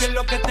de mi piel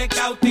lo que te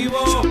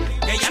cautivó.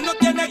 Que ya no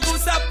tiene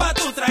excusa para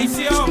tu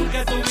traición.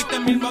 Que tuviste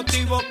mil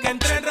motivos que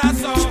entré en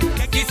razón.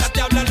 Que quizás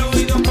te habla al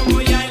oído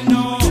como ya él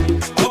no.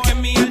 O que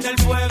mi del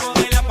fuego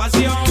de la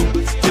pasión.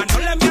 Ya no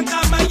le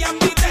mientas más y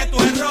admite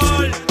tu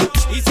error.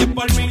 Y si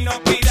por mí no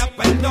pidas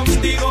perdón,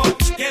 digo,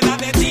 queda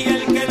de ti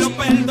el que lo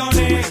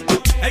perdone.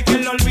 El que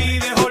lo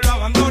olvide o lo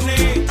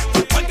abandone.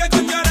 Porque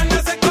con llorar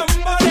no se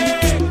compone.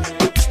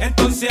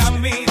 Entonces a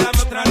mí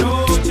dame otra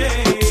noche.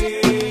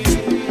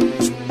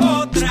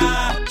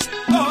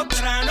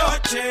 Otra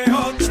noche,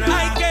 otra.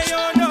 Ay, que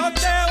yo no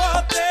te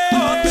bote.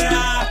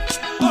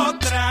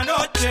 Otra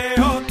noche,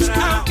 otra.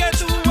 Aunque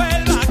tú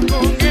vuelvas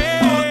con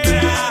él.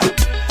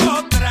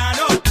 Otra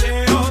noche,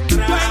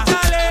 otra.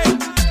 Cuéntale,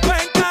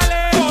 cuéntale.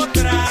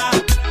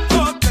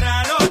 Otra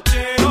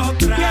noche,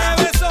 otra.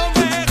 Que beso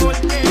mejor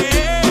que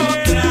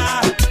él.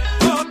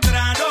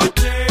 Otra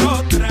noche,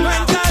 otra.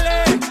 Cuéntale,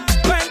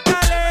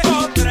 cuéntale.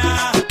 Otra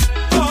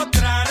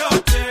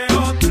noche,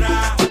 otra.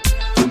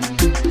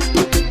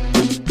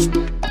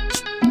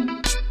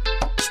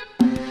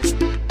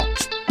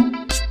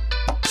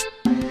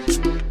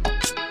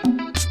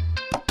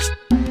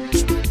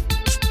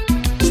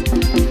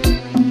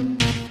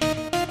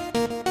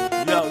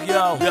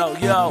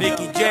 Yo,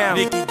 Nicky Jam,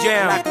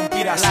 la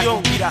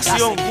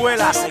conspiración,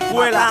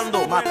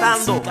 matando.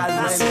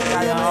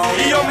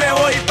 Y yo me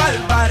voy pa'l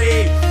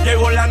party.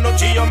 Llegó la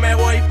noche y yo me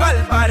voy pa'l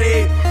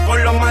party.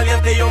 Con los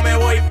maleantes yo me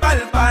voy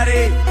pa'l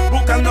party.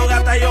 Buscando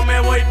gata yo me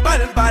voy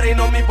pa'l party.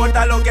 No me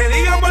importa lo que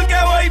digan porque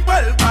voy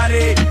pa'l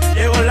party.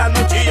 Llegó la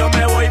noche y yo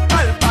me voy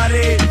pa'l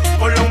party.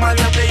 Con los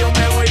maleantes yo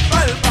me voy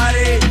pa'l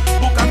party.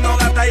 Buscando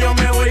gata yo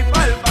me voy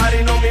pa'l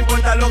party. No me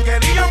importa lo que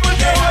digan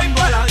porque voy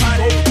pa'l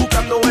party.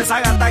 Buscando esa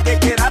gata que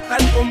quiera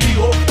estar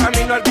conmigo.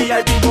 Camino al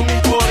VIP con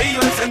mi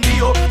corillo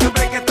encendido.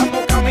 Siempre que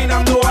estamos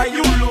caminando hay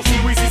un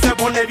lucido. Y si se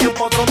pone bien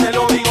potro te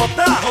lo digo,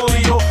 está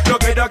jodido. Yo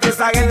quiero que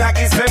salga en la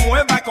que se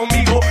mueva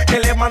conmigo. Que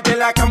levante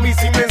la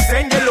camisa y me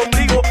enseñe el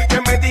ombligo.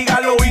 Que me diga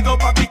al oído,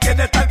 papi,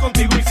 quiere estar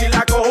contigo. Y si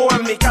la cojo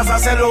en mi casa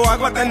se lo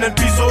hago hasta en el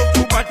piso.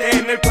 Tu parte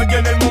en el cuello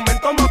en el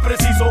momento más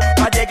preciso.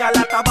 Pa' llegar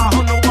hasta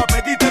abajo no voy a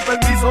pedirte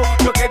permiso.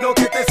 Yo quiero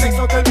que este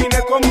sexo termine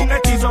como un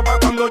hechizo. Pa'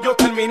 cuando yo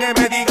termine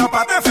me diga,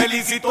 pa' te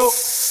felicito.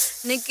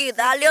 Nicky,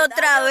 dale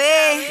otra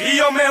vez. Y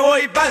yo me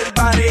voy pa'l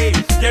party.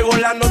 Llegó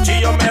la noche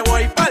y yo me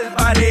voy pa'l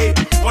party.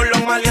 Con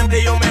los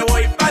maleantes yo me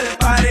voy pa'l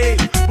party.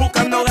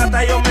 Buscando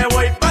gata yo me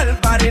voy pa'l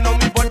party. No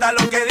me importa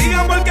lo que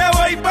digan porque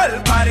voy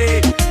pa'l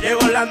party.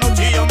 Llegó la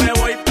noche y yo me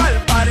voy pa'l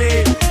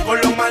party.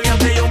 Con los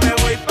maleantes yo me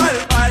voy pa'l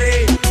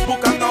party.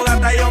 Buscando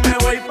gata yo me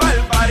voy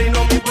pa'l party.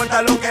 No me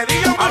importa lo que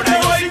digan, ahora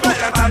yo sigo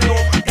cantando.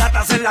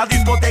 Gatas en la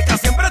discoteca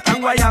siempre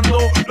están guayando.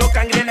 Los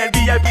cangres en el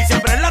VIP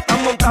siempre la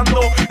están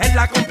montando. En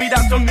la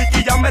conspiración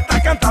Nicky ya me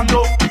está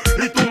cantando.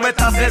 Y tú me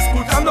estás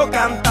escuchando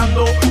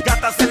cantando.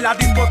 Gatas en la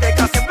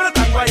discoteca siempre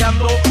están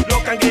guayando. Los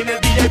cangres en el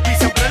VIP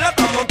siempre la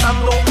están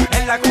montando.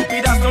 En la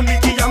conspiración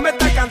Nicky ya me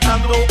está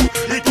cantando.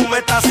 Y tú me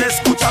estás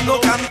escuchando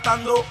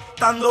cantando,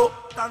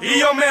 y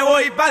yo me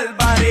voy pa'l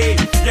party.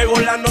 Llegó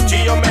la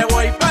noche y yo me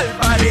voy pa'l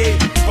party.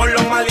 Con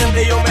los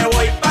maleantes yo me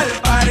voy pa'l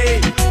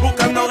party.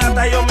 Buscando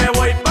gata yo me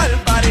voy pa'l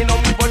party. No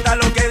me importa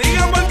lo que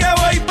digan porque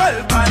voy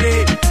pa'l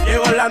party.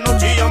 Llegó la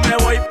noche y yo me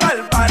voy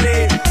pa'l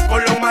party.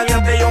 Con los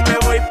maleantes yo me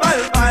voy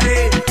pa'l party.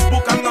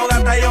 Buscando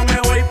gata yo me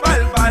voy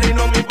pa'l party.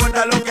 No me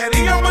importa lo que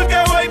digan porque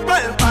voy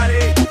pa'l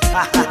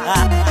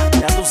party.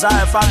 Ya tú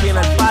sabes, papi, en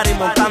el party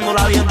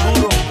montándola bien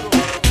duro.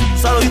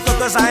 Saludito a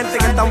toda esa gente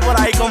que están por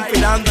ahí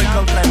conspirando en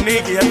contra el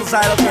Nicky. Ya tú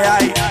sabes lo que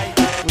hay.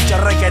 Mucho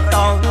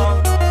reggaetón.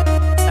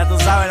 Ya tú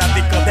sabes, la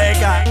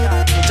discoteca.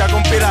 Mucha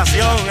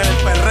conspiración en el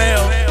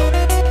perreo.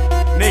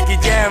 Nicky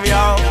Jam,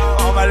 yo.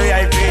 Vamos para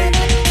el VIP.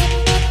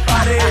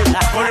 Party,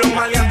 con los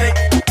maleantes.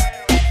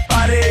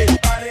 Party,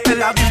 en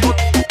la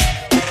discoteca.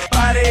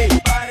 Party,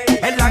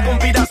 en la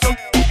conspiración.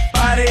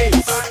 Party.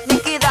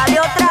 Nicky, dale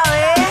otra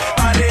vez.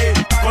 Party,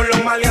 con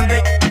los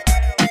maleantes.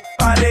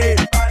 Party,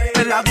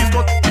 en la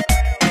discoteca.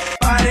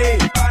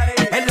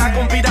 En la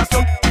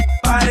conspiración,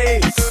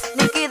 pare.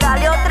 Nicky,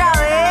 dale otra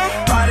vez.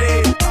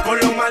 Pare, con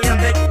los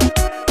maleantes.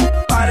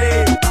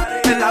 Pare,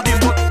 en la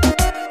disco.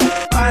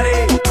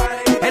 Pare,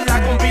 en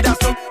la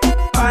conspiración.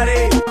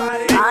 Pare.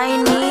 Ay,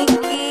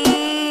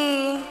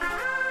 Nicky.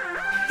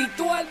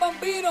 Tito al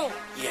Bambino.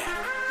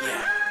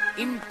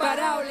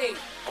 Imparable.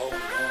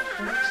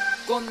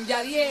 Con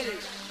Yadiel.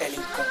 El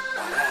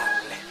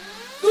incomparable.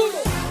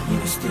 Duro. Y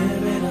este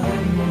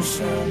verano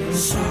sale,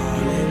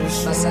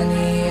 Va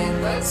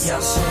saliendo el sol. Ya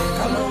hace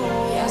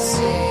calor. Ya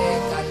hace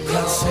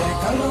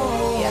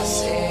calor. Ya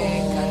hace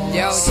calor.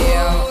 Ya hace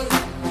calor.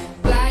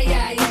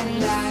 Playa y en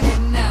la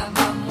arena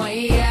vamos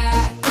allá.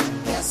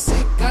 Ya hace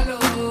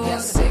calor. Ya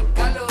hace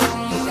calor.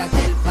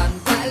 Quítate el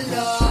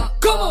pantalón.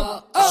 ¿Cómo?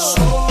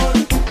 Sol,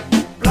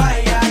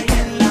 playa y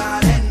en la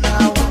arena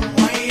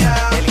vamos allá.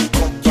 El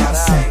incomparable. Ya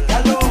hace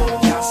calor.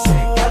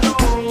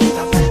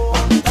 Quítate el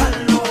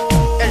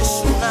pantalón. El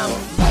tsunami.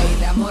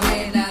 Baila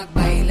morena,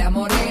 baila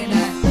morena.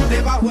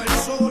 Debajo el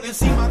sol,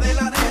 encima de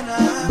la arena.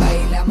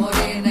 Baila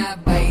morena,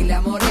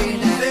 baila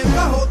morena.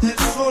 Debajo del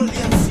sol y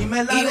encima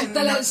de la Y arena.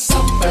 úntale el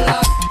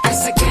sunblock que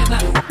se quema.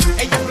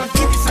 Ella es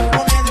blanquita y se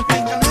pone de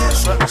piel canela.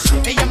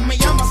 Ella me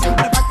llama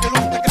siempre pa' que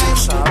no te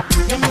creas.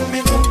 Y a mí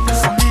me gusta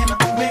esa nena,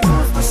 me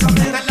gusta esa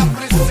nena. Te la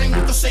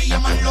presento, se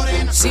llama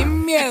Lorena.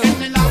 Sin miedo.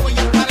 En el agua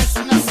ella parece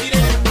una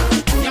sirena.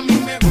 Y a mí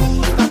me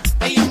gusta,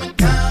 ella me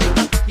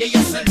encanta. Y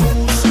ella se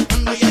luce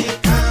cuando ella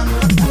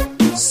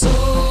canta.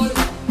 Sol,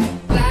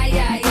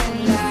 playa y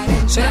en la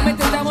arena.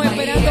 Solamente estamos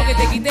esperando que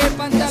te quites el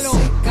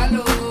pantalón.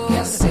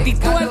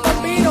 Tito el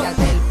Bambino,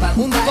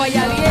 junto a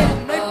Yadiel.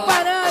 No hay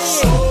para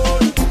nadie.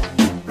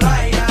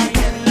 Playa y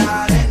en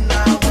la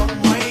arena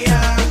vamos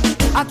allá.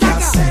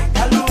 Ataca. Hace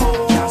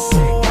calor,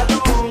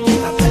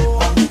 quítate el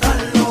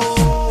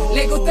pantalón.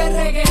 Le gusta el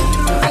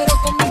reggaetón, pero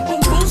con mi pum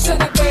pum se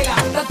me pega.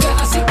 Tanto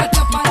es así que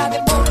está para de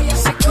modo y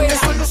se cuela.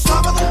 Eso los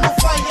sábados no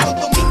falla, los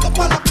domingos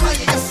pa' la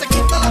playa. Ella se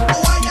quita la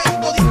toalla y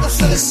todito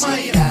se desmaya.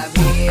 Si la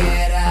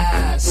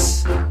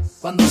vieras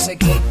cuando se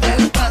quita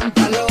el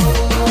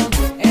pantalón,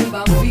 el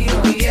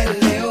vampiro y el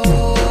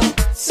león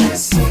se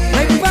cierran. No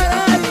hay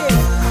para nadie.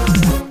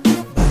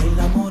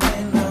 Baila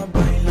morena,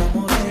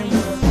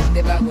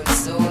 Debajo el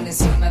sol,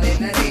 encima de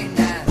la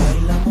arena.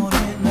 baila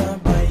morena.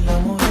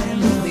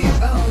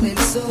 Debajo del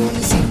sol,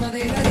 encima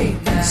de la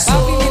arena.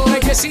 Papi,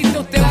 mientras Yesito,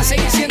 usted va a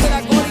seguir siendo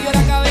la coreo a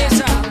la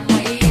cabeza.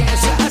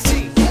 Eso es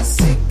así.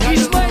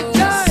 It's my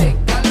time.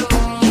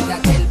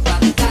 Quítate el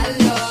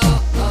pantalón.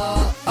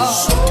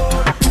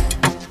 Sol,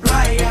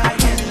 playa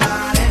y en la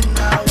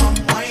arena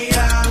vamos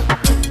allá.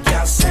 Que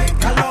hace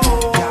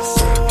calor,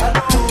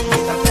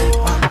 quítate el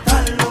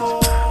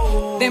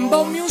pantalón.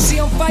 Dembow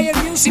Music on Fire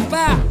Music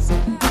pa.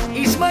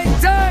 It's my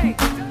time.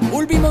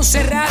 Ulvi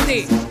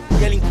Monserrate.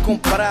 Y el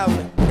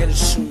incomparable, el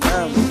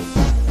tsunami.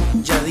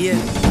 Yadiel,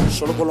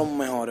 solo con los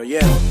mejores, yeah.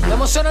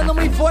 Estamos sonando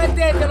muy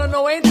fuerte desde los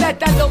 90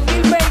 hasta el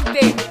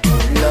 2020.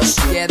 Los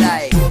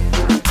Jedi.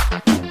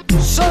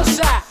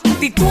 Sosa,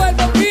 Tito el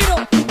Bambino.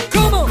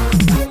 ¿Cómo?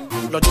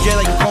 Los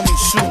Jedi coming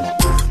soon.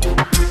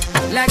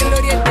 La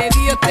gloria es de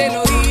Dios, te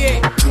lo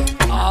dije.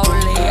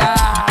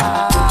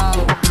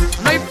 Obligado.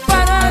 No hay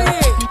para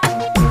nadie.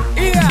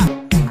 Mira,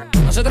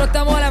 nosotros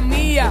estamos a las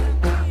millas.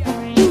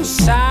 Tú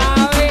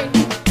sabes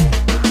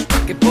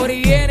que por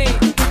ahí viene.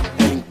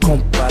 El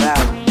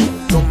incomparable,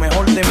 lo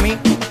mejor de mí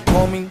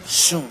coming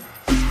soon.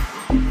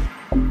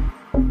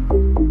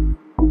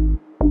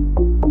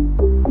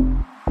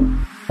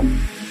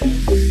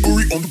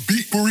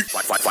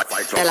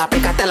 Te la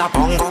pica, te la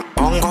pongo.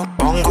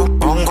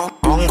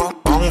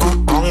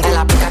 Te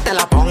la pica, te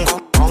la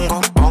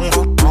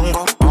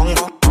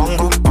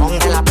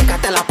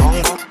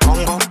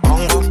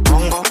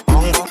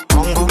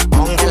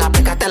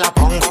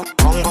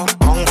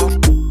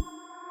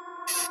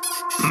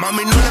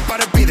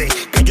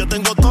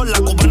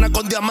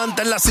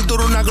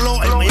cintura una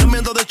glow. En Miami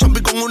ando de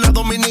shopping con una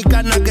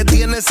dominicana que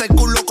tiene ese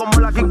culo como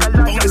la Kim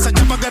Kardashian. Con esa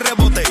chapa que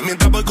rebote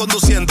mientras voy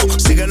conduciendo.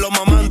 Síguelo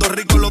mamando,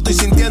 rico lo estoy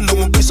sintiendo.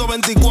 En un piso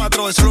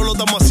 24, eso lo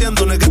estamos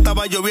haciendo. No es que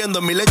estaba lloviendo,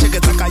 en mi leche que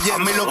está cayendo. A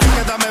mí lo que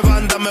queda me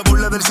banda, me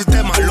burle del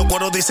sistema. Los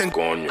cueros dicen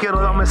coño,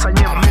 quiero darme esa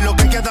ñema. A mí lo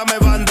que queda me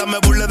banda, me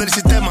burle del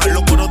sistema.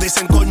 Los cueros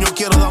dicen coño,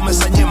 quiero darme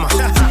esa ñema.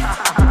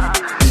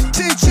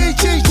 Chi, chi,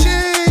 chi, chi.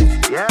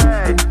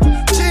 Yeah.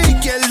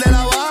 Chiqui, el de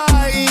la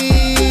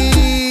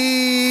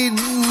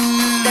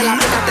Te la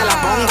pica, te la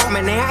pongo.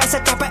 Menea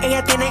ese chape,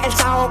 ella tiene el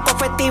saoco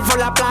festivo,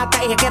 la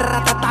plata. Ella quiere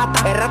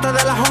ratatata. El rato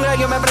de la jungla,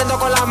 yo me prendo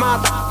con la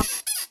mata.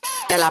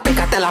 Te la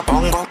pica, te la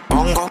pongo.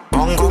 Pongo,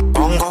 pongo,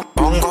 pongo,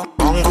 pongo,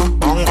 pongo,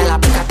 pongo. Te la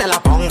pica, te la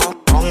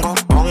pongo. Pongo,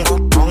 pongo,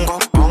 pongo,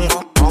 pongo,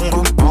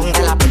 pongo, pongo.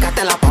 Te la pica,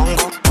 te la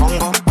pongo.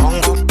 Pongo,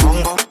 pongo,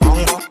 pongo,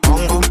 pongo,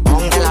 pongo,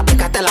 pongo. Te la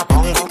pica, te la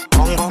pongo.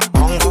 Pongo,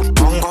 pongo,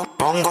 pongo,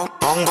 pongo,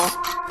 pongo.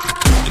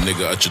 Die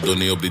nigga had je door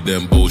niet op die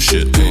damn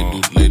bullshit. Hey,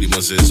 doet lady,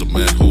 maar ze is op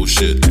mijn whole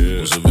shit.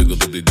 Hoe ze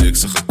wikkelt op die dik,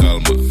 ze gaat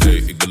kalmen.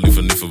 Hey, ik ben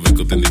liever niet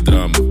verwikkeld in die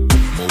drama.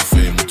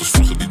 Mofeen, moet ons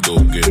vroeger die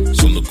dope game.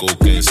 Zonder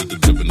cocaine zit de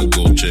drip in de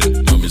gold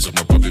chain. Mami zegt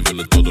maar papi wil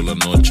het todo la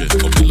noche.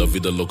 Papi la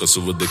vida loca,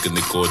 sube dik in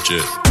die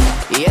coche.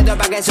 Y esto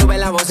pa' que sube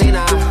la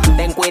bocina.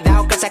 Ten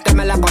cuidado que se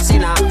queme la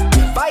cocina.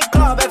 Fight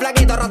Club, el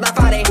flaquito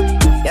Rotafari.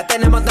 Ya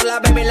tenemos toda la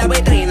baby en la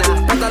vitrina.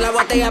 Cuando la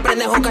botella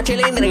prende juca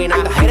chilindrina.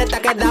 La gira está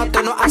quedado,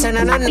 tú no haces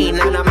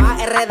nananina. Nada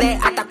más RD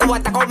hasta Cuba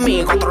está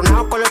conmigo.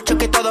 Tronado con los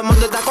choques, todo el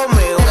mundo está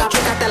conmigo. La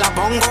chica te la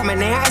pongo.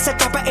 Menea ese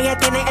chape, ella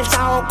tiene el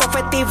saoco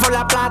festivo,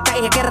 la plata.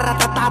 Ella quiere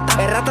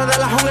ratatata. El rato de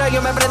la jungla,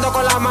 yo me prendo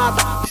con la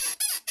mata.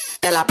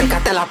 Te la pica,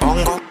 te la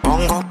pongo.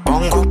 Pongo,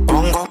 pongo,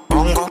 pongo,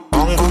 pongo,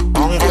 pongo,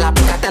 pongo. Te la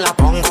pica, te la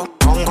pongo.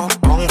 Pongo,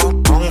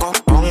 pongo, pongo,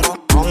 pongo,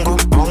 pongo,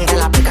 pongo. Te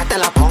la pica, te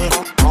la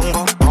pongo.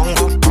 Pongo,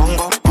 pongo,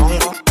 pongo,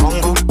 pongo,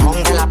 pongo,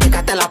 pongo. Te la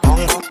pica, te la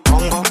pongo.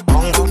 Pongo,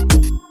 pongo.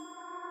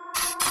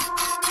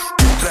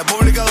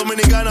 República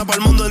Dominicana para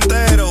el mundo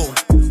entero.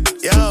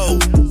 Yo,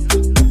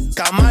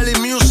 Kamali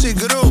Music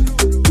Group.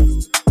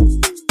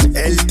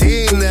 El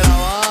team de la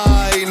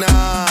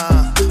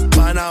vaina.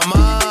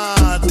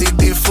 Panamá,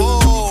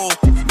 Titifo,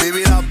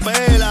 Vivi la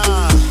Pela,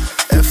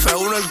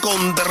 F1 el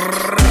control.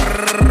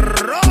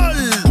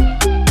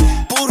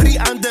 Purri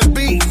and the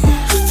Beat,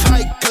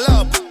 Fight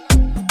Club.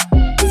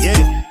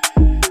 Yeah.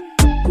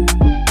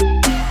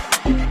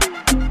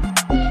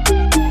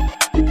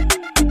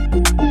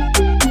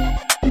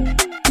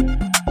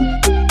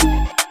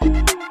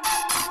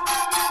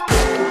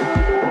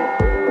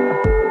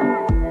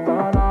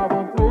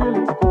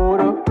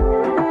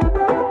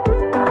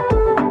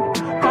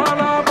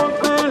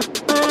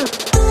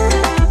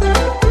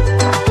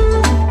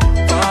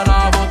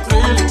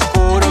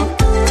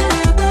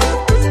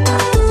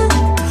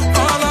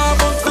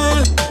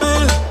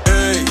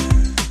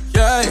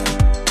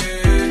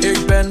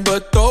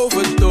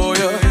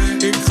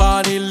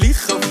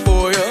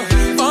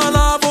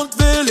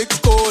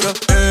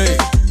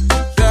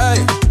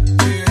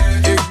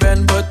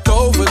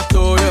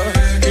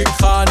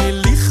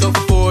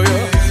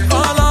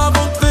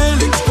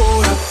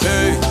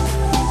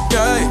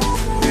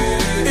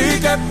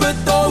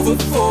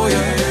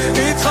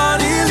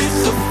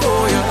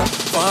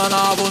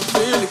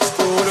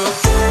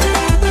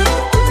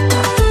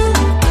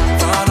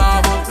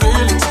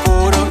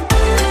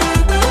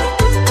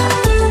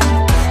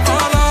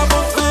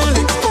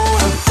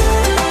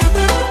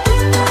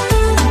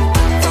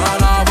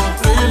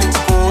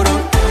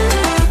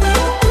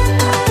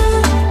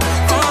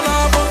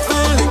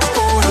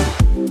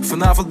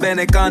 Vanavond ben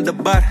ik aan de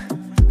bar.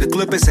 De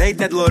club is heet,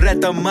 net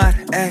Loretta Mar.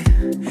 Ey,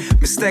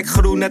 mijn stek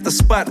groen net een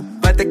spar.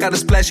 Wat ik aan de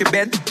splasje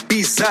ben,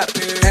 bizar.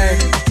 Ey,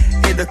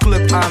 in de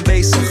club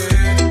aanwezig.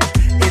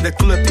 In de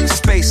club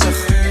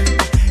spacig.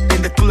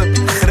 In de club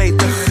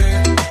gretig.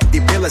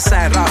 Die billen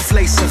zijn raar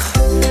vleesig.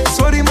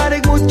 Sorry, maar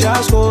ik moet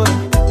jou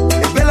scoren.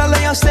 Ik wil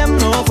alleen jouw stem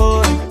nog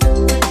horen.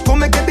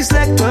 Kom, ik heb iets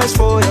lekkers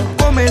voor je.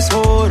 Kom eens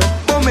horen,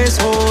 kom eens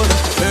horen.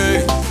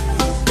 Hey,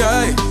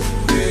 kijk,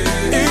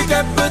 ik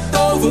heb het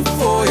over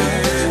voor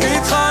je.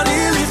 Ik ga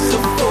niet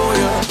liegen voor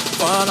je.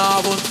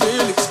 Vanavond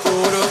wil ik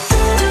scoren.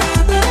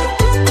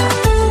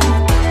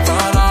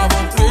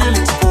 Vanavond wil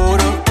ik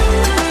scoren.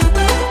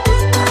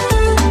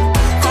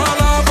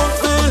 Vanavond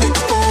wil ik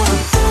scoren.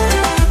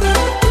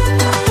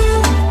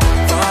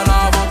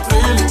 Vanavond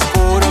wil ik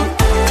scoren.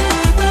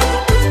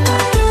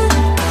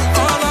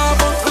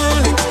 Vanavond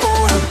wil ik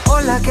scoren.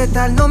 Hola, ¿qué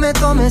tal? No me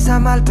tomes a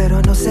mal,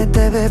 pero no se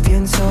te ve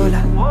bien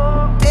sola.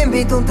 Te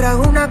invito un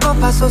trago, una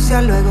copa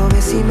social, luego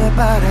ves si me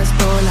paras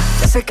sola.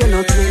 Ya sé que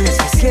lo tienes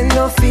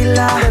haciendo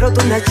fila, pero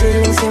tú la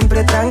chilling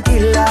siempre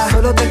tranquila.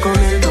 Solo te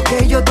comento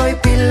que yo doy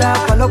pila,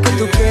 pa' lo que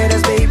tú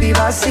quieres, baby,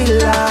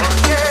 vacila.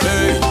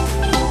 Hey,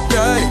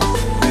 hey,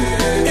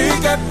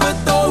 ik heb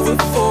het over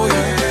voor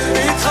je.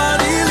 Ik ga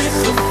niet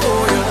liegen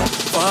voor je.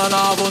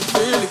 Vanavond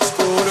wil ik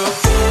scoren.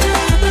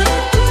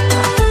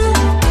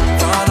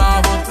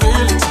 Vanavond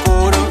wil ik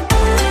scoren.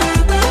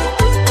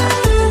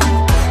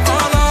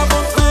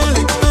 Vanavond wil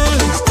ik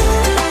scoren.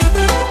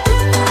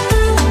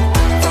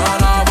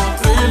 Vanavond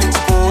wil ik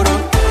scoren.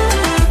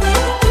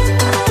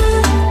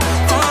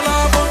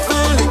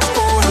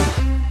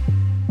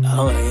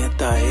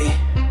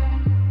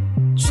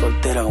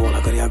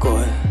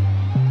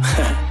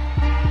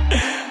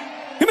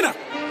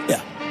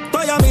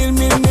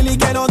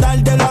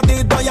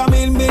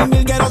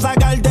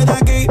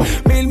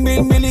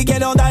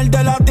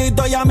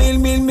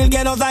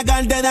 quiero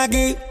sacarte de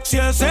aquí. Si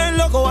ese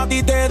loco a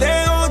ti te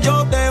dejo,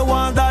 yo te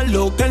voy a dar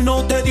lo que él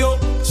no te dio.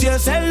 Si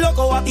ese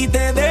loco a ti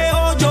te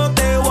dejo, yo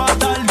te voy a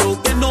dar lo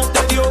que él no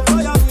te dio.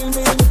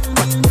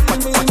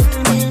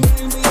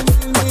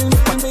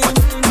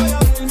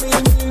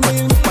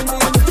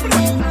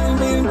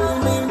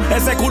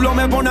 Ese culo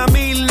me pone a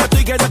 1000.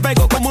 Estoy que te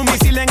pego como un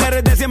misil en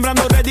RD,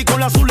 sembrando ready con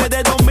las azules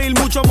de 2000.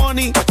 Mucho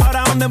money,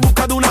 ahora ando en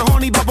busca de una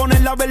honey pa'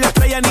 ponerla a ver la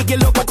estrella, ni quien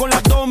loco con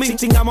las domis.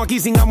 Singamos aquí,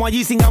 singamos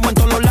allí, singamos en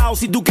todos los lados.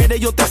 Si tú quieres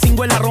yo te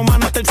singo en la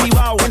Romana hasta el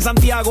Cibao. En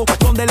Santiago,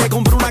 donde le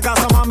compré una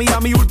casa, mami, a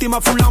mi última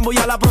fue un Lambo y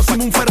a la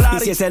próxima un Ferrari. Y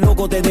si ese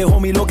loco te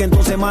dejó mi loca,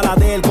 entonces mala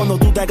de él. Cuando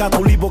tú te hagas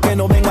tu lipo que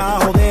no venga a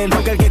joder.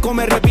 Porque el que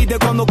come repite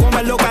cuando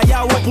come lo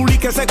callao. O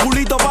publique ese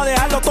culito pa'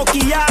 dejarlo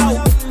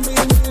toquillao.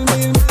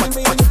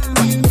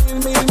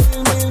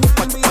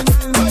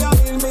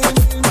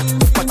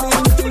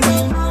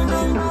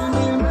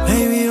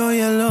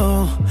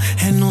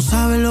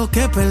 Sabe lo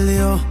que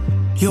perdió.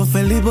 Yo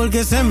feliz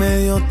porque se me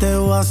dio. Te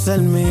voy a hacer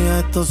mía,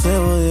 esto se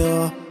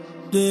odió.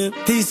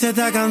 Dice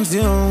esta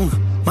canción,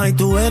 May,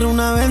 tú eres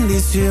una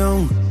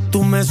bendición.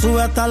 Tú me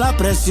subes hasta la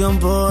presión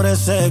por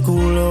ese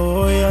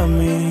culo. Voy a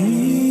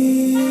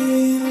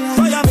mil.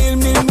 Voy a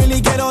mil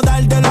y quiero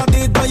darte la ti.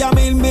 Estoy a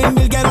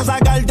mil, quiero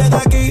sacarte de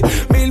aquí.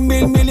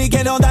 Mil y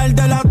quiero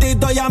darte la ti.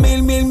 Estoy a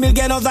mil,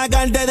 quiero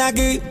sacarte de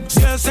aquí.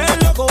 Si ese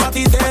loco a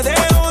ti te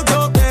dejo,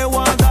 yo te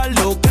voy a dar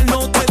lo que él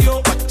no te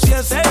dio. Si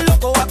ese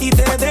loco a ti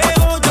te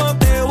dejo, yo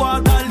te voy a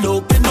dar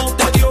lo que no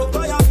te dio.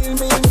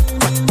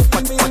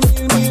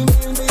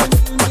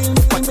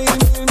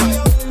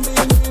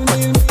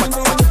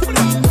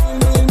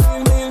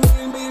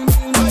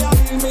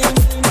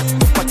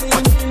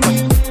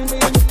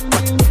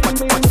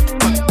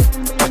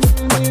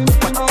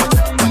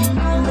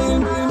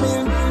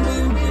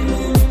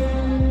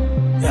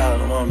 Ya,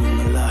 no mami, en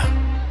verdad.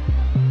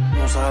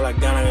 No sabes las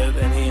ganas que yo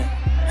tenía.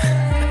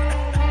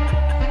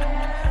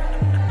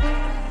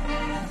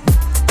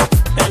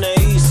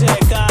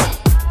 N.I.C.K.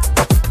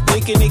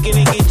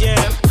 Nicky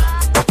Jam.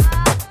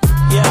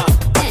 Yeah.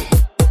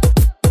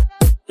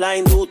 La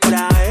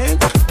industria,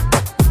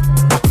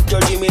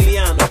 Georgie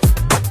Emiliano.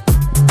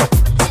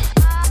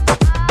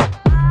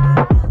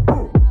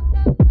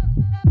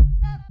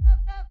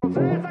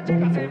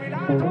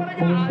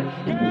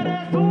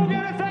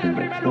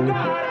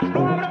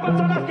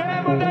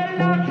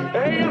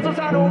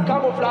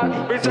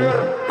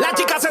 La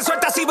chica se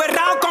suelta así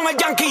berrao con el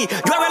yankee.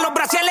 Llueve los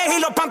brasieles y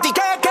los panty.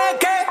 ¿Qué?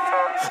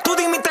 Tú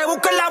dime y te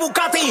busco en la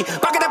Bugatti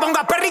pa' que te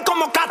pongas perry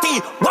como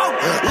Katy. Wow.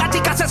 La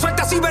chica se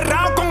suelta así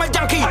berrao con el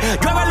yankee.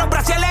 Llueve los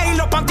brasieles y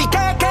los panty.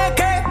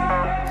 ¿Qué?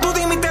 Tú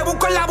dime y te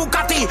busco en la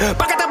Bugatti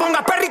pa' que te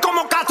pongas perry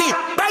como Katy.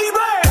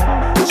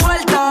 Baby.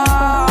 Suelta,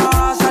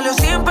 salió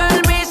sin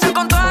permiso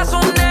con todas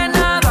sus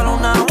nenas. Dale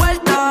una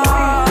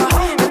vuelta.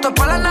 Esto es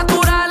para las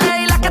naturales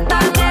y las que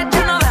están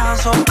hechas no dejan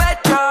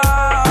sospecha.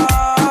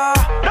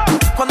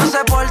 Cuando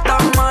se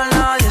portan mal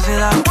nadie se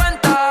da cuenta.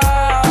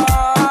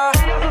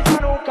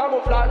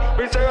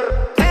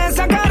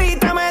 Esa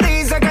carita me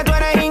dice que tú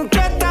eres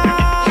inquieta.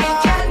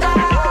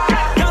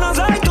 Yo no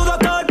soy tu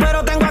doctor,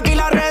 pero tengo aquí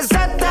la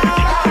receta.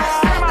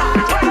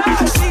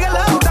 Síguelo,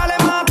 dale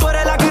más, tú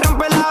eres la que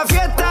rompe la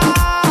fiesta.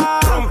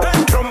 Rompe.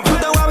 Yo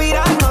te voy a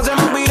virar, no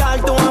hacemos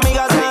viral, tu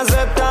amiga se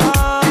acepta.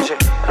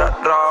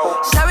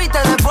 Se viste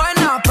de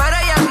buena, pero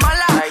ella es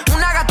mala.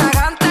 Una gata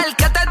gantel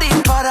que te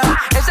dispara.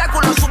 Ese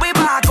culo sube y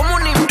baja como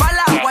un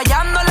impala.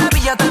 Guayando la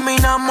villa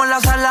terminamos en la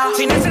sala.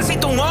 Si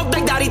necesito un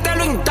update, Dari te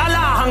lo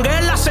instala. Jangué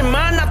en la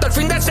semana, hasta el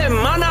fin de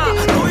semana.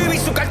 Louis V,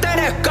 su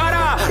cartera es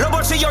cara. Los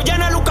bolsillos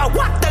llenos de Lucas,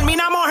 what?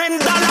 Terminamos en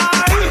Dallas.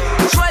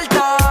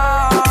 Suelta,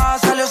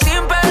 salió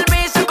sin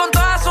permiso con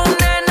todas sus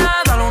nenas.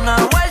 Dale una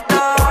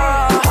vuelta.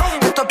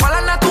 Esto es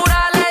para las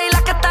naturales y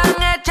las que están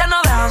hechas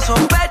no dejan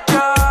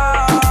sospecha.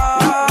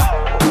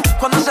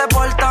 Cuando se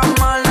portan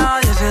mal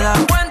nadie se da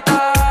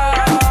cuenta.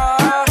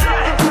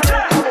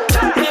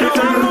 Pero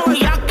vamos,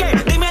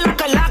 viaje, dime lo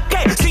que es la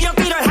que. Si yo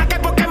tiro el jaque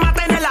porque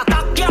maten el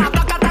ataque.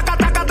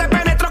 Taca, te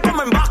penetro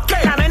como en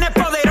básquet. La nena es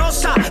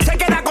poderosa, se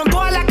queda con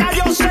toda la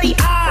calle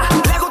 6A.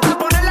 Le gusta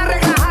poner las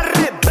reglas al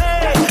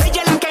revés.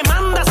 Ella es la que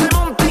manda, se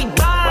monta y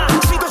va.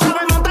 Si tú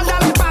sabes montar,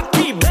 dale pa'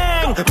 aquí.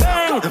 Ven,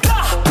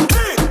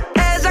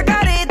 Esa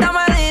carita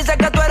me dice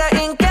que tú eres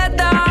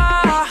inquieta.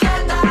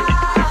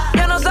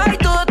 Yo no soy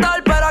tu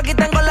doctor, pero aquí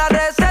tengo la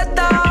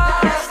receta.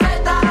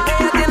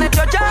 Ella tiene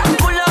chocha,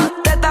 culo,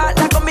 teta,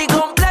 la combi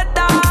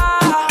completa.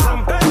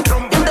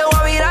 Yo te voy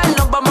a virar,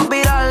 nos vamos a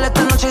virar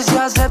esta noche si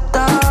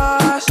aceptas.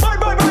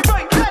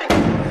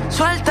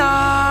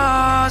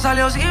 Suelta,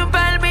 salió sin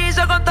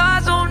permiso con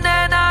todas sus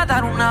nenas.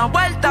 Dar una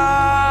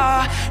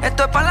vuelta.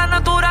 Esto es para las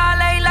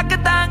naturales y las que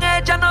están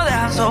hechas no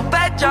dejan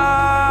sospecha.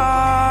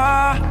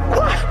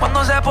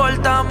 Cuando se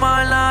porta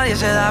mal nadie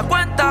se da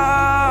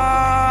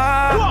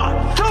cuenta.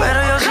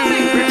 Pero yo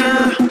sí.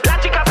 La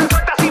chica se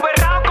suelta así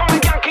berrao con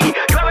el yankee.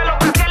 Llueve los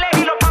brasieles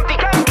y los panty.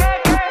 ¿Qué?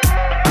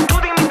 Tú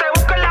dime y te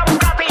busco en la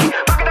Bugatti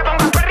pa' que te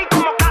pongas perry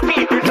como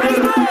Katy.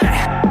 Baby.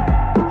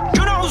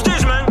 You know who's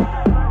this, man?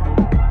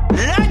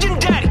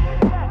 Legendary.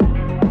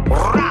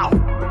 Rao.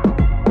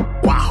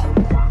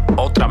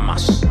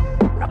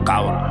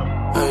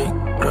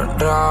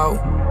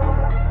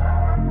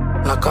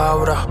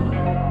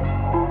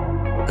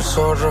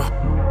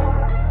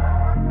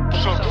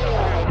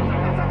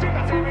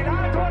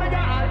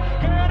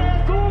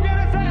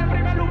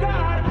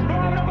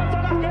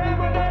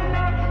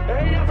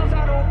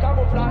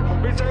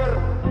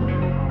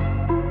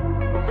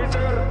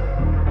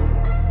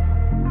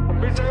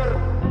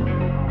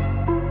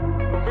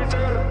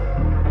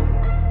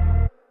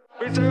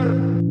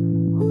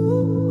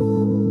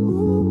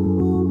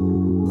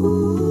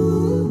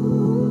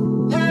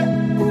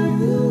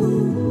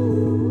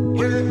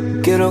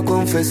 Quiero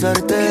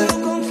confesarte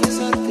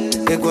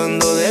que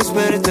cuando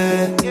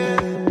desperté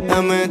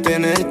amé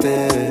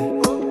tenerte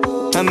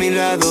a mi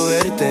lado,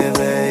 verte,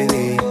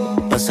 baby.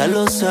 Pasan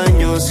los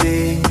años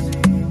y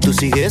tú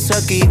sigues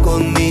aquí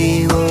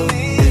conmigo.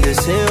 El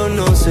deseo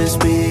nos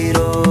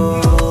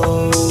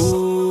expiró.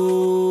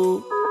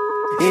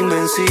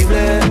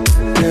 Invencible,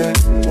 yeah.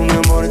 Un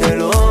amor de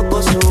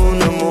locos,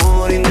 un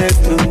amor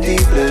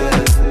indestructible.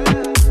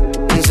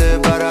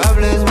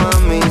 Inseparables,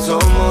 mami,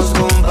 somos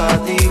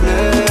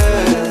compatibles.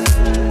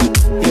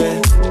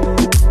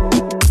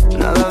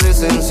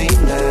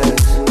 Sensibles,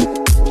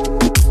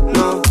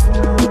 no.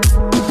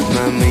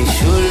 Mami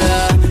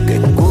chula, que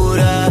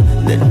cura,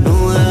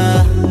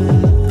 desnuda.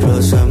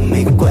 Rosa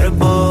mi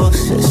cuerpo,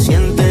 se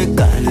siente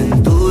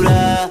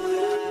calentura.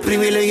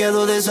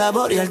 Privilegiado de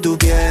saborear tu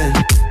piel.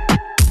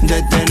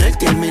 De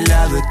tenerte a mi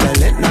lado, estar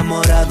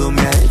enamorado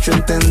me ha hecho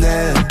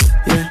entender,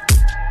 yeah,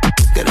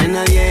 que no hay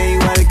nadie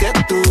igual que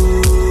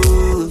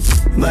tú.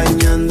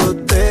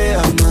 Bañándote,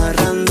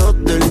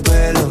 amarrándote el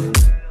pelo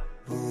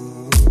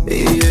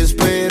y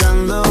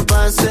esperando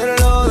para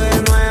hacerlo de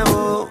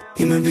nuevo.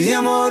 Y me pide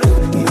amor,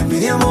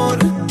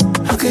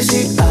 ¿a que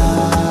sí?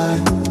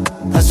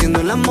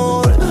 Haciendo el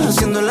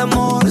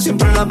amor,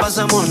 siempre la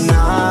pasamos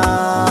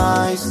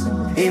nice.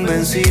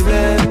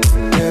 Invencible,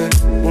 yeah.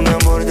 Un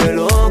amor de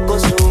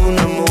locos, un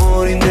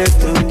amor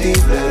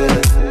indestructible.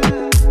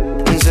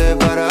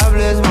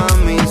 Inseparables,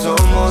 mami,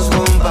 somos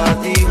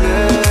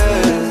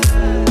compatibles,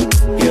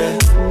 yeah.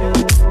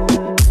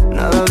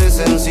 Nada de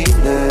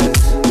sensibles.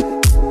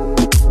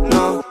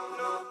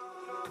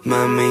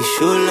 Mami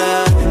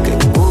chula, que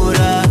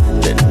cura,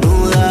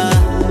 desnuda.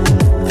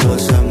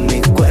 Rosa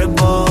mi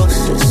cuerpo,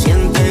 se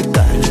siente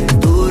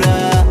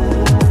calentura.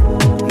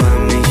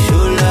 Mami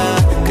chula,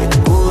 que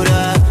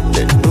cura,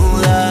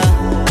 desnuda.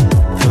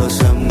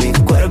 Rosa mi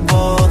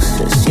cuerpo,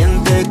 se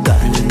siente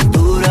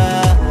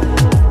calentura.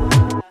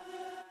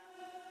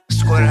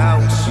 Square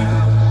House.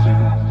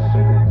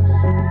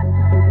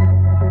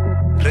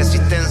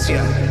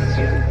 Resistencia.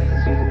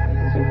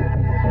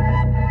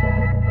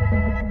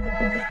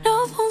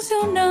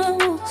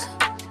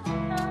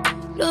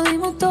 Lo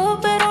dimos todo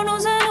pero no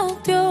se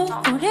nos dio,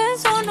 por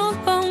eso nos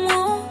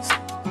vamos.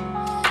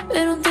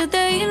 Pero antes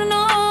de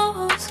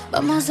irnos,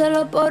 vamos a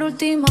hacerlo por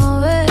última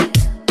vez,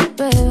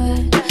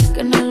 bebé.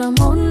 Que en el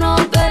amor no,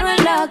 pero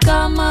en la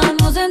cama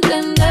nos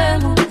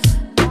entendemos.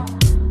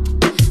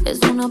 Es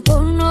una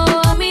porno,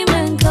 a mí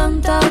me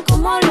encanta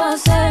cómo lo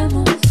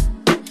hacemos.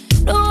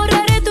 No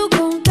borraré tu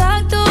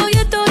contacto y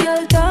estoy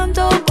al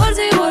tanto por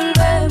si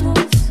volvemos.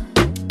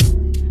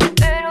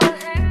 Pero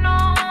si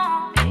no,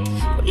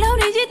 por la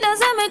orillita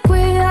se me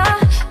cuida,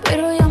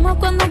 pero llama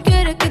cuando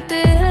quieres que te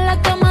deje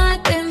la cama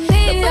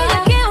extendida. Los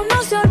bellaqueos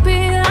no se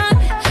olvidan,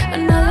 a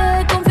nadie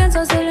de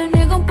confianza se le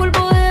niega un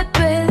polvo de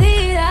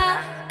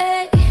despedida.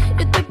 Ey,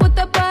 yo estoy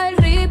puesta para el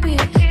ripi,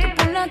 tú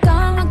pon la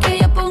cama que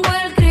yo pongo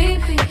el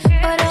creepy.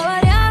 Para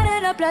variar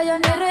en la playa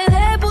en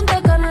RD,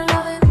 Punta Cana en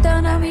la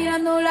ventana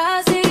mirando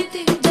la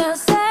city. Ya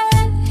sé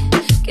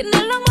que en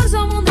el amor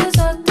somos un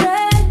desastre.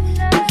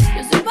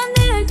 Yo soy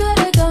bandida y tú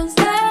eres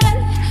gangster.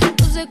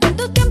 No sé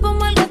cuánto tiempo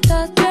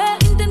malgastaste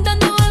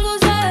intentando algo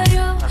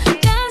serio.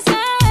 Ya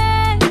sé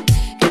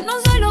que no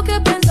soy lo que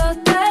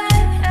pensaste,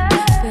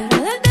 pero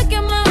desde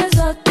que me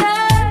besaste a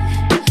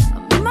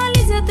mi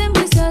malicia te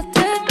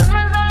enviciaste.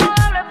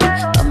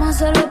 Vamos a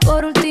hacerlo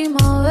por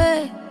última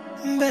vez,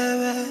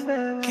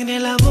 bebé. Que en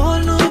el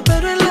amor no,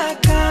 pero en la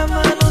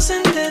cama nos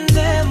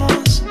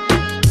entendemos.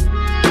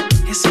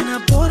 Es una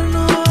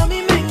porno, a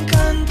mí me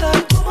encanta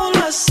cómo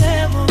lo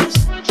hacemos.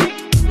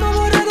 No he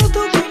borrado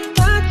tu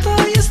contacto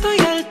y estoy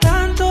al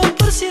tanto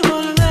por si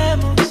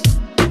volvemos.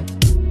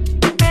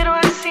 Pero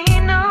así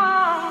no.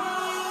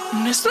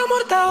 Nuestro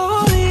amor está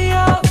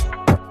obvio,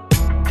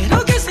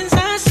 pero qué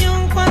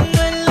sensación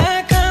cuando en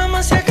la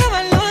cama se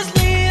acaban los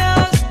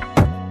líos.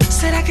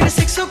 ¿Será que el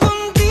sexo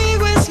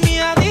contigo es mi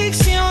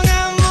adicción?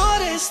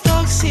 Amores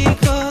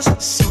tóxicos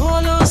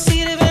solo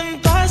sirven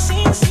para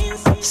sin.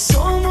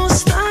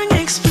 Somos tan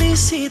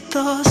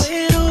explícitos,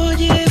 pero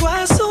llego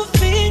a su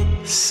fin.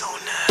 So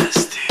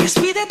nasty.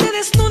 Despídete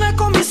desnuda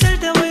con mi cel,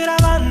 te voy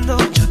grabando.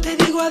 Yo te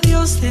digo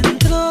adiós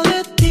dentro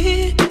de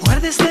ti.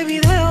 Guarda este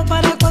video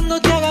para cuando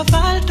te haga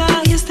falta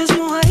y estés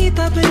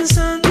mojadita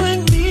pensando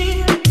en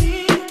mí.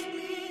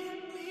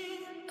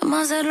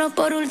 vamos a hacerlo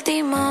por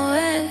última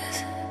vez,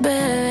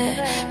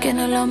 bebé. Que en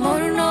el amor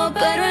no,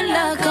 pero en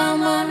la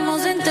cama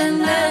nos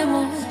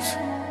entendemos.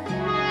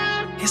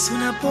 Es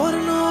una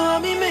porno, a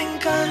mí me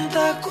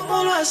encanta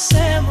cómo lo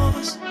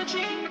hacemos.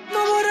 No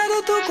he borrado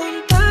tu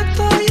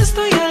contacto y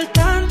estoy al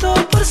tanto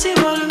todo por si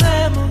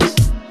volvemos.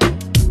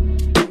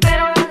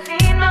 Pero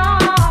si no,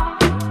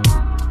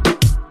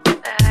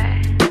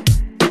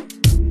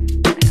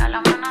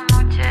 regálame una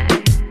noche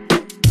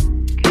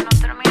que no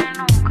termine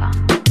nunca.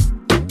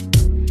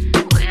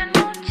 Hoy es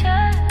noche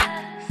de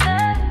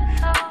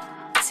sexo.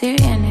 Si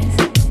vienes,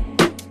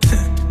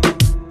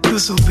 ¿tú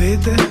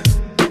supiste?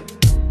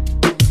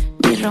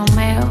 mi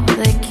Romeo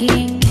de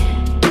King.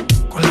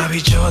 Con la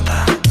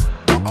bichota.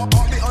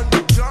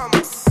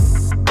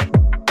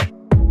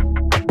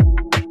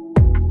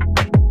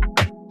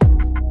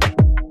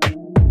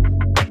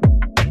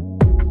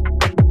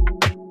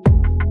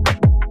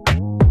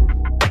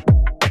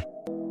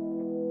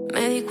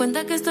 Me di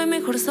cuenta que estoy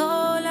mejor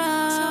sola.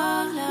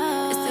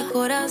 Este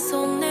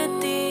corazón de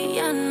ti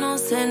ya no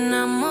se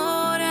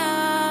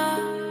enamora.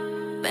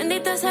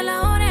 Bendita sea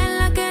la hora en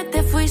la que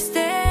te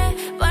fuiste.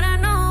 Para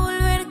no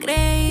volver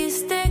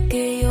creíste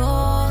que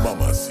yo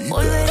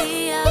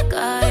volvería a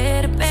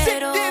caer,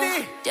 pero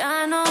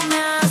ya no me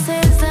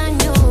haces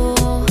daño.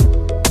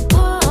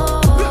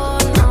 Oh,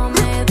 no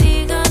me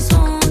digas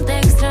un te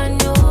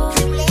extraño.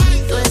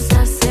 Tú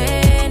estás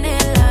en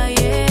el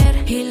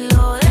ayer y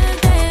lo del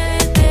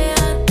TBT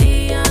a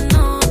ti ya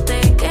no te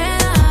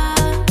queda.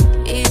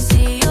 Y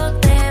si yo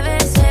te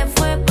besé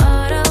fue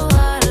para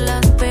ahogar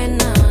las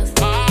penas.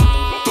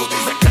 Tú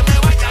dices que me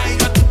vayas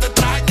y a ti te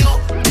extraño.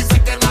 Dices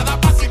que nada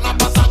pasa y no ha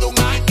pasado un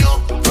año.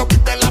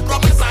 Rompiste la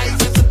promesa y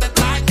se te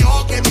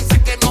extraño. Que dices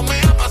que no me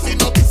amas y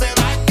no te hice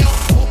daño.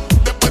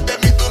 Después de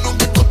mí tú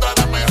nunca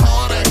encontrarás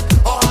mejores.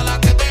 Ojalá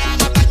que te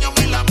hagan daño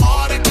mil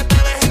amores. Que te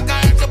dejen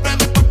caer siempre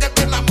después que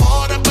te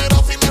enamores. Pero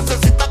si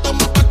necesitas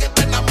tomar pa' que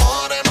te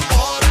enamores.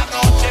 Por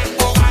anoche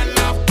ahogar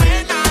la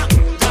pena.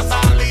 Ya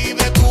salí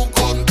de tu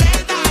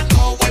condena.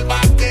 No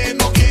vuelvas que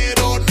no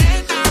quiero,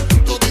 nena.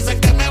 Tú dices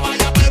que me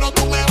vaya pero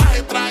tú me vas a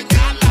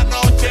extrañar. La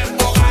noche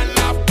ahogar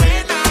la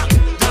pena.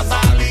 Ya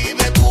salí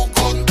de tu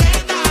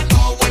condena.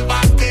 No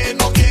vuelvas que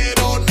no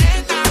quiero,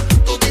 nena.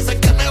 Tú dices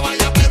que me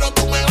vaya pero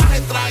tú me vas a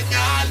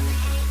extrañar.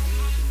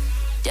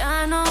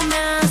 Ya no me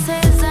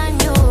haces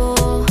daño.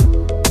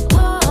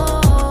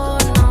 Oh,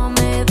 no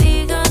me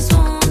digas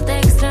un te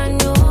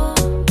extraño.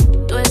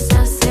 Tú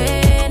estás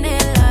en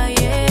el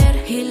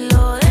ayer y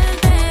lo del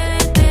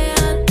TBT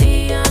a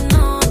ti ya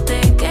no te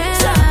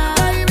queda.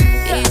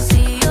 Y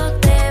si yo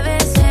te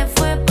besé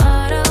fue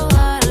para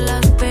ahogar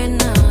las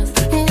penas.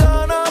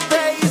 Yo no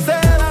te hice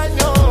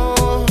daño,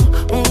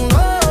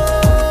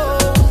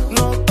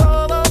 no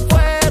todo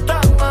fue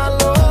tan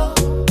malo.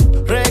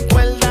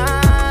 Recuerda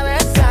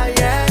ese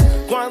ayer,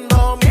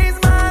 cuando mis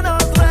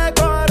manos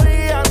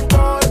recorrían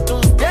por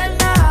tus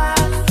piernas.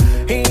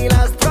 Y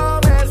las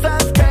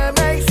promesas que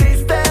me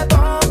hiciste,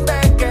 ¿dónde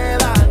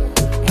quedan?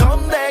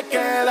 ¿Dónde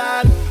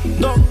quedan?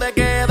 ¿Dónde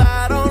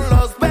quedaron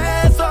los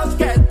besos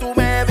que tú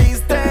me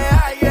diste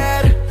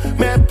ayer?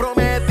 Me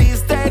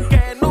prometiste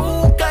que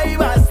nunca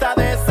ibas a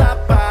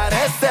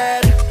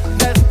desaparecer.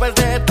 Después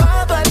de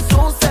todo el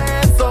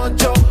suceso,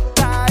 yo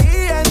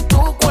caí en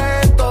tu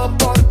cuento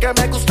porque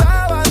me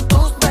gustaban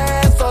tus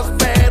besos,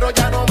 pero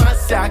ya no más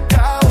se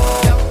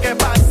acabó. Y aunque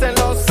pasen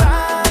los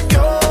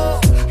años,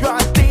 yo a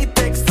ti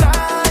te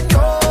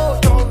extraño.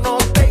 Yo no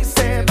te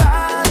hice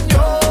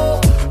daño,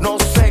 no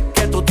sé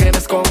qué tú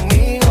tienes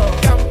conmigo.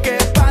 Y aunque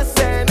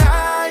pasen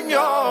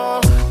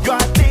años, yo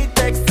a ti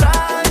te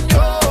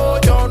extraño.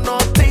 Yo no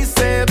te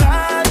hice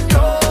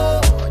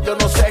daño, yo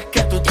no sé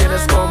qué tú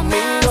tienes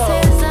conmigo.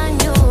 Haces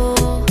daño.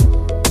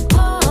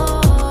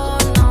 Oh,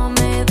 no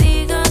me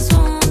digas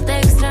un te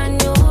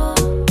extraño.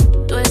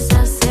 Tú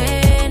estás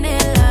en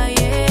el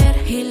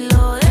ayer y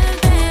lo del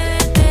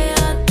TBT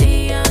a ti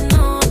ya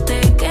no te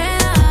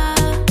queda.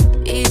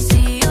 Y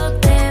si yo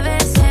te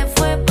besé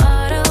fue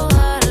para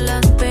ahogar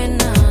las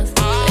penas.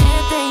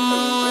 Vete y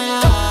no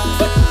vuelvas.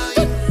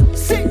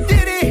 Sí,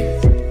 Diddy,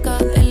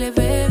 KL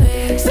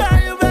bebé.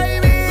 Zion,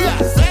 baby. La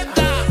Z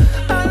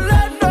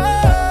Hablando,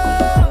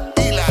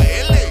 y la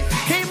L.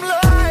 Kim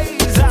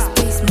Loaiza.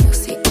 Space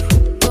Music.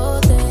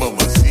 Bote.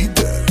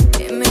 Mamacita.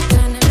 Que me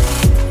gana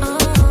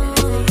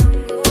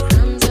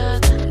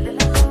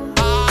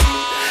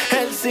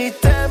El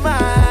sistema,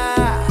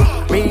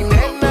 mi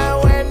nena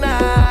buena,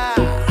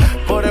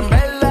 por en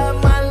verla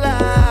mala.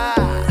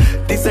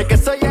 Dice que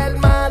soy el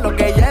malo,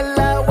 que ella es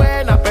la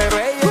buena, pero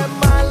ella es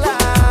mala.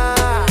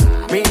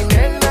 Mi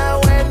nena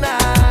buena,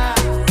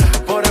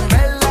 por en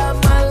verla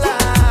mala.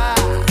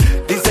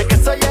 Dice que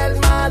soy el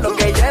malo,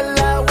 que ella es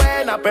la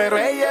buena, pero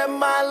ella es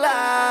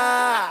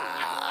mala.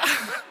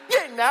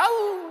 You know.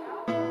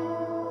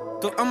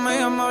 Tus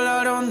amigas me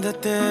hablaron de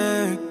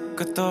ti,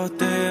 que todo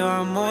te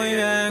iba muy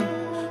bien,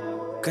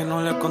 que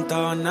no le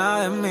contaba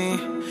nada de mí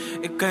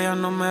y que ya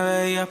no me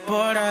veías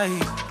por ahí.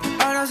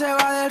 Ahora se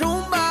va de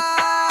rumba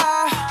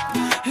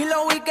y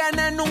los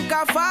weekends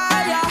nunca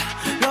falla.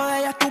 Lo de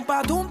ella es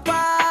tumpa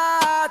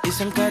tumpa,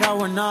 dicen que era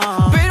buena,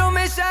 pero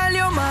me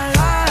salió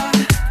mala.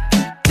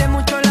 De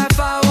mucho la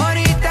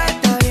favorita,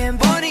 está bien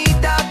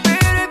bonita,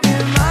 pero es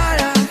bien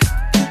mala.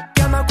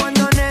 Llama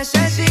cuando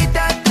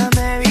necesita,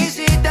 me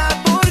visita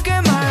porque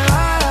es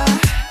malvada.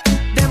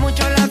 De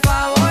mucho la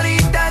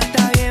favorita,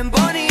 está bien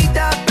bonita.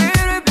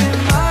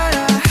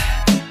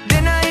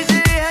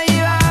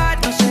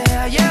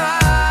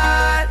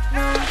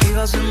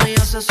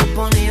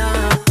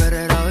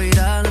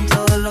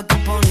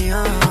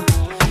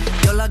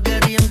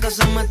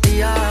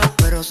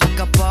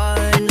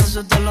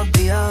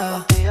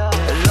 día.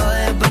 Él lo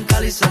deja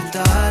brincar y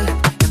saltar.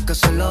 Y aunque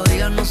se lo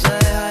digan, no se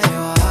deja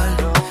llevar.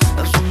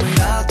 A su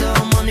mirada te va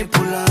a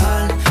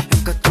manipular. Y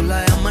aunque tú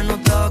la llames, no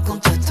te va a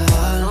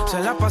contestar. Se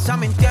la pasa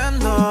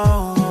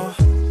mintiendo.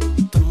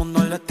 Todo el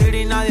mundo le tira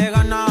y nadie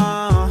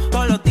gana.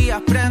 Todos los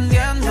días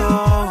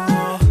prendiendo.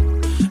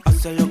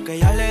 Hace lo que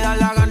ella le da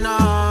la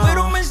gana.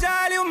 Pero me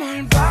salió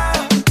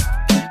malvada.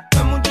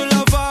 Es mucho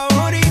la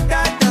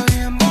favorita. Está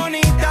bien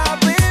bonita,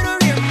 pero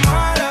bien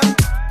mala.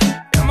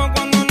 Llama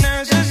cuando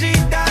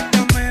necesita.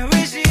 Dame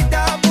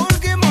visita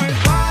porque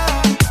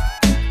malvada.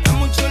 Es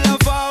mucho la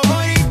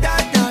favorita.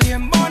 Está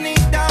bien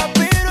bonita,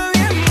 pero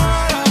bien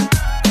mala.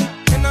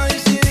 Que nadie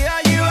se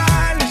deja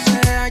llevar, no se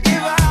deja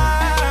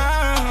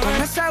llevar. Con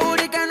esa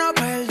booty que no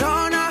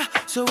perdona.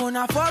 Subo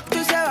una foto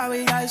y se va a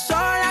virar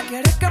sola.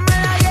 Quieres que me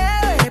la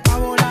lleve pa'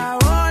 volar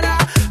ahora.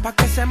 Pa'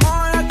 que se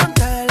mueva con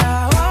de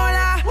la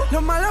ola.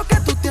 Lo malo que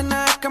tú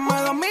tienes es que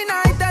me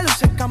dominas y te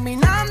luces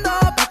caminando.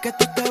 Pa' que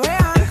tú te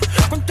veas.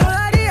 Cuánto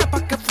daría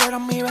pa' que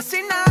fueras mi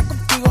vecina.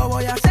 Contigo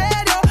voy a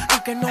serio,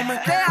 aunque no me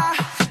creas.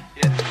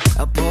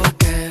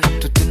 Porque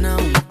tú tienes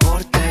un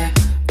porte.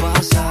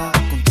 Pasa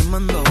con tu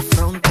mando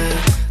fronte.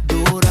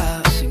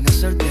 Dura sin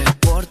hacer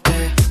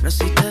deporte. No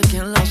existe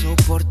quien la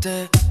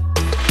soporte.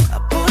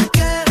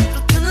 Porque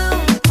tú tienes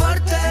un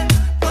porte.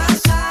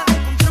 Pasa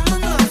con tu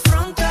mando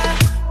fronte.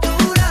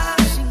 Dura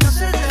sin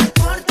hacer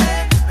deporte.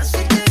 No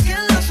existe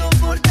quien la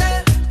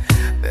soporte.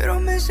 Pero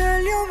me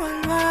salió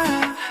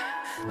malvada.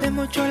 De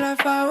mucho la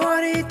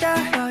favorita.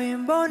 Está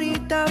bien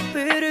bonita,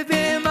 pero es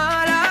bien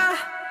mala.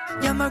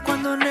 Llama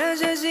cuando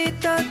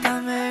necesitas,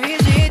 dame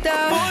visita.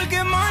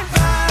 Porque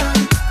malvada.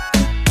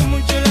 Es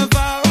mucho la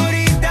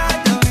favorita.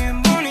 Está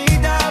bien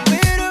bonita,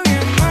 pero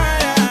bien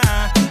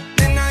mala.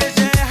 De nadie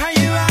se deja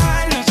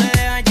llevar, no se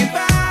deja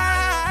llevar.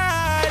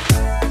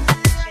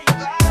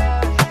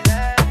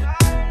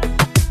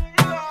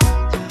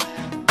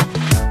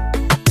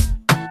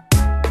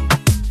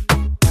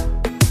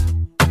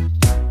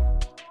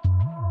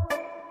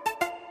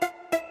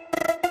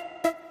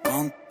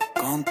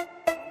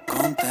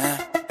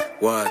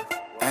 What?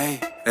 Ey,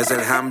 es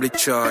el Hamlet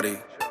Shorty.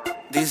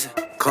 Dice,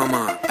 come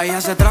on. Ella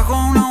se trajo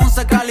una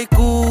 11 Cali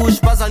Kush.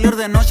 Pa' salir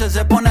de noche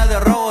se pone de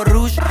robo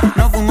rush.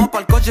 Nos fuimos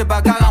pa'l coche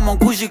pa' que hagamos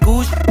kush y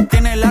kush.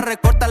 Tiene la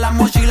recorta, la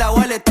mochila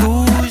huele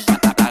tush.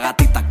 La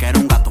gatita que era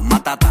un gato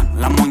matatán.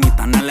 La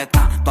moñita en el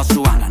stand, toda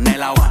su gana en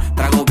el agua.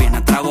 Trago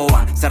viene, trago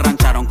van. Se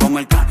rancharon como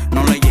el can.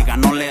 No le llega,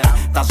 no le da.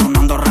 Está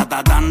sonando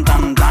ratatán,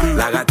 tan, tan.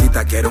 La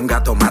gatita quiere un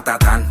gato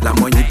matatán. La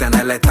moñita en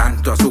el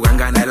stand, toda su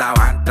ganga en el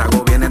avan.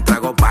 Trago vienen,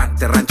 trago pan.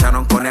 Se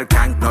rancharon con el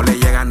can. No le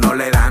llegan, no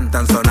le dan.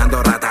 Están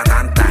sonando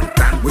ratatán, tan,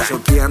 tan.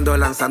 Choqueando,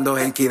 lanzando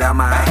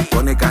Genkidama.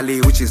 Pone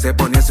Cali Uchi, se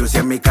pone sucia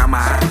en mi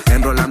cama.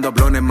 Enrolando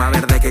blones más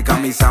verde que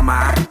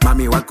Kamisama.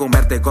 Mami, voy a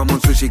comerte como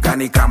un sushi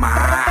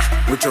canicama.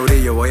 Mucho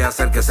brillo, voy a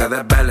hacer que se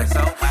desvele.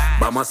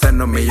 Vamos a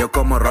hacernos millos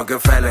como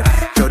Rockefeller.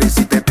 Chori,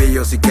 si te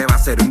pillo, sí que va a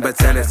ser un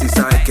bestseller. Si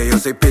sabes que yo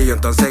soy pillo,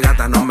 entonces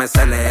gata, no me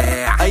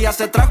cele. Ella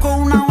se trajo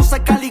una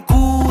 11 Cali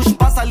Kush.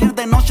 Pa' salir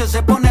de noche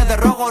se pone de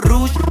rojo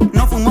rush.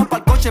 Nos fuimos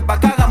pa'l coche pa'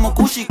 que hagamos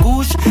kush y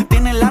kush.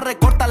 Tiene la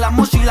recorta, la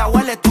mochila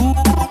huele tú.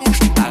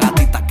 La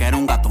gatita que era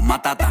un gato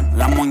matatán.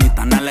 La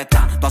moñita en el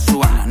stand, toda su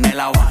gana en el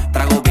agua.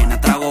 Trago viene,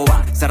 trago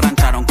van. Se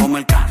rancharon como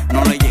el can.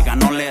 No le llega,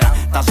 no le da.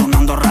 Está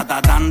sonando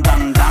ratatán,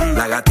 tan, tan.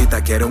 La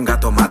gatita quiere un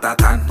gato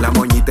matatán. La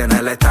moñita en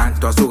el stand,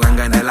 toda su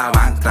ganga en el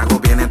avan. Trago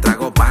viene,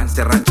 trago pan.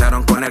 Se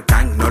rancharon con el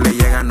can. No le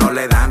llegan, no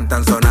le dan.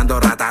 Están sonando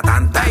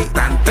ratatán, tan,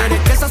 tan, tan. Quiere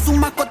que esa es su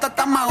mascota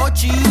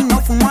Tamagotchi. No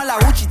fumo a la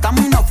Uchi,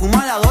 también no fumo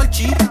a la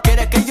Dolce.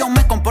 Quiere que yo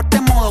me comporte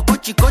en modo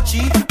cochi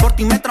cochi. Por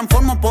ti me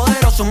transformo en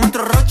poderoso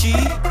monstruo Rochi.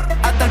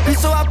 Hasta el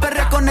piso va a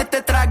perrear con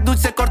este track.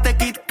 Dulce corte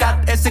Kit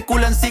Kat, ese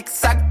culo en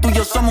zigzag. Tú y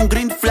yo somos un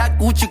green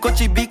flag. Uchi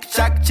cochi Big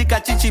Shack,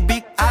 chica chichi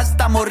big ass.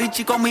 Estamos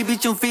richi con mi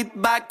bicho un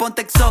feedback.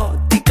 Ponte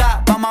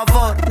exótica, vamos a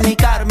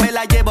fornicar. Me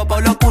la llevo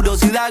por lo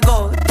curiosidad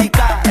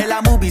gótica. En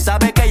la movie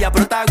sabe que ella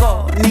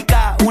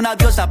protagónica. Una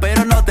diosa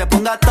pero no te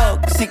pongas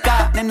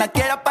tóxica. Nena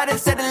quiere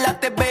aparecer en la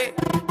TV.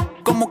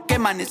 Como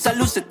queman esas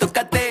luces,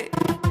 tócate.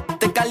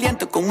 Te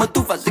caliento como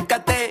estufa,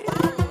 sécate.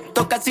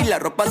 Toca así la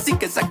ropa, así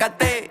que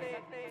sácate.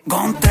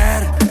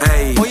 Gunter,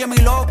 Ey. Oye mi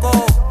loco,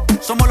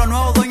 somos los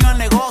nuevos dueños del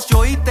negocio,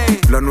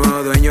 ¿oíste? Los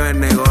nuevos dueños del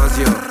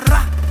negocio.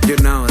 You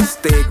know,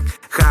 stick,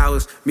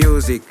 house,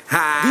 music,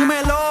 high.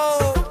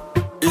 Dímelo,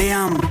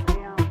 Liam,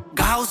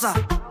 Gausa.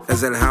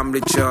 Es el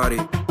Hamlet Shorty.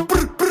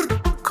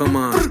 Come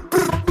on.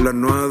 Los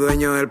nuevos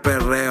dueños del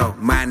perreo,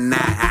 maná.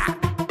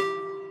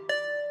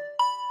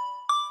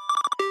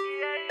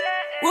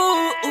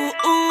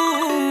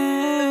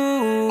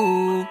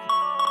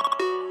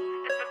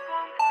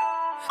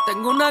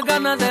 Tengo unas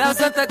ganas de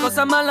hacerte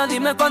cosas malas,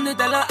 dime cuándo y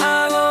te las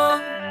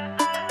hago.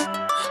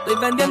 Estoy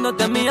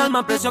vendiéndote mi alma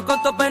a precio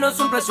corto, pero es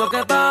un precio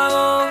que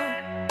pago.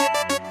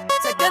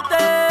 Sé que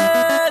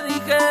te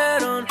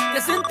dijeron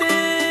que sin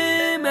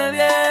ti me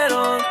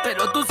vieron,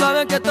 pero tú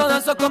sabes que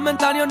todos esos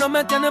comentarios no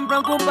me tienen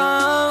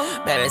preocupado.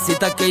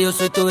 Bebecita, que yo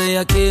soy tu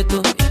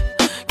bellaquito.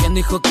 ¿Quién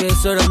dijo que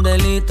eso era un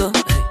delito?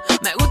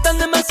 Me gustan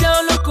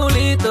demasiado los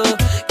culitos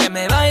que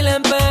me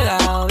bailen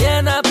pegado,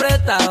 bien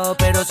apretado.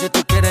 Pero si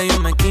tú quieres yo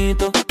me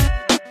quito,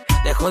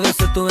 dejo de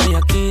ser tu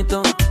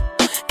bellaquito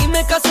y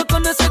me caso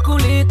con ese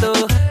culito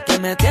que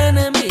me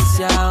tiene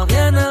enviciado,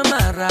 bien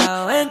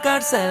amarrado,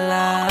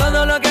 encarcelado.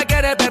 Todo lo que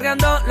quiere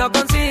perreando lo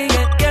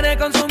consigue, quiere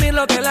consumir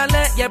lo que las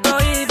leyes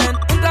prohíben.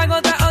 Un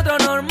trago tras otro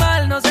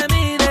normal no se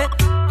mide,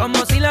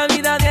 como si la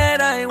vida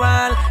diera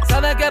igual.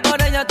 Sabe que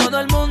por ella todo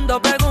el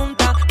mundo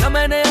pregunta, la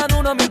menea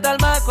duro mientras el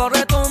bajo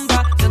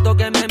retumba. Siento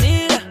que me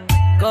mira,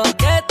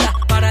 coqueta,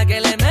 para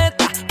que le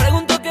meta.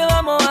 Pregunto qué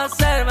vamos a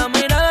hacer,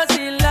 vamos a ir a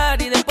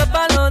vacilar y después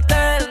para el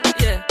hotel,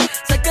 yeah.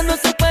 Sé que no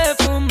se puede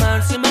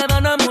fumar, si me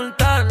van a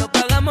multar, lo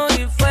pagamos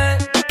y fue.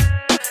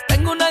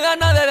 Tengo una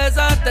gana de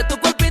besarte, tu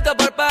cuerpito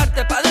por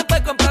parte, pa'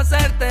 después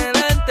complacerte,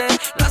 vente.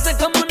 Lo hace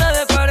como una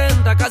de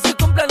 40, casi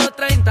cumple los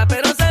 30,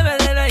 pero se ve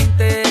de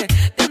 20.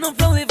 Tiene un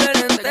flow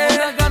diferente. Tengo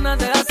unas ganas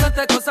de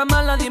hacerte cosas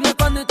malas, dime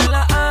cuándo y te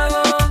las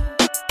hago.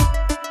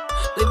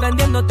 Estoy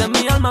vendiéndote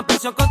mi alma a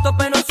precio costo,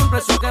 pero es un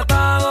precio que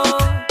pago.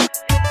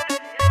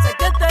 Sé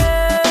que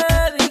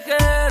te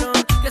dijeron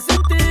que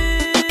sin ti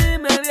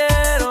me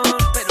vieron,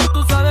 pero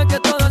tú sabes que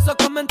todos esos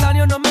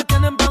comentarios no me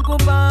tienen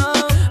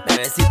preocupado.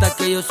 Bebecita,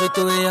 que yo soy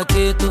tu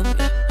bellaquito.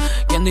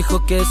 ¿Quién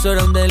dijo que eso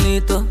era un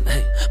delito?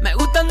 Hey, me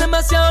gustan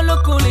demasiado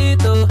los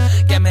culitos,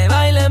 que me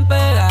bailen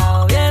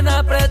pegado, bien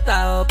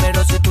apretado.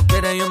 Pero si tú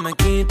quieres yo me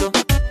quito,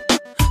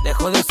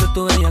 dejo de ser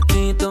tu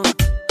bellaquito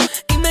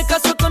y me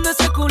caso con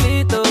ese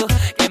culito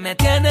que me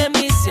tiene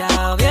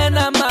enviciado, bien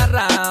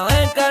amarrado,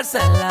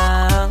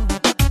 encarcelado.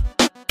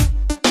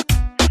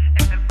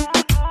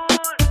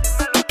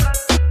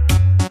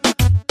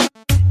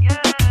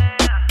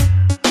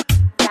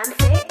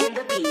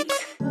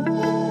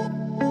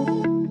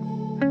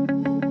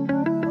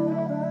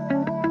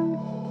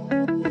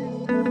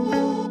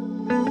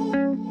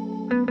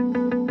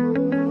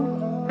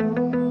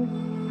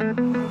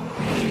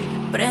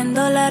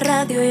 Prendo la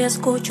radio y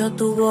escucho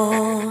tu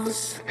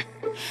voz.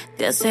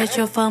 Te has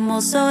hecho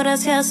famoso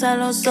gracias a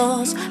los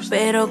dos,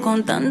 pero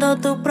contando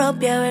tu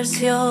propia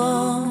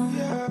versión.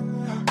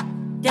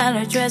 Ya lo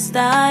hecho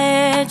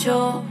está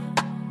hecho.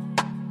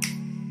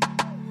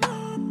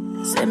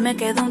 Se me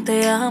quedó un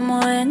te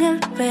amo en el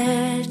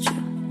pecho.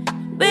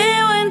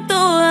 Veo en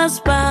todas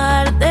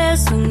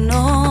partes un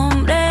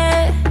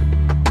nombre.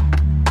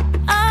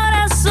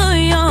 Ahora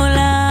soy yo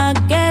la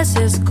que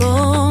se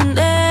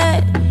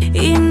esconde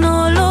y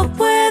no lo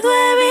puedo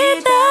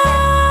evitar.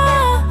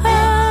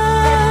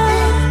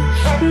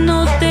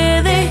 No te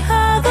he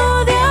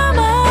dejado de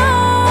amar.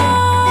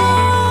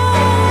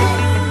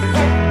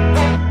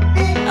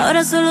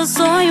 Ahora solo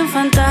soy un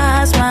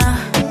fantasma.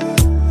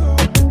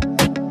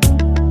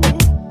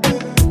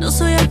 No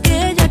soy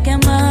aquella que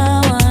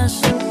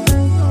amabas.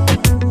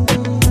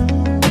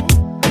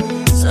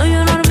 Soy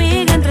una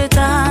hormiga entre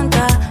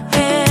tanta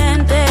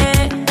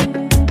gente.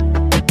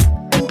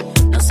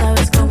 No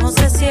sabes cómo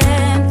se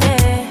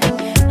siente.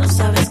 No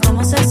sabes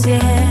cómo se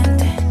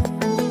siente.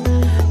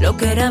 Lo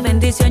que era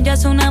bendición ya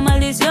es una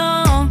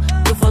maldición.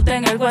 Tu foto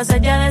en el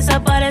WhatsApp ya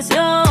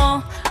desapareció.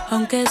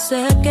 Aunque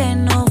sé que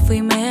no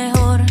fui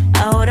mejor,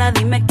 ahora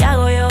dime qué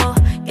hago yo,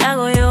 qué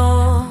hago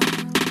yo.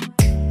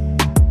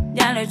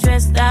 Ya lo hecho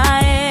está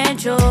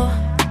hecho.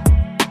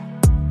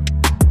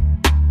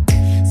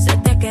 Se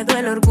te quedó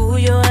el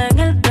orgullo en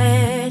el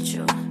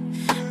pecho.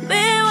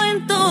 Veo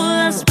en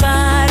todas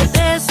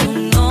partes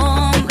un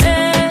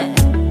nombre.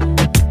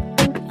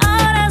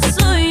 Ahora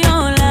soy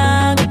yo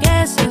la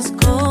que se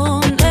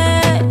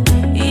esconde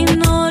y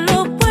no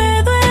lo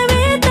puedo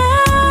evitar.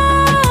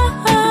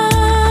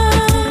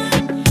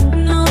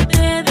 No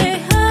te he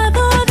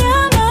dejado de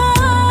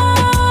amar.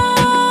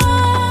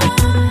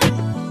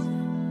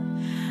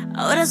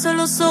 Ahora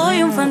solo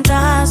soy un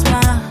fantasma.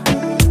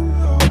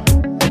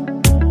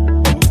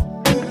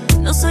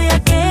 No soy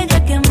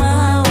aquella que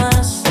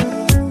amabas.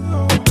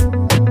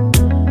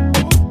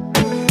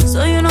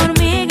 Soy una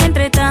hormiga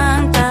entre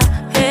tanta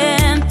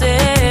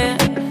gente.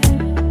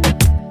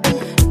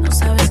 No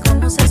sabes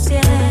cómo se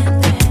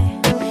siente.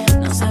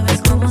 No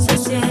sabes cómo se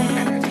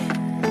siente.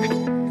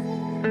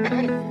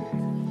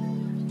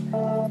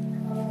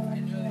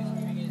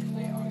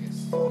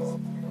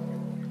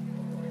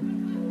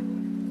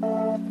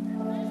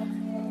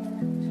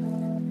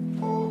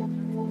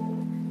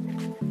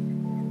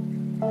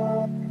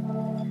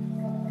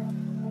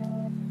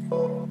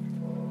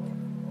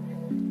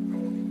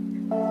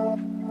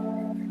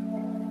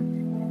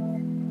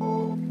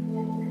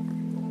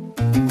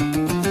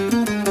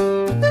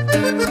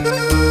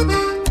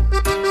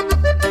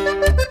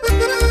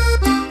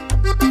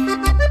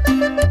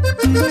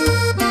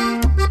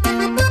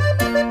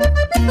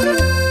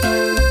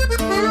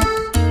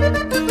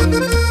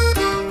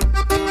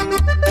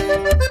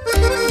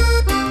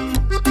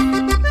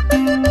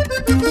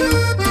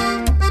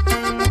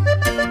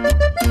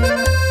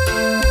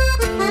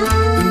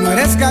 No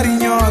eres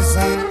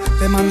cariñosa,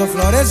 te mando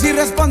flores y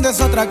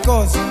respondes otra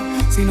cosa.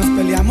 Si nos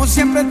peleamos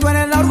siempre tú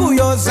eres la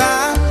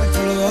orgullosa.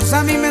 Entre los dos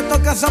a mí me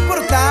toca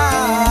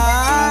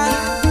soportar.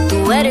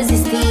 Tú eres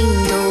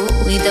distinto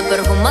Ni te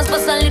perfumas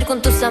para salir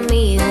con tus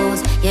amigos.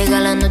 Llega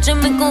la noche,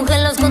 me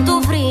congelas con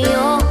tu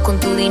frío. Con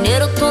tu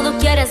dinero todo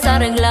quieres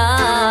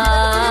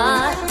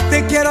arreglar.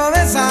 Te quiero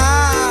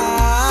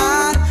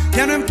besar,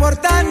 ya no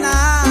importa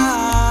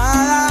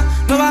nada,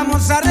 lo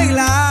vamos a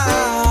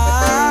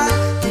arreglar.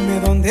 Dime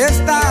dónde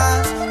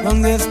estás,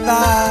 dónde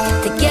estás.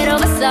 Te quiero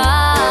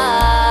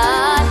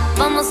besar,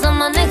 vamos a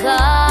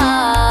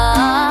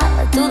manejar.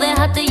 Tú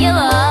déjate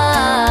llevar.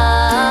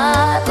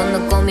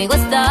 Cuando conmigo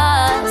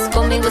estás,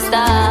 conmigo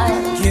estás.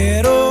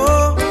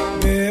 Quiero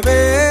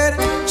beber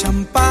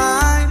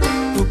champán,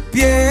 tu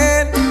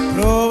piel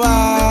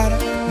probar.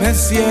 Me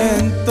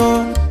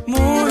siento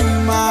muy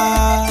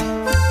mal.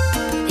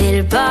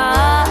 El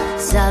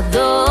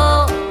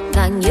pasado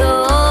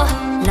dañó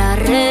la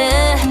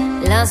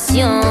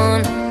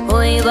relación.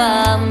 Hoy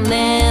va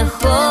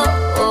mejor.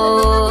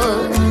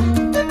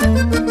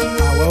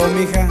 A huevo,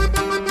 mija.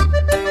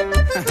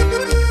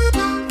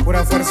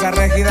 Pura fuerza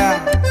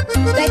rígida.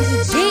 Becky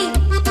G.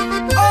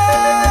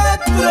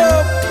 Otro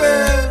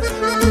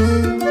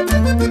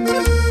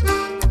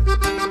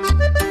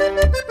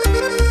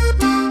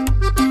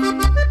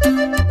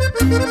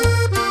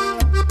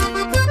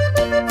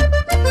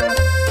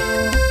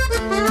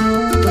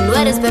Tú no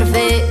eres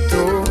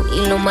perfecto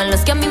y lo malo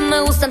es que a mí me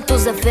gustan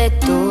tus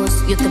defectos.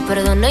 Yo te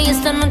perdono y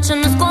esta noche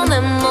nos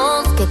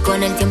comemos, que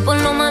con el tiempo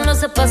lo malo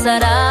se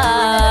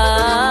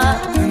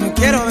pasará. Yo no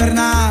quiero ver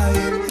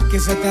nadie que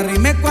se te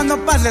arrime cuando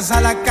pases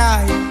a la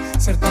calle.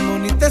 Ser tan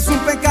bonita es un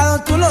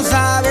pecado, tú lo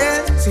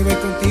sabes. Si voy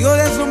contigo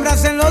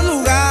deslumbras en los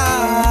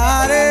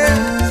lugares.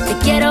 Te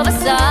quiero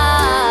besar,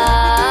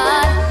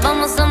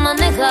 vamos a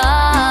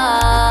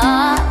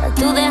manejar.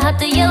 Tú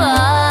déjate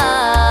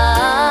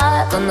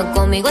llevar. Cuando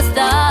conmigo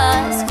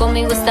estás,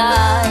 conmigo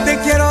estás. Te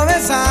quiero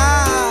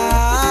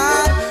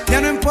besar,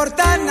 ya no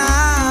importa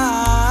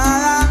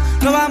nada,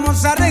 lo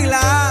vamos a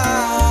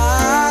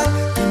arreglar.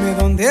 Dime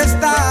dónde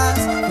estás,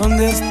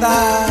 dónde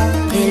estás.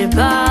 El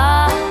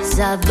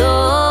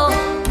pasado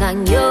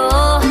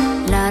dañó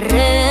la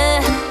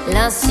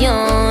relación.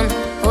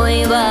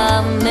 Hoy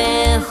va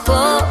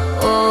mejor.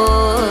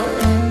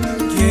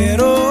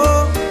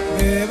 Quiero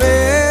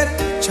beber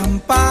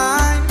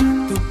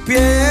champán, tu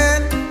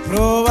piel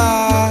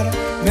probar.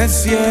 Me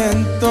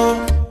siento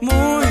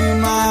muy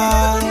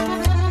mal.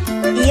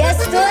 Y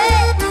esto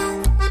es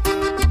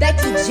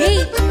Becky G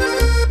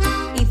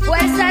y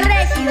Fuerza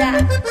Régida.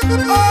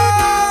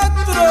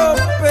 Otro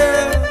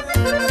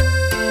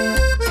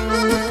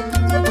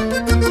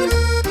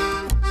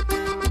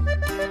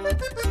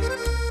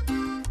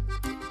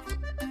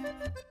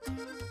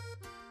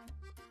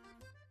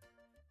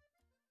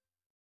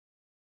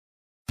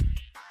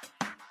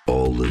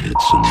All the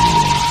hits and more.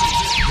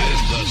 This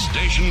is the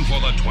station for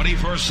the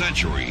 21st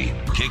century,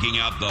 kicking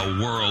out the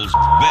world's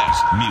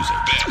best music.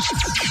 Best.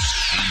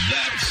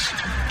 That's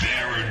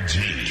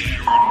guaranteed.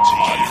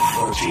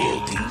 Virtual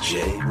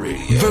DJ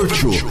Radio.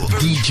 Virtual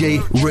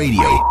DJ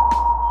Radio.